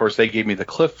Jean. Of course, they gave me the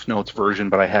Cliff Notes version,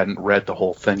 but I hadn't read the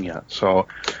whole thing yet. So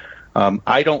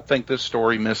I don't think this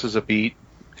story misses a beat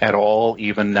at all,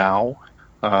 even now.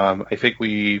 I think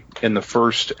we, in the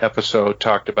first episode,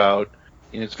 talked about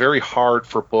it's very hard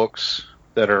for books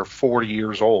that are 40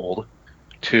 years old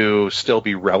to still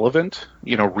be relevant,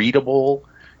 readable,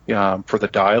 for the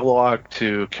dialogue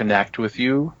to connect with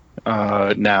you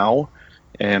now,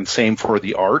 and same for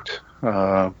the art.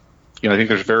 I think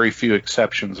there's very few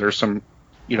exceptions. There's some,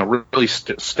 really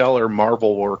stellar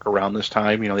Marvel work around this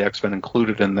time, the X-Men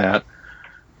included in that.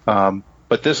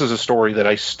 But this is a story that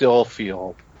I still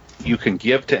feel you can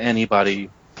give to anybody.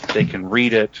 They can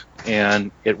read it,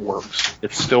 and it works.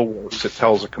 It still works. It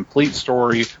tells a complete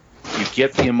story. You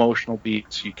get the emotional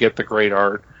beats. You get the great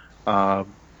art. And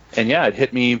yeah, it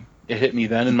hit me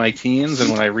then in my teens,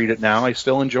 and when I read it now, I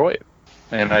still enjoy it.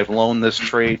 And I've loaned this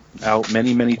trade out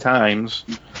many, many times,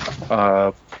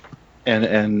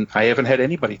 and I haven't had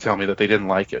anybody tell me that they didn't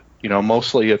like it.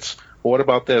 Mostly it's, well, what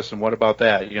about this and what about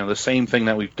that? The same thing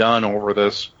that we've done over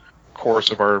this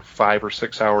course of our 5 or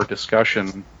 6 hour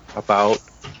discussion about,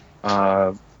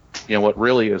 what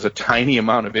really is a tiny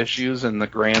amount of issues in the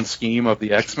grand scheme of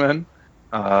the X-Men,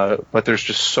 but there's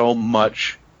just so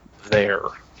much there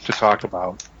to talk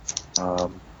about.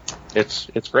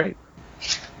 It's great.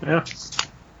 Yeah.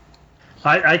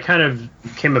 I kind of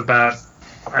came about,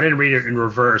 I didn't read it in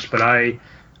reverse, but I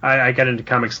got into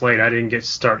comics late. I didn't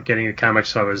start getting into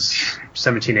comics until I was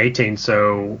 17, 18,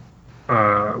 so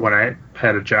when I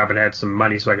had a job and had some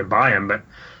money so I could buy them. But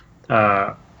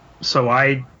so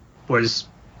I was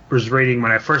was reading,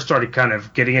 when I first started kind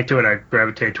of getting into it, I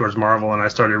gravitated towards Marvel, and I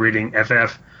started reading FF, and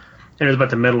it was about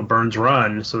the middle of Byrne's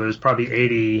run, so it was probably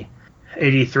 80,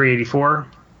 83, 84,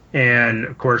 and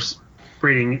of course,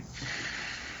 reading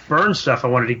Byrne stuff, I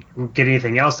wanted to get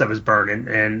anything else that was Byrne,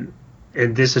 and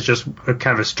this is just a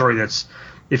kind of a story that's,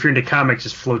 if you're into comics,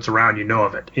 just floats around, you know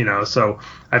of it, you know. So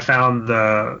I found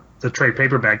the trade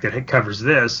paperback that covers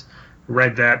this,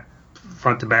 read that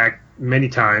front to back many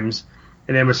times,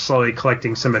 and then was slowly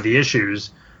collecting some of the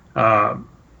issues.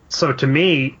 So to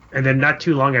me, and then not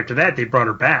too long after that, they brought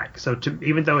her back. So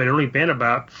even though it had only been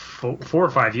about 4 or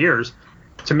 5 years,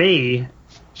 to me,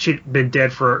 she'd been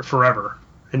dead forever.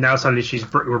 And now suddenly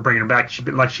we're bringing her back. She'd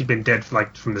been dead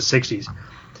from the 60s,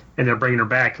 and they're bringing her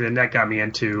back. And then that got me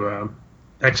into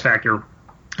X Factor,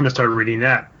 and I started reading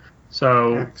that.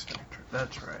 So X Factor,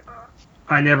 that's right.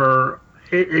 I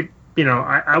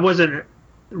wasn't.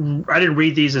 I didn't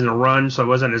read these in a run, so I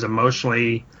wasn't as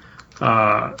emotionally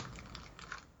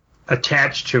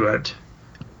attached to it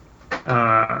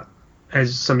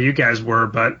as some of you guys were.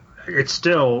 But it's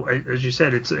still, as you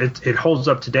said, it holds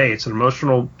up today. It's an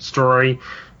emotional story.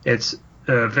 It's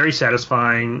very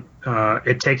satisfying.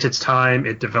 It takes its time.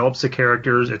 It develops the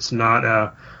characters. It's not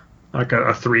a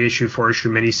 3-issue,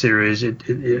 4-issue miniseries.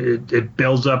 It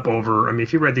builds up over. I mean,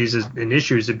 if you read these in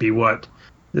issues, it'd be what?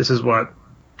 This is what,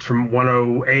 from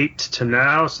 108 to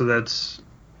now, so that's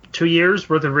 2 years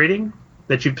worth of reading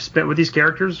that you've spent with these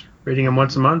characters, reading them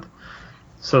once a month.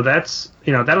 So that's,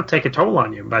 that'll take a toll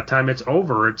on you. By the time it's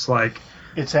over, it's like...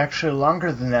 It's actually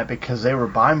longer than that because they were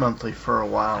bi-monthly for a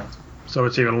while. So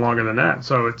it's even longer than that.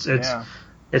 So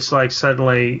it's like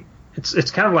suddenly...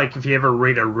 It's kind of like if you ever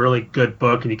read a really good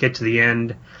book and you get to the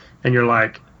end and you're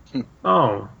like, and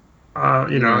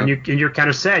you're kind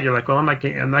of sad. You're like, well, I'm not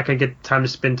going to get time to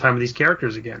spend time with these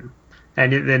characters again.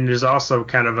 And then there's also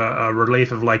kind of a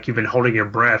relief of like you've been holding your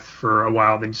breath for a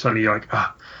while, then suddenly you're like,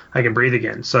 I can breathe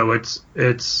again. So it's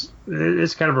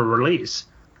kind of a release,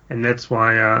 and that's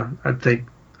why I think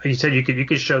you said you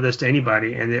could show this to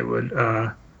anybody and it would.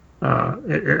 I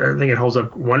think it holds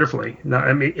up wonderfully. Now,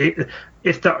 I mean, even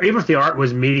if the art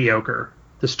was mediocre,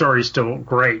 the story's still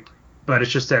great. But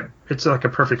it's just that it's like a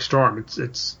perfect storm.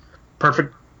 It's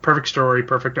perfect story,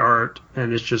 perfect art,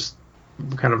 and it's just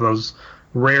kind of those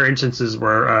rare instances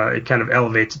where it kind of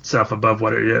elevates itself above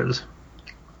what it is.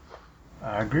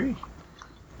 I agree.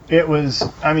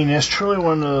 It's truly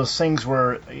one of those things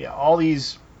where all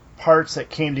these parts that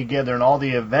came together and all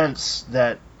the events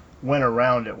that went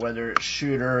around it, whether it's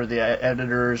Shooter, the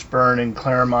editors, Byrne and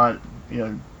Claremont,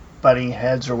 butting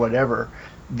heads or whatever,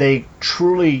 they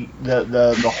truly,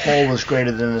 the whole was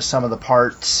greater than the sum of the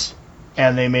parts,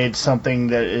 and they made something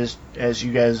that is, as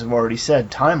you guys have already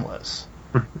said, timeless.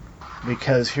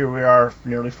 Because here we are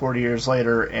nearly 40 years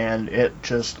later, and it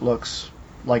just looks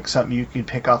like something you could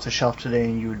pick off the shelf today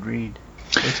and you would read.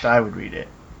 At least I would read it.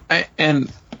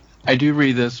 I do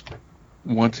read this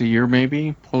once a year,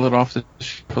 maybe. Pull it off the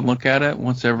shelf and look at it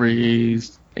once every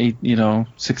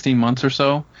 16 months or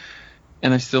so.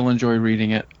 And I still enjoy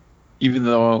reading it. Even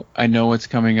though I know it's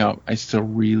coming up, I still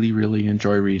really, really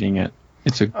enjoy reading it.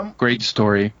 It's a great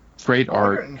story, great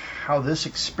art. How this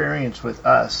experience with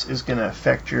us is going to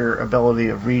affect your ability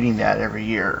of reading that every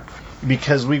year.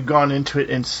 Because we've gone into it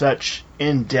in such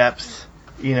in-depth,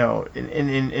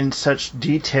 in such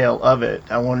detail of it.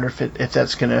 I wonder if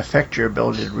that's going to affect your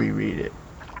ability to reread it.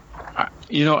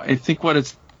 I think what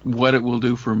it will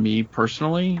do for me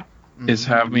personally is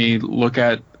have me look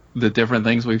at the different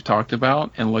things we've talked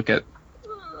about and look at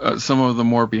some of the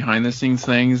more behind-the-scenes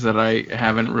things that I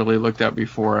haven't really looked at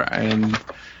before. And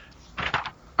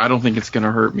I don't think it's going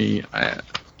to hurt me.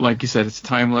 Like you said, it's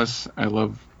timeless. I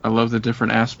love the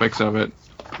different aspects of it.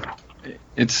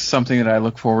 It's something that I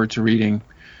look forward to reading.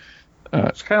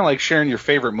 It's kind of like sharing your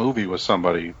favorite movie with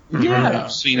somebody. Yeah.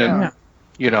 You've seen it,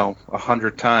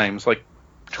 100 times, like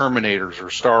Terminators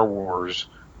or Star Wars.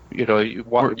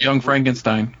 Or Young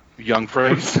Frankenstein. Young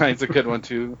Frankenstein's a good one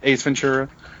too. Ace Ventura.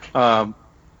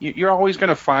 You're always going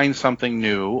to find something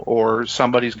new, or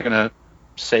somebody's going to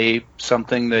say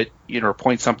something that or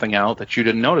point something out that you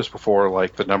didn't notice before,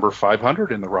 like the number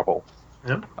 500 in the rubble.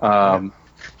 Yep.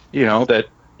 That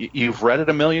you've read it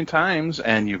a million times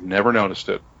and you've never noticed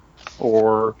it,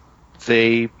 or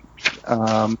they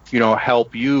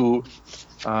help you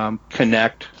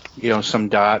connect some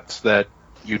dots that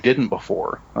you didn't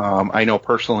before. I know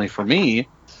personally for me,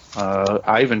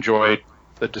 I've enjoyed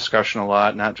the discussion a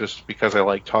lot, not just because I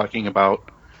like talking about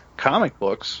comic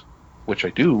books, which I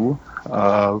do,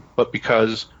 but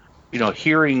because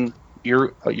hearing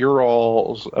your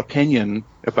all's opinion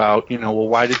about, well,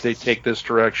 why did they take this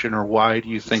direction, or why do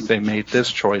you think they made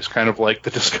this choice? Kind of like the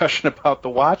discussion about the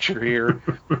Watcher here,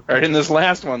 right in this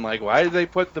last one. Like, why did they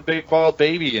put the big bald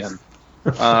baby in?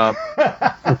 The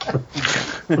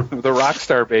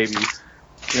Rockstar baby.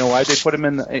 Why did they put him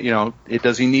in?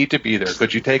 Does he need to be there?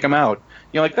 Could you take him out?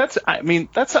 I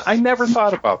never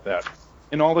thought about that.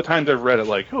 And all the times I've read it,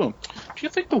 like, do you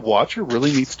think the Watcher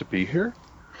really needs to be here?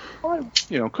 Well,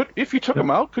 if you took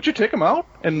him out, could you take him out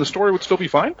and the story would still be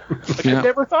fine? Like, Yeah. I've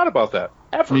never thought about that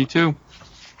ever. Me too.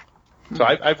 So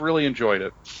I've really enjoyed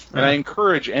it, and I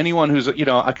encourage anyone who's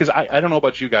because I don't know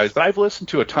about you guys, but I've listened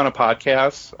to a ton of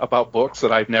podcasts about books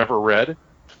that I've never read,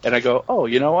 and I go, oh,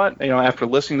 you know what? After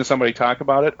listening to somebody talk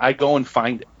about it, I go and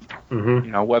find it.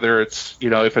 Mm-hmm. Whether it's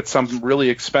if it's some really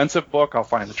expensive book, I'll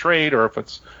find the trade, or if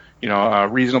it's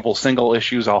reasonable single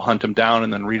issues, I'll hunt them down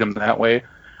and then read them that way.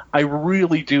 I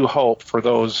really do hope for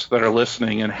those that are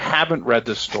listening and haven't read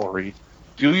this story,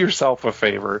 do yourself a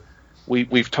favor.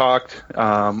 We've talked,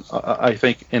 I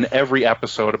think, in every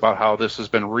episode about how this has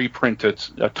been reprinted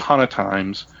a ton of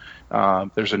times.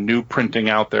 There's a new printing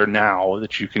out there now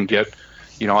that you can get,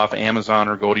 off Amazon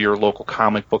or go to your local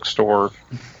comic book store,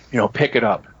 pick it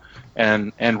up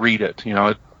and read it.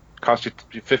 It costs you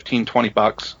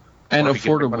 $15-20. And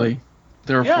affordably.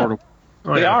 They're affordable.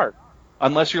 Oh, They yeah. are.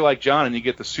 Unless you're like John and you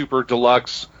get the super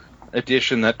deluxe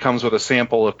edition that comes with a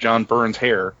sample of John Byrne's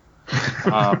hair.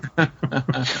 But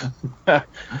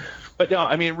no,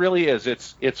 it really is.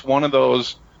 It's one of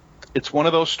those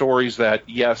stories that,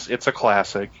 yes, it's a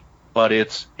classic, but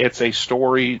it's a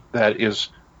story that is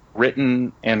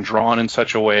written and drawn in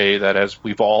such a way that, as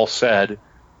we've all said,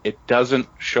 it doesn't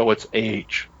show its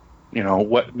age.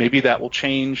 Maybe that will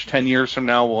change 10 years from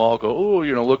now. We'll all go, oh,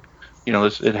 look,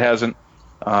 it hasn't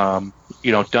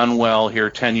done well here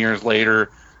 10 years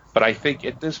later. But I think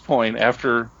at this point,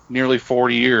 after nearly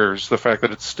 40 years, the fact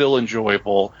that it's still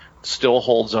enjoyable, still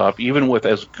holds up, even with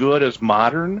as good as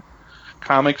modern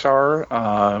comics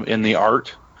are in the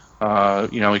art.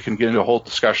 We can get into a whole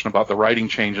discussion about the writing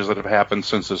changes that have happened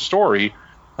since this story,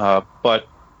 but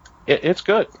it's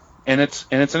good, and it's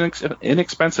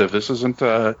inexpensive. This isn't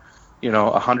a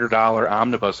 $100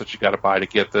 omnibus that you got to buy to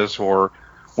get this, or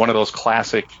one of those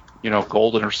classic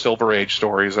golden or silver age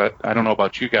stories. I don't know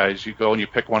about you guys. You go and you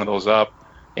pick one of those up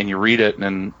and you read it,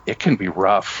 and it can be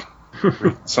rough.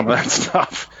 Some of that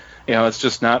stuff, it's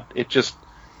just not.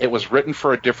 It was written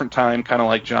for a different time, kind of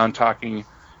like John talking,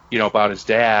 about his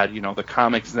dad. The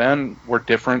comics then were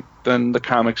different than the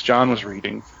comics John was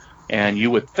reading, and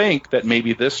you would think that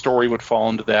maybe this story would fall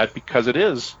into that because it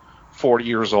is 40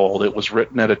 years old. It was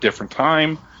written at a different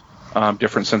time,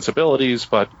 different sensibilities,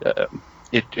 but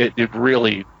it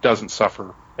really doesn't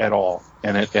suffer at all,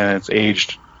 and it's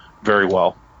aged very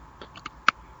well.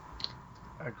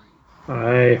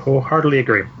 I wholeheartily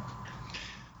agree.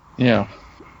 Yeah.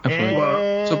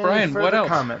 Definitely. So, Brian, what else?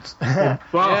 Comments. Well,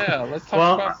 Yeah, let's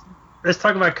talk let's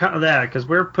talk about that, because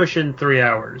we're pushing 3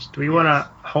 hours. Do we want to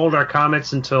hold our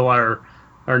comments until our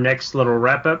next little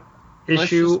wrap up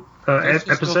issue let's just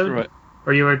go episode, through it.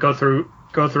 or you would go through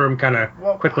them kind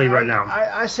of quickly right now?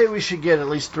 I say we should get at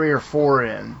least 3 or 4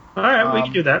 in. All right, we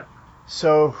can do that.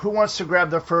 So who wants to grab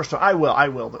the first one? I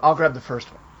will. I'll grab the first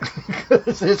one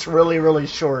because it's really, really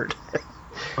short.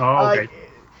 Oh, okay.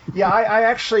 I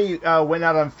actually went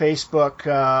out on Facebook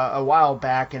a while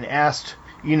back and asked,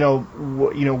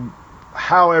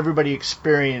 how everybody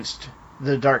experienced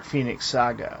the Dark Phoenix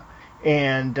saga,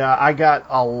 and I got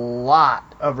a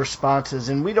lot of responses.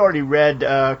 And we'd already read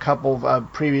a couple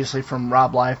previously from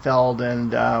Rob Liefeld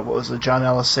and John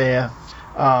Elisea.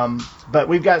 But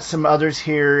we've got some others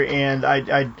here, and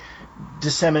I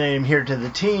disseminate them here to the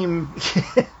team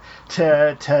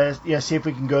to see if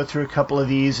we can go through a couple of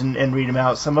these and read them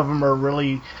out. Some of them are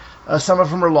really, some of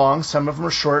them are long, some of them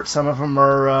are short, some of them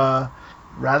are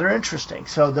rather interesting.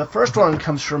 So the first one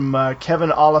comes from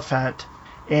Kevin Oliphant,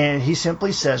 and he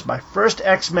simply says, "My first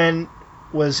X-Men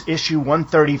was issue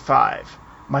 135.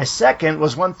 My second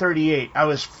was 138. I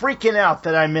was freaking out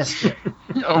that I missed it."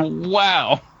 Oh,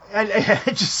 wow. I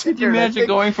just sit Can you there and I imagine think,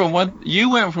 going from you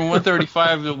went from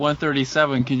 135 to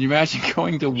 137. Can you imagine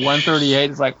going to 138?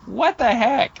 It's like, what the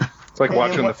heck? It's like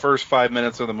watching the first 5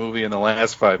 minutes of the movie and the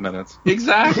last 5 minutes.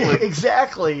 Exactly.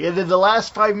 Exactly. And then the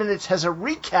last 5 minutes has a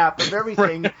recap of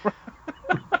everything.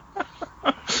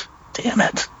 Damn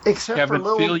it. Except Kevin, for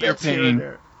little feel your bits here pain. and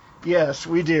there. Yes,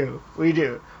 we do. We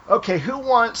do. Okay, who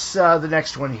wants the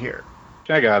next one here?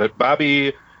 I got it.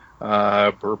 Bobby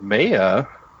Bermea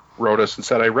wrote us and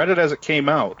said, "I read it as it came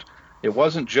out. It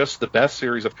wasn't just the best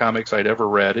series of comics I'd ever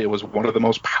read. It was one of the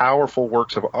most powerful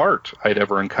works of art I'd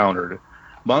ever encountered.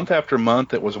 Month after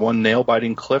month, it was one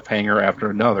nail-biting cliffhanger after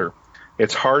another.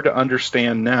 It's hard to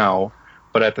understand now,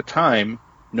 but at the time,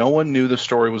 no one knew the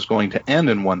story was going to end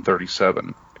in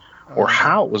 137, or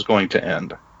how it was going to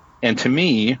end. And to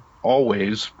me,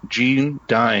 always, Jean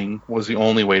dying was the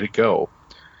only way to go.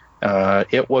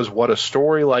 It was what a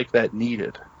story like that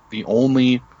needed, the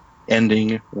only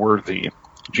ending worthy.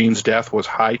 Jean's death was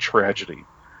high tragedy.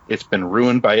 It's been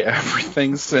ruined by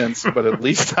everything since, but at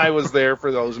least I was there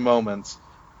for those moments.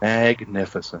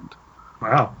 Magnificent.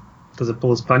 Wow. Doesn't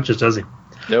pull his punches, does he?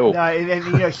 No.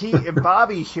 And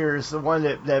Bobby here is the one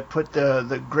that put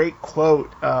the great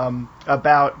quote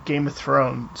about Game of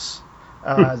Thrones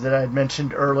that I had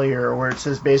mentioned earlier, where it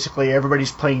says basically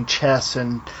everybody's playing chess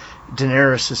and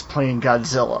Daenerys is playing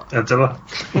Godzilla.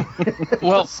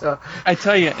 Well, So- I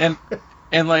tell you,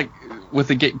 and like with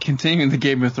continuing the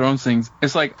Game of Thrones things,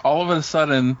 it's like all of a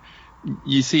sudden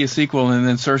you see a sequel and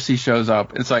then Cersei shows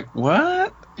up. It's like,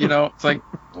 what? It's like,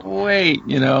 wait,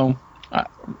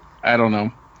 I don't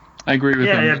know. I agree with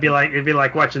him. Yeah, it'd be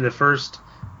like watching the first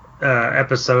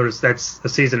episode. That's the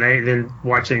season 8, then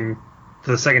watching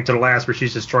the second to the last where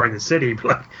she's destroying the city. You'd be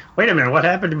like, wait a minute, what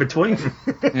happened in between?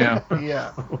 Yeah.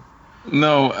 Yeah.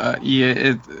 No.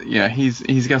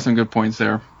 He's got some good points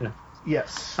there.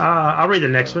 Yes. I'll read the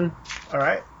next one. All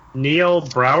right. Neil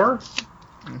Brower.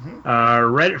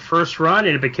 Read it first run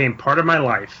and it became part of my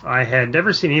life. I had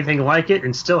never seen anything like it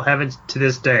and still haven't to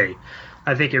this day.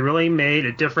 I think it really made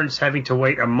a difference having to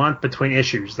wait a month between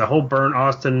issues. The whole Byrne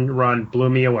Austin run blew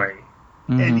me away.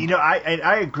 And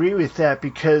I agree with that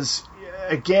because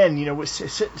again,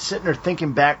 sitting there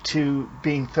thinking back to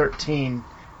being 13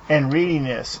 and reading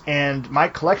this, and my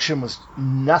collection was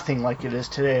nothing like it is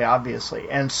today, obviously.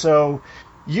 And so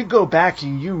you go back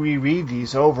and you reread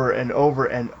these over and over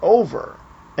and over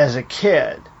as a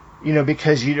kid,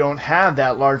 because you don't have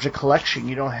that large a collection.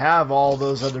 You don't have all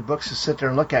those other books to sit there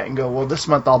and look at and go, well, this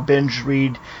month I'll binge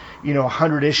read,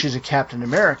 100 issues of Captain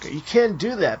America. You can't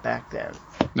do that back then.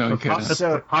 No, you couldn't. That's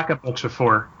what pocketbooks are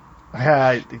for.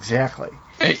 Exactly.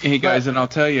 Hey guys, and I'll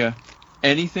tell you,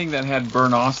 anything that had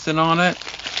Byrne Austin on it,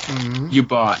 you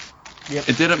bought. Yep.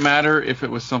 It didn't matter if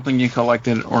it was something you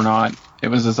collected or not. It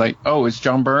was just like, oh, it's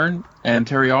John Byrne and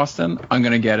Terry Austin. I'm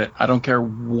gonna get it. I don't care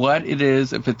what it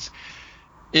is.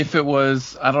 If it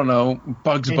was, I don't know,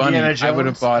 Bugs Bunny, I would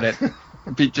have bought it.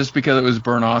 Just because it was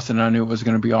Byrne Austin, and I knew it was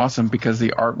going to be awesome because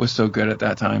the art was so good at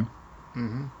that time.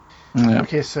 Yeah.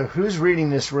 Okay, so who's reading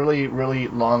this really, really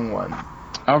long one?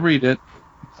 I'll read it.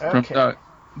 Okay.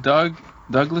 From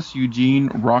Douglas Eugene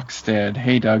Rockstead.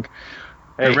 Hey, Doug.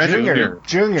 Hey, Junior.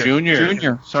 Sorry.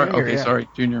 Junior, okay, yeah. sorry,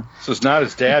 Junior. This is not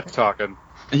his dad talking.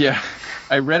 Yeah,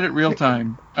 I read it real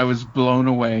time. I was blown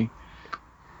away.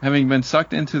 Having been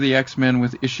sucked into the X-Men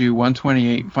with issue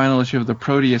 128, final issue of the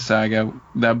Proteus Saga,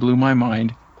 that blew my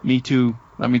mind. Me too,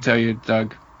 let me tell you,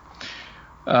 Doug.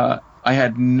 I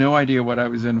had no idea what I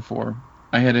was in for.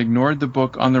 I had ignored the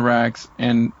book on the racks,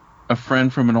 and a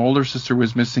friend from an older sister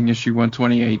was missing issue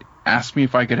 128, asked me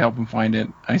if I could help him find it.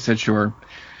 I said sure.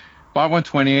 Bought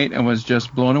 128 and was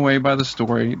just blown away by the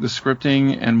story, the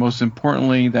scripting, and most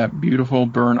importantly, that beautiful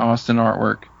Byrne Austin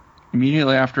artwork.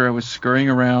 Immediately after, I was scurrying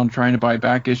around trying to buy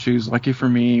back issues. Lucky for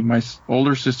me, my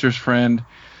older sister's friend,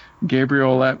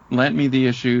 Gabriel, lent me the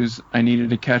issues I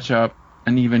needed to catch up,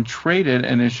 and even traded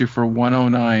an issue for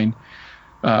 109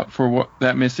 for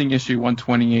that missing issue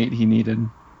 128 he needed.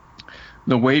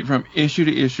 The wait from issue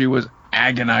to issue was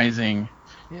agonizing.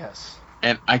 Yes.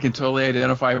 And I can totally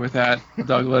identify with that,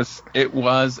 Douglas. It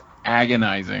was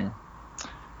agonizing.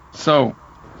 So,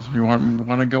 if you want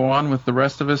to go on with the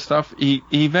rest of his stuff, he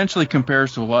eventually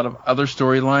compares to a lot of other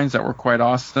storylines that were quite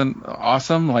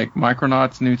awesome, like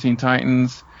Micronauts, New Teen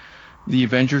Titans, the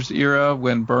Avengers era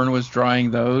when Byrne was drawing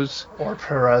those. Or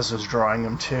Perez was drawing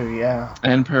them too, yeah.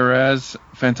 And Perez,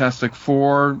 Fantastic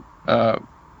Four,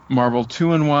 Marvel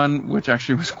 2-in-1, which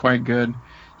actually was quite good.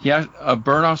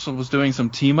 Byrne also was doing some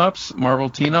team-ups, Marvel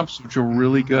team-ups, which were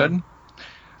really good.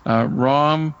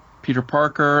 Rom, Peter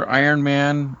Parker, Iron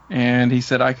Man, and he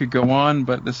said I could go on,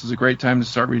 but this is a great time to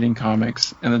start reading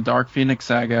comics. And the Dark Phoenix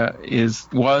Saga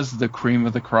was the cream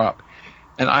of the crop.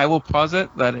 And I will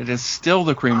posit that it is still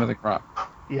the cream of the crop.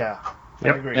 Yeah,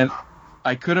 Yep. I agree. And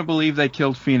I couldn't believe they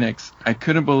killed Phoenix. I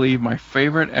couldn't believe my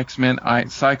favorite X-Men,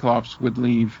 Cyclops, would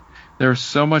leave. There was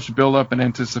so much build-up and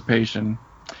anticipation.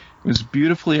 It was a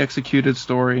beautifully executed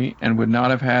story and would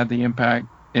not have had the impact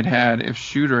it had if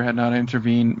Shooter had not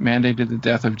intervened, mandated the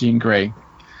death of Jean Grey.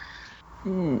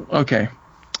 Okay.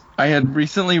 I had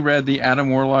recently read the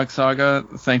Adam Warlock saga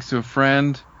thanks to a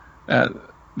friend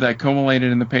that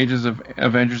culminated in the pages of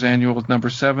Avengers Annual number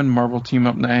 7, Marvel Team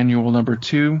Up Annual number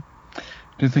 2.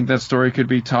 didn't think that story could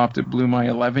be topped. It blew my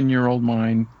 11-year-old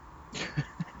mind.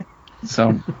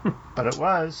 So, but it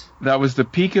was. That was the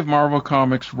peak of Marvel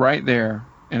Comics right there,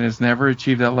 and has never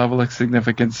achieved that level of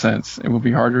significance since. It will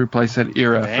be hard to replace that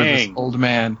era for this old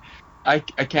man. I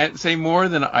can't say more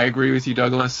than I agree with you,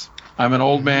 Douglas. I'm an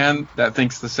old man that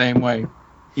thinks the same way,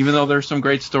 even though there's some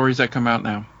great stories that come out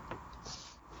now.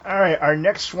 All right, our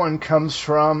next one comes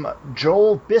from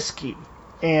Joel Biskey.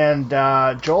 And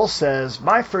Joel says,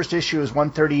 my first issue is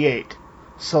 138.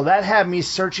 So that had me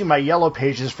searching my yellow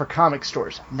pages for comic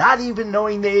stores, not even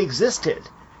knowing they existed.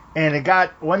 And it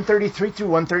got 133 through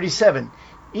 137.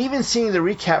 Even seeing the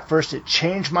recap first, it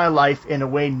changed my life in a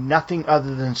way nothing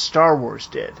other than Star Wars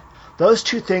did. Those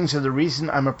two things are the reason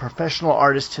I'm a professional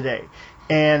artist today.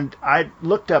 And I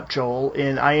looked up Joel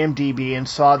in IMDb and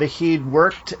saw that he'd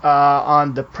worked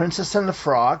on The Princess and the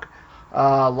Frog,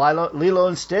 Lilo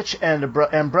and Stitch, and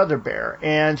Brother Bear.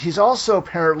 And he's also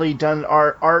apparently done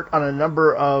art on a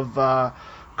number of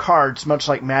cards, much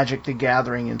like Magic the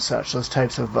Gathering and such, those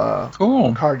types of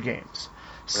card games.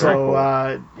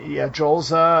 So, yeah,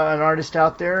 Joel's an artist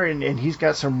out there, and he's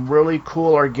got some really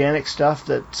cool organic stuff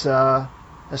that's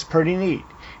pretty neat.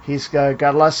 He's got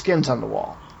a lot of skins on the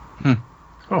wall.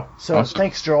 Oh, so awesome.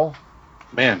 Thanks, Joel.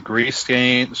 Man, grease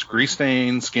stains,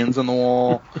 skins on the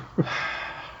wall.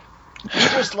 You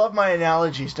just love my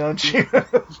analogies, don't you?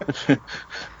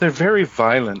 They're very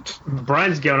violent.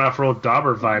 Brian's going off for old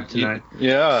Dauber vibe tonight.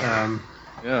 Yeah.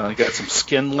 Yeah, I got some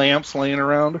skin lamps laying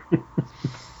around.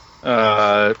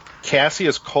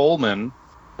 Cassius Coleman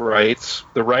writes,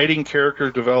 the writing,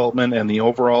 character development, and the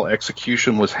overall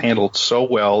execution was handled so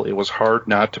well, it was hard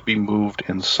not to be moved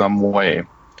in some way.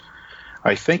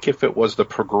 I think if it was the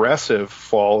progressive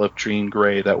fall of Jean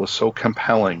Grey that was so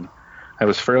compelling. I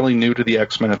was fairly new to the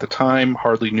X-Men at the time,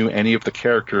 hardly knew any of the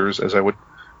characters, as I would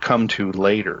come to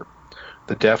later.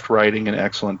 The deft writing and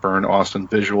excellent Byrne Austin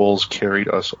visuals carried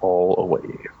us all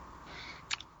away.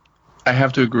 I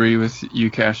have to agree with you,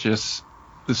 Cassius.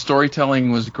 The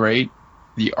storytelling was great.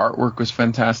 The artwork was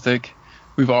fantastic.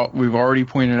 We've already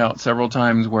pointed out several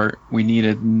times where we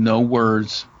needed no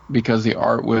words because the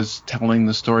art was telling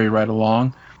the story right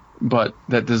along. But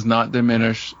that does not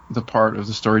diminish the part of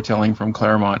the storytelling from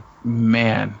Claremont.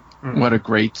 Man, what a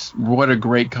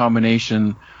great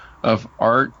combination of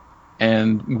art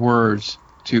and words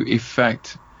to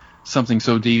effect something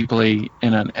so deeply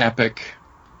in an epic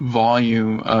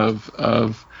volume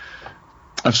of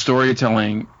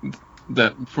storytelling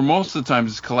that for most of the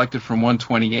times is collected from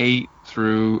 128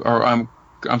 through, or I'm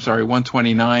sorry,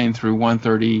 129 through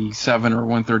 137 or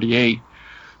 138,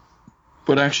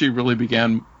 but actually really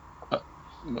began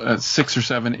 6 or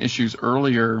 7 issues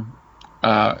earlier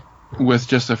with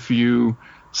just a few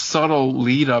subtle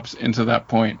lead-ups into that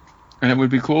point. And it would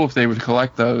be cool if they would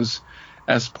collect those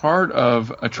as part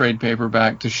of a trade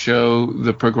paperback to show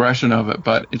the progression of it.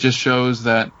 But it just shows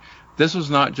that this was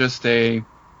not just a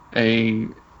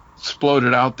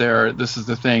exploded out there, this is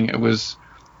the thing. It was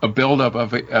a build-up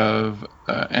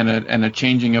and a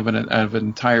changing of an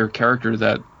entire character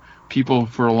that people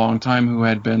for a long time who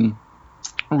had been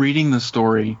reading the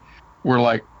story were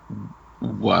like,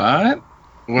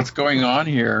 what's going on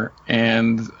here?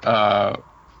 And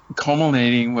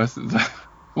culminating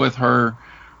with her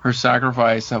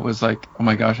sacrifice, that was like, oh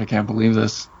my gosh, I can't believe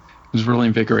this. It was really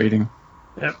invigorating.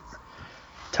 Yep.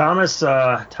 Thomas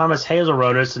Hazel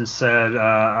wrote us and said,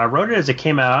 I wrote it as it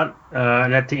came out,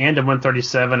 and at the end of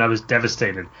 137, I was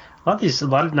devastated.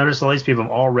 Notice all these people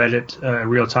have all read it in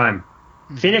real time.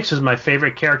 Phoenix was my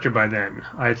favorite character by then.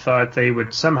 I thought they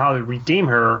would somehow redeem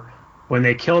her. When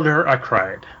they killed her, I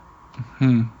cried.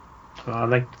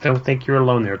 I don't think you're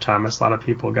alone there, Thomas. A lot of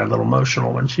people got a little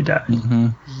emotional when she died.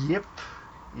 Mm-hmm.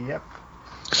 Yep.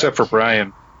 Except for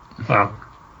Brian. Wow.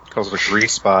 Calls it a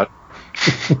grease spot.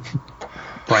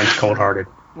 Brian's cold-hearted.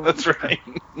 That's right.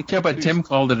 Yeah, but Tim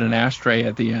called it an ashtray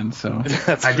at the end, so.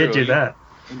 I did do that.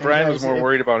 Brian was more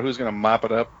worried about who's going to mop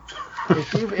it up.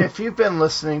 If you've been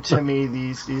listening to me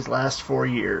these last 4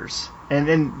 years, and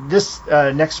then this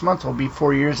next month will be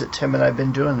 4 years that Tim and I've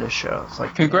been doing this show. It's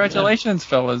like, congratulations,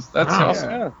 fellas! That's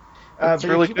awesome. Yeah. It's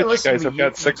really good. You guys have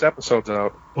got 6 episodes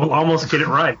out. We'll almost get it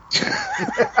right.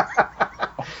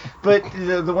 But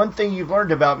the one thing you've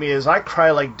learned about me is I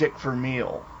cry like Dick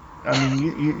Vermeil. I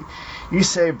mean, you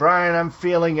say, Brian, I'm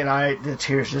feeling, and the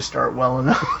tears just start welling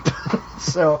up.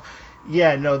 So.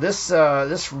 Yeah, no, this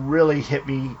really hit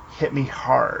me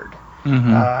hard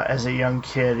as a young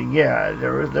kid, and yeah,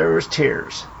 there was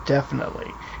tears,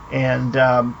 definitely, and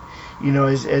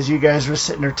as you guys were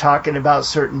sitting there talking about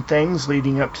certain things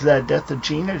leading up to that death of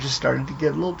Jean, I just started to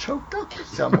get a little choked up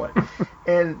somewhat,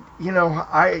 and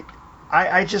I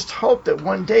I just hope that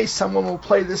one day someone will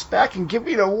play this back and give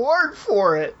me an award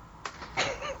for it.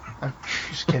 I'm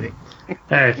just kidding.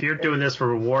 Hey, if you're doing this for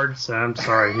rewards, I'm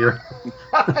sorry.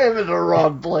 I'm in the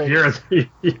wrong place. You're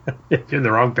in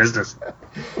the wrong business.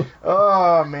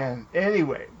 Oh, man.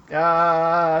 Anyway,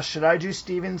 should I do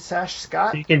Steven Sash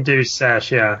Scott? You can do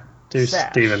Sash, yeah. Do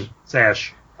Sash. Steven.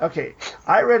 Sash. Okay,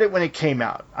 I read it when it came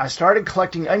out. I started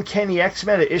collecting Uncanny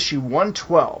X-Men at issue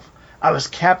 112. I was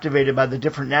captivated by the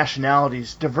different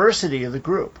nationalities, diversity of the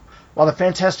group. While the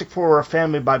Fantastic Four were a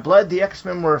family by blood, the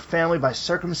X-Men were a family by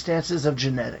circumstances of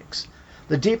genetics.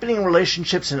 The deepening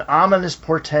relationships and ominous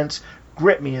portents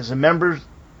gripped me as the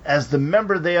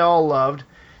member they all loved,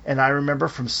 and I remember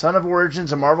from Son of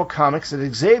Origins and Marvel Comics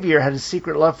that Xavier had a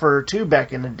secret love for her too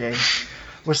back in the day.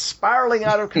 Was spiraling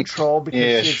out of control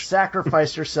because she had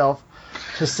sacrificed herself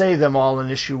to save them all in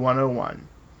issue 101.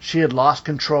 She had lost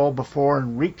control before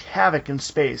and wreaked havoc in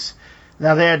space.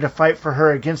 Now they had to fight for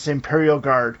her against the Imperial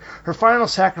Guard. Her final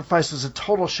sacrifice was a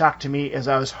total shock to me, as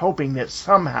I was hoping that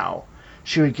somehow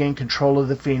she would gain control of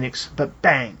the Phoenix, but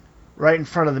bang, right in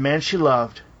front of the man she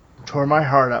loved. Tore my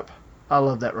heart up. I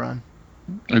love that run.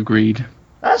 Agreed.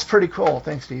 That's pretty cool.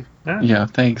 Thanks, Steve. Yeah,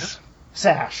 thanks.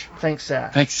 Sash. Thanks,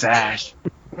 Sash. Thanks, Sash.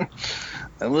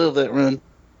 I love that run.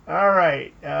 All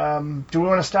right. Do we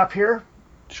want to stop here?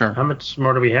 Sure. How much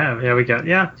more do we have? Yeah, we got.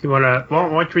 Yeah, you want to? Well,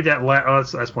 why don't you read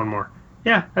that? That's one more.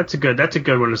 Yeah, that's a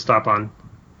good one to stop on.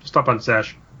 Stop on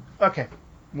Sash. Okay.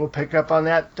 We'll pick up on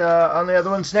that on the other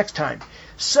ones next time.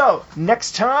 So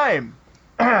next time,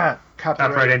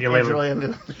 copyright Andy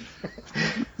Leyland.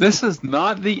 This is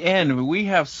not the end. We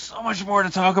have so much more to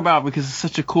talk about because it's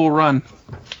such a cool run.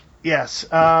 Yes.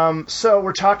 So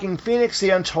we're talking Phoenix: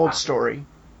 The Untold Story,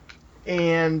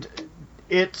 and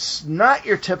it's not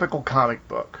your typical comic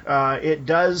book. It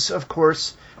does, of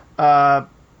course,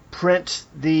 print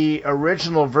the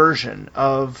original version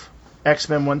of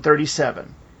X-Men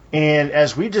 137. And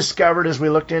as we discovered as we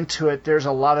looked into it, there's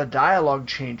a lot of dialogue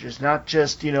changes, not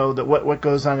just, what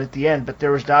goes on at the end, but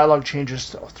there was dialogue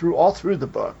changes all through the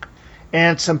book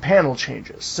and some panel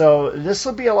changes. So this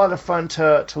will be a lot of fun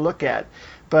to look at,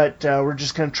 but we're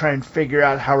just going to try and figure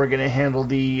out how we're going to handle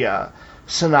the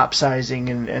synopsizing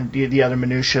and the other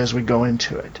minutiae as we go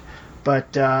into it.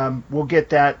 But we'll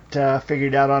get that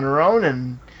figured out on our own,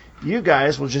 and you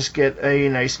guys will just get a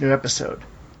nice new episode.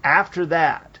 After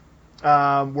that,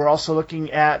 we're also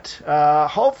looking at,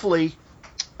 hopefully,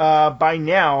 by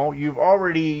now, you've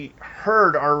already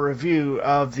heard our review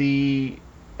of the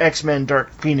X-Men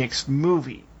Dark Phoenix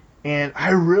movie. And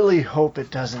I really hope it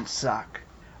doesn't suck.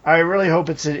 I really hope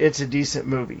it's a decent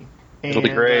movie. And, it'll be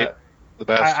great. The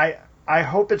best. I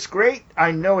hope it's great.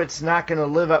 I know it's not going to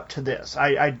live up to this.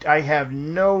 I have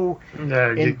no...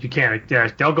 you can't. Yeah,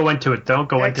 don't go into it. Don't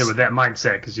go into it with that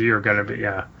mindset, because you're going to be...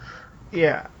 Yeah.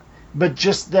 Yeah. But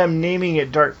just them naming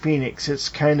it Dark Phoenix,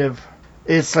 it's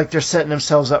like they're setting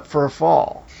themselves up for a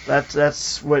fall.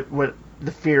 That's what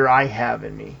the fear I have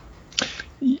in me.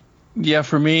 Yeah,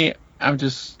 for me, I'm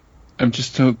just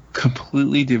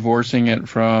completely divorcing it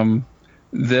from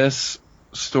this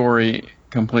story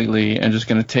completely and just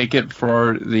going to take it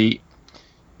for the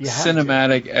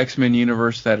cinematic X-Men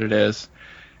universe that it is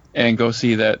and go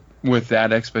see that with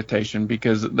that expectation,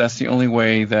 because that's the only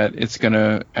way that it's going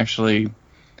to actually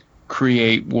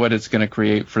create what it's going to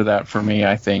create for me,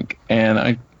 I think.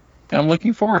 And I'm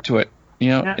looking forward to it.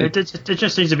 It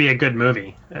just needs to be a good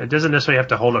movie. It doesn't necessarily have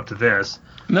to hold up to this.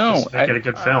 No, just make it a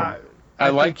good film. I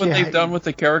like what they've done with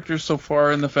the characters so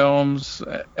far in the films.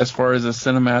 As far as the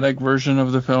cinematic version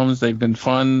of the films, they've been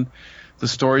fun. The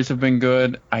stories have been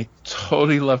good. I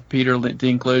totally love Peter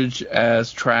Dinklage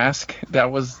as Trask.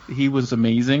 He was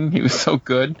amazing. He was so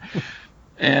good.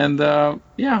 And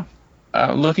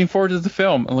looking forward to the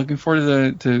film. I'm looking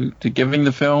forward to giving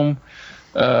the film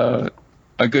a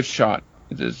good shot.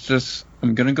 It's just,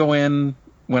 I'm going to go in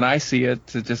when I see it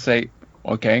to just say,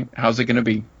 okay, how's it going to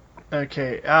be?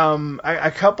 Okay.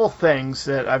 A couple things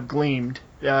that I've gleaned.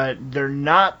 They're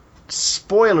not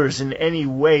spoilers in any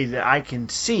way that I can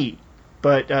see,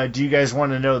 but do you guys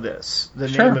want to know this? The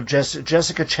name of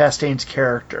Jessica Chastain's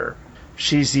character.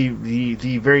 She's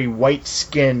the very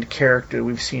white-skinned character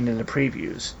we've seen in the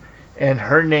previews. And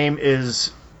her name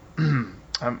is,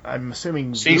 I'm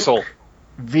assuming Cecil. Vuk.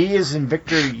 V is in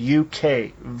Victor,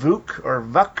 UK. Vuk or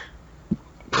Vuk,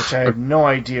 which I have no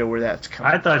idea where that's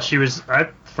coming from. I thought she was,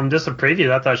 from this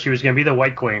preview, I thought she was going to be the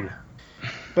White Queen.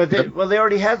 But they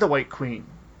already had the White Queen.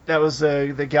 That was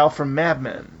the gal from Mad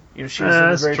Men. She was in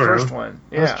the very first one.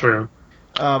 Yeah. That's true.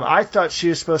 I thought she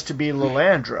was supposed to be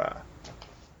Lilandra.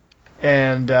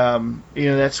 And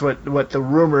that's what the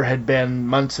rumor had been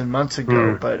months and months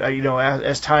ago. But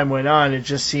as time went on, it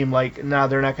just seemed like no,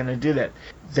 they're not going to do that.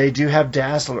 They do have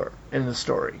Dazzler in the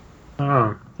story.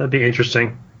 Oh, that'd be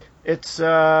interesting. It's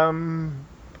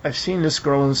I've seen this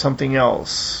girl in something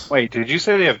else. Wait, did you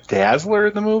say they have Dazzler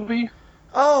in the movie?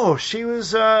 Oh, she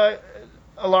was Alara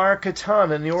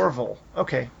Katan in the Orville.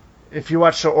 Okay. If you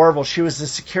watch the Orville, she was the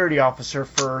security officer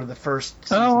for the first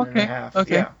season and a half.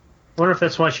 Okay. Yeah. I wonder if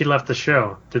that's why she left the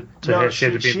show.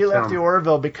 She left the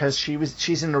Orville because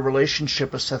she's in a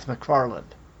relationship with Seth MacFarlane.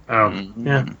 Oh,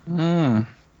 yeah. Mm.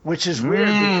 Which is weird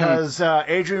because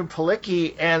Adrian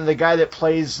Palicki and the guy that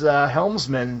plays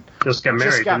Helmsman just got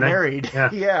married.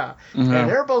 Yeah. Mm-hmm. And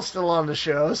they're both still on the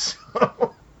show,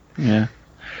 so Yeah.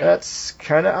 that's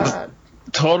kind of odd.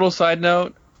 Total side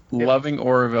note, loving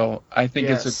Orville. I think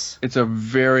it's a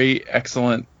very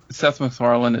excellent. Seth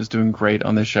MacFarlane is doing great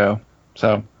on this show,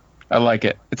 so I like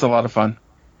it. It's a lot of fun.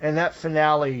 And that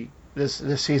finale this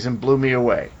season blew me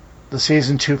away. The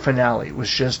season 2 finale was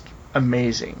just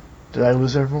amazing. Did I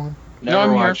lose everyone? No,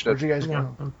 I'm here. Where'd you guys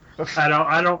go? I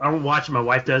don't watch it. My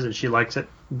wife does, and she likes it.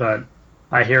 But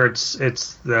I hear it's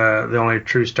the only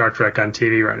true Star Trek on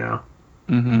TV right now.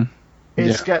 Mm-hmm.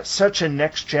 It's got such a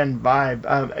next gen vibe.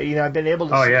 I've been able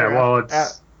to. Oh yeah, well,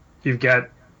 you've got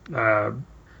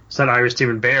it's not Ira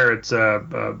Stephen Bear. It's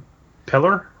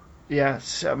Pillar.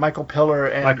 Yes, Michael Pillar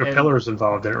and Pillar's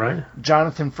involved in it, right?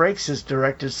 Jonathan Frakes has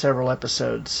directed several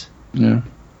episodes. Yeah.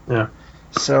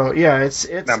 So yeah, it's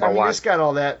got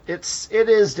all that. It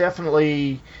is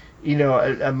definitely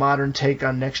a modern take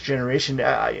on Next Generation.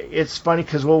 It's funny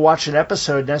because we'll watch an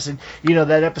episode and I said,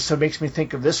 that episode makes me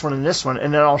think of this one, and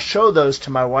then I'll show those to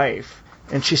my wife,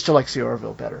 and she still likes the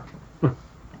Orville better.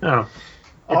 Oh.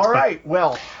 All right.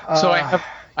 Well. So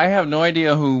I have no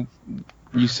idea who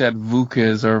you said Vuk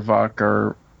is or Vuk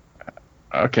or.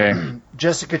 Okay.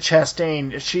 Jessica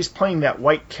Chastain. She's playing that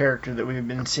white character that we've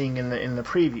been seeing in the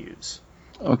previews.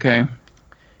 Okay.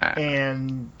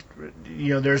 And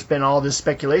there's been all this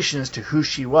speculation as to who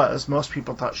she was. Most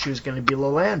people thought she was going to be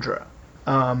Lilandra,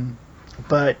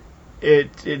 but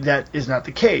that is not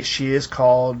the case. She is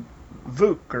called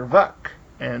Vuk,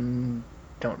 and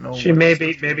don't know.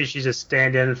 Maybe she's a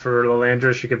stand-in for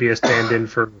Lilandra. She could be a stand-in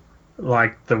for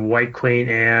like the White Queen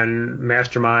and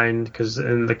Mastermind, because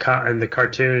in the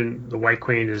cartoon, the White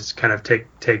Queen is kind of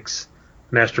takes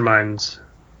Mastermind's.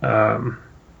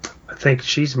 I think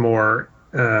she's more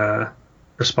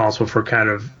responsible for kind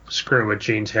of screwing with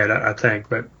Jean's head, I think.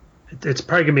 But it's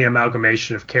probably going to be an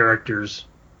amalgamation of characters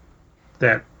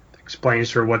that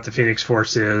explains to her what the Phoenix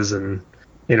Force is, and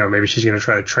maybe she's going to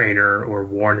try to train her or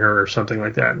warn her or something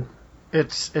like that.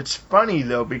 It's funny,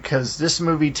 though, because this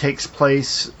movie takes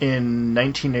place in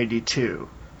 1982.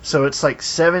 So it's like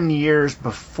 7 years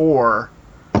before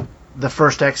the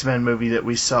first X-Men movie that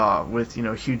we saw with,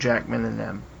 Hugh Jackman and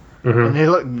them. Mm-hmm. And they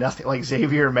look nothing like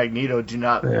Xavier and Magneto do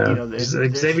not,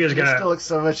 Xavier's they still look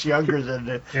so much younger than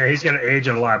the... Yeah, he's going to age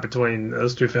a lot between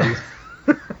those two films.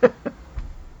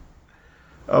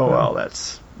 Oh, well,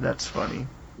 that's funny.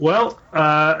 Well,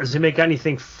 has anybody got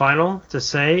anything final to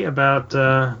say about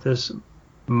this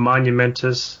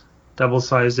monumentous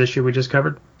double-sized issue we just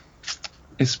covered?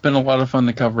 It's been a lot of fun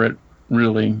to cover it,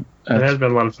 really. It has been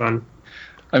a lot of fun.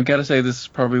 I've got to say, this is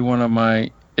probably one of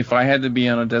my... If I had to be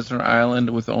on a desert island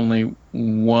with only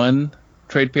one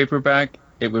trade paperback,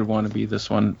 it would want to be this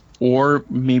one. Or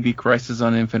maybe Crisis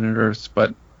on Infinite Earths,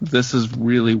 but this is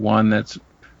really one that's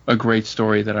a great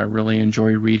story that I really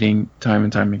enjoy reading time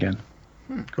and time again.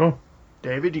 Cool.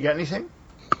 David, you got anything?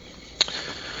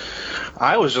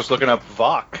 I was just looking up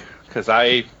Vok because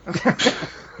I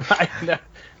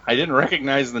didn't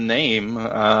recognize the name.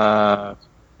 Yeah,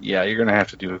 you're gonna have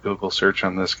to do a Google search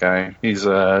on this guy. He's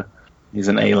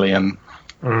an alien.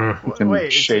 He can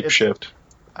shapeshift.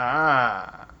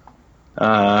 Yeah.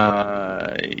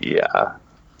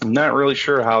 I'm not really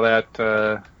sure how that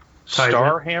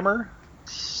Starhammer.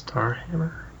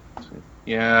 Starhammer.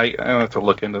 Yeah, I don't have to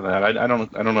look into that. I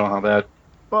don't know how that.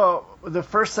 Well, the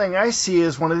first thing I see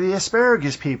is one of the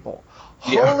asparagus people.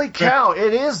 Yeah. Holy cow!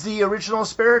 It is the original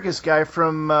asparagus guy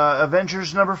from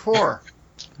Avengers #4.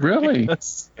 Really?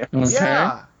 Yes. Okay.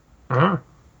 Yeah. Uh-huh.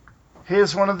 He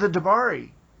is one of the Dabari.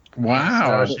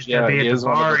 Wow. She's going to be a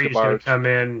Dabari. He's going to come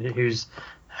in.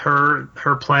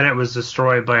 Her planet was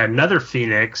destroyed by another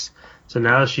Phoenix. So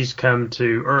now she's come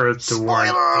to Earth to warn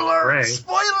Ray.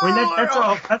 Spoiler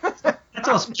alert! That's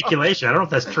all speculation. I don't know if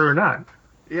that's true or not.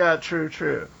 Yeah,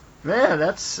 true. Man,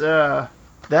 that's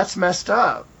messed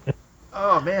up.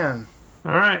 Oh man.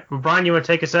 All right. Well, Brian, you want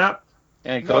to take us out?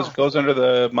 Yeah, it goes under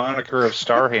the moniker of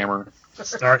Starhammer.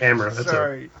 Starhammer. That's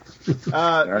Sorry.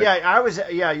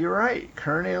 Yeah, you're right.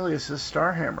 Current alias is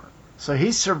Starhammer. So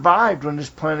he survived when his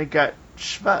planet got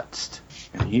schmutzed.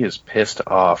 And he is pissed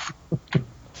off.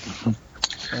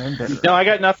 No, I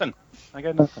got nothing.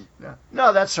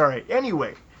 No, that's all right.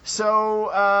 Anyway,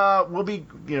 so we'll be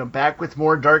back with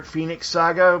more Dark Phoenix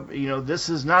Saga. This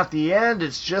is not the end.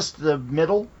 It's just the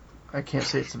middle. I can't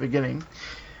say it's the beginning.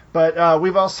 But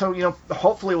we've also,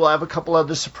 hopefully we'll have a couple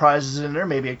other surprises in there,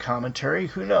 maybe a commentary,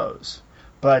 who knows.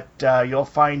 But you'll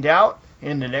find out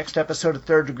in the next episode of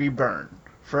Third Degree Byrne.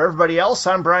 For everybody else,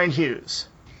 I'm Brian Hughes.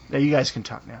 Now you guys can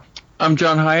talk now. I'm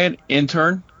John Hyatt,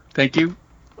 intern. Thank you.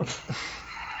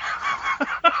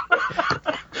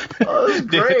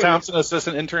 David Thompson,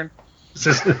 assistant intern.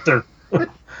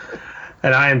 And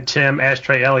I am Tim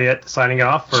Ashtray Elliott, signing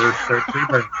off for Third Degree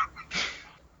Byrne.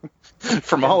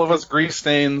 From all of us grease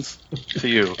stains to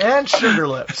you. And Sugar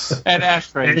Lips. And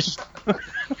ashtrays.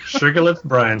 Sugar Lips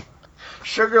Brian.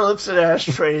 Sugar Lips and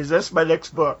Ashtrays. That's my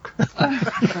next book.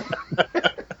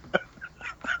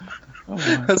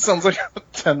 That sounds like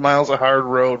 10 miles of hard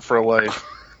road for life.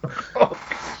 All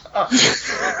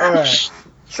right.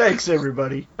 Thanks,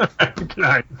 everybody. Good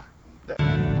night.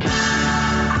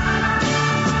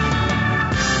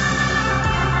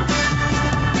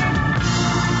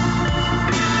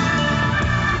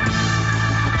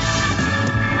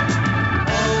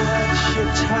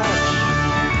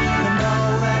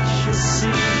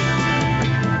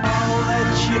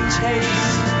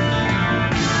 Taste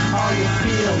all you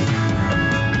feel,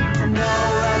 and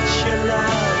all that you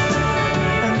love,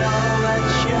 and all that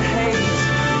you hate,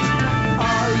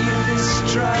 all you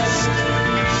distrust,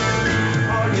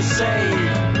 all you say,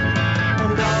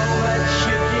 and all that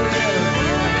you give,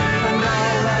 and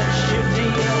all that you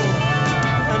deal,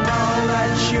 and all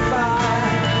that you buy,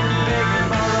 big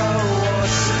borrow or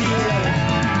steal,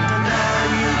 and all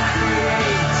you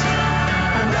create,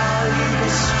 and all you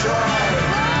destroy.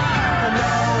 And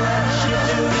all that you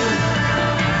do,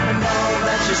 and all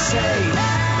that you say,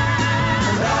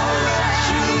 and all that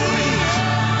you eat,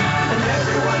 and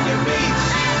everyone you meet,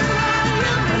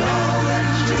 and all that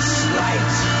you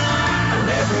slight, and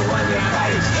everyone you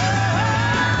fight,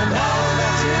 and all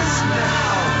that is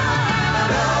now, and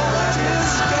all that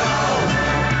is gone,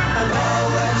 and all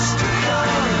that's to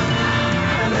come,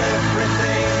 and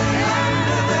everything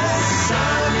under the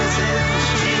sun is in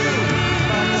you,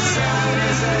 but the sun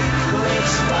is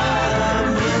eclipsed by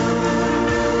the moon.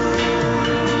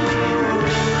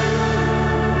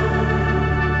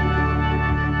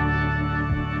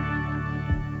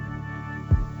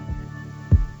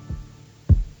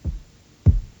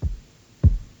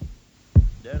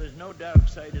 There is no dark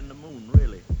side in the moon,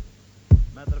 really.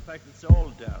 Matter of fact, it's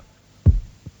all dark.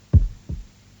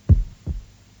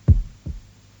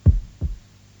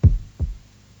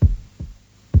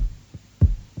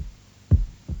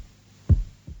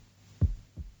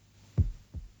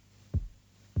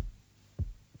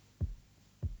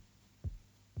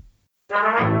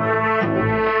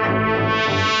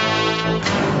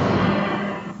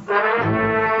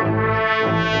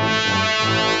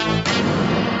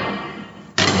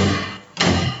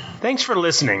 Thanks for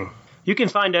listening. You can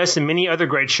find us and many other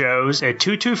great shows at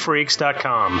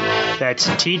 22freaks.com. That's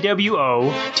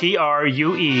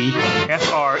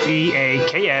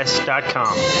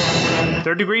TWOTRUEFREAKS.com.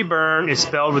 Third Degree Byrne is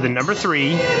spelled with the number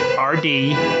 3,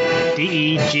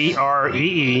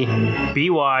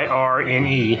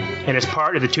 RDDEGREEBYRNE, and is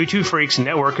part of the 22 Freaks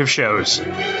network of shows.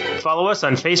 Follow us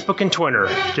on Facebook and Twitter.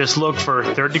 Just look for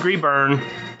Third Degree Byrne,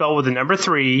 spelled with the number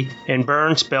 3, and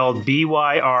Byrne spelled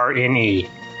BYRNE.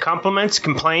 Compliments,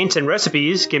 complaints, and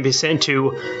recipes can be sent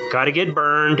to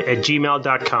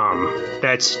gottagetburned@gmail.com.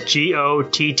 That's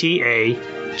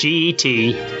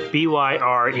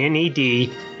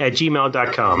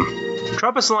GOTTAGETBYRNED@gmail.com.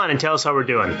 Drop us a line and tell us how we're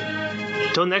doing.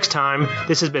 Till next time,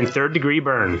 this has been Third Degree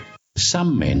Byrne.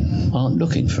 Some men aren't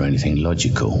looking for anything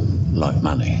logical, like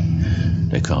money.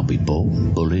 They can't be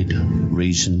bought, bullied,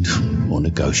 reasoned, or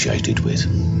negotiated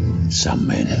with. Some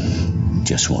men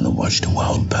just want to watch the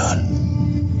world burn.